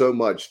so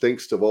much.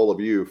 Thanks to all of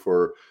you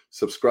for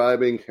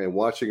subscribing and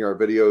watching our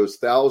videos.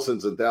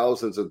 Thousands and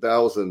thousands and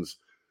thousands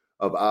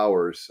of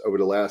hours over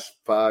the last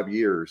 5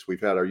 years. We've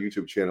had our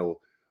YouTube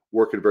channel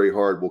working very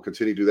hard. We'll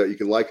continue to do that. You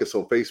can like us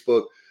on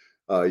Facebook.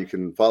 You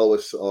can follow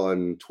us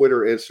on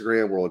Twitter,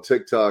 Instagram. We're on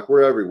TikTok.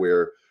 We're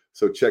everywhere.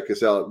 So check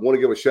us out. Want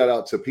to give a shout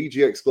out to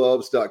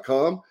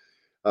pgxgloves.com.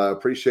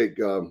 Appreciate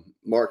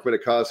Mark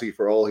Minikazi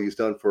for all he's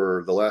done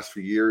for the last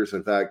few years.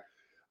 In fact,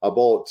 I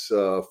bought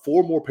 4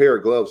 more pair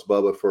of gloves,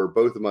 Bubba, for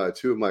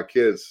two of my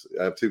kids.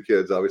 I have 2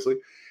 kids, obviously.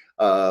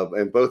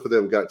 And both of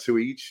them got 2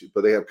 each.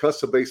 But they have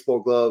custom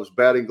baseball gloves,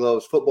 batting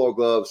gloves, football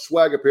gloves,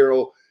 swag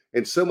apparel,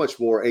 and so much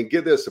more. And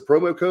get this, the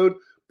promo code,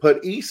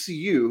 put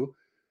ECU,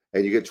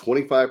 and you get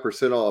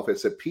 25% off.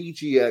 It's at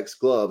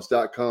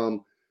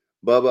pgxgloves.com.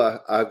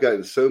 Bubba, I've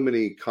gotten so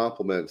many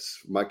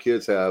compliments my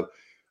kids have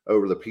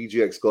over the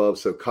PGX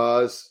gloves. So,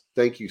 Kaz,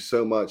 thank you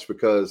so much,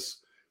 because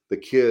the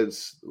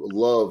kids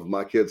love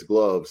my kids'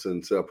 gloves.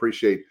 And so I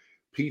appreciate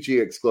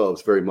PGX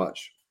gloves very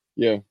much.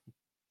 Yeah.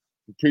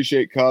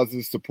 Appreciate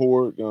Kaz's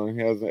support. He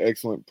has an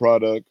excellent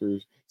product, or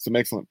some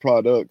excellent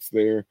products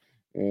there.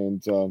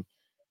 And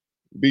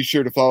be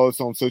sure to follow us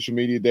on social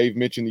media. Dave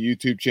mentioned the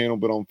YouTube channel,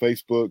 but on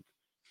Facebook,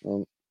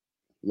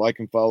 like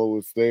and follow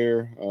us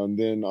there. And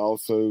then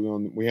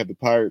also we have the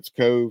Pirates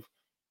Cove,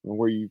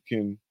 where you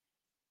can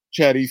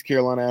chat East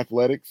Carolina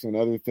athletics and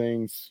other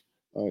things,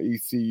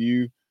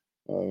 ECU.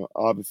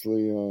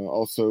 Obviously,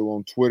 also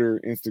on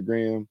Twitter,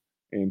 Instagram,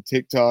 and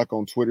TikTok.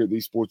 On Twitter at the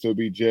Sports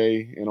OBJ,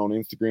 and on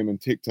Instagram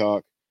and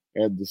TikTok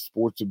at the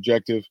Sports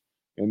Objective.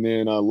 And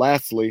then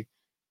lastly,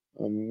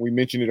 we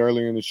mentioned it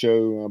earlier in the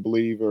show, I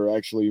believe, or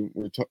actually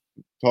we're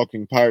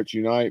talking Pirates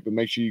Unite, but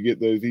make sure you get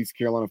those East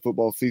Carolina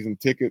football season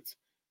tickets,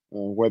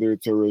 whether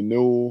it's a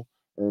renewal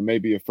or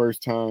maybe a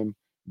first-time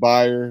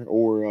buyer,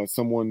 or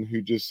someone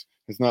who just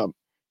has not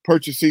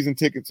purchased season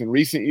tickets in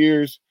recent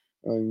years.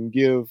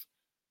 Give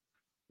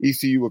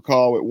ECU a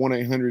call at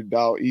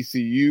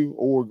 1-800-ECU,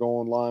 or go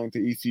online to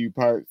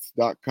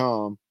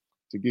ECUPirates.com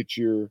to get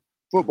your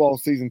football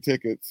season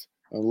tickets.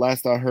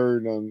 Last I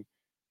heard,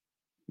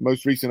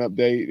 most recent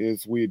update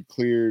is we had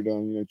cleared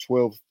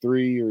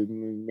 12,300 or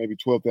maybe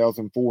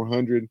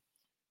 12,400.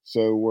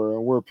 So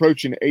we're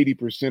approaching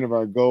 80% of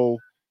our goal.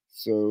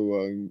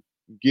 So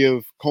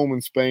give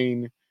Coleman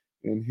Spain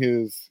and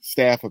his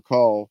staff a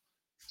call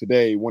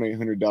today,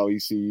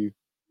 1-800-ECU.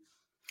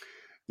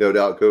 No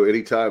doubt. Go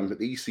anytime at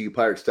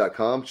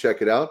ECUPirates.com.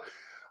 Check it out.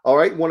 All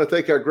right. Want to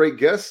thank our great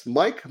guest,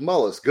 Mike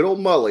Mullis. Good old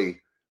Mully.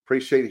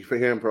 Appreciate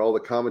him for all the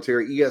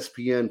commentary.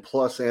 ESPN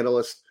Plus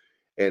analyst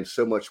and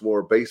so much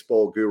more.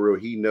 Baseball guru.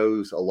 He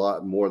knows a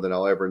lot more than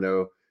I'll ever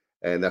know,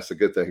 and that's a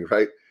good thing,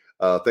 right?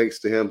 Thanks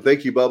to him.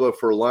 Thank you, Bubba,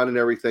 for lining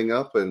everything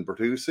up and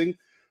producing.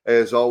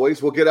 As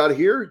always, we'll get out of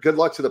here. Good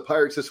luck to the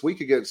Pirates this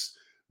week against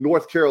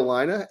North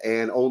Carolina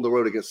and on the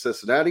road against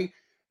Cincinnati.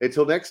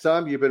 Until next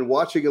time, you've been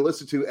watching and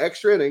listening to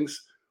Extra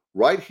Innings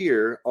right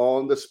here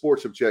on the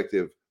Sports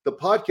Objective, the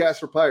podcast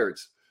for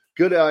Pirates.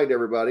 Good night,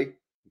 everybody.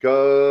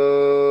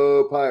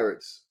 Go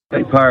Pirates.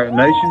 Hey, Pirate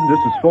Nation. This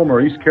is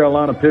former East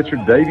Carolina pitcher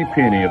Davey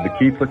Penny of the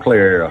Keith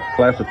LeClaire era,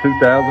 class of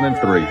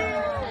 2003.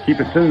 Keep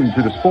it tuned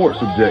to the Sports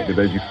Objective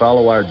as you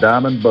follow our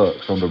Diamond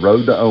Bucks on the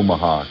road to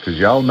Omaha, because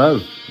y'all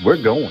know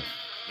we're going.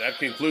 That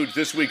concludes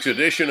this week's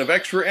edition of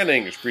Extra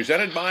Innings,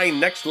 presented by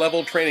Next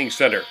Level Training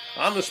Center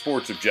on the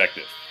Sports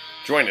Objective.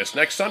 Join us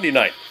next Sunday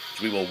night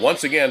as we will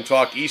once again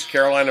talk East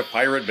Carolina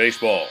Pirate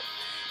baseball.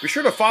 Be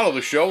sure to follow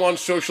the show on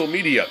social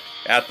media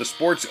at the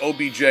Sports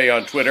OBJ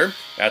on Twitter,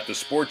 at the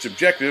Sports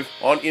Objective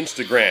on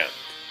Instagram.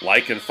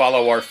 Like and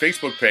follow our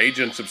Facebook page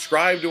and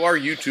subscribe to our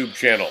YouTube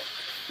channel.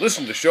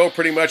 Listen to the show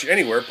pretty much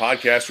anywhere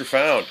podcasts are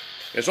found.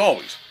 As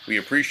always, we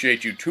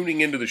appreciate you tuning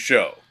into the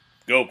show.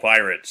 Go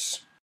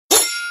Pirates!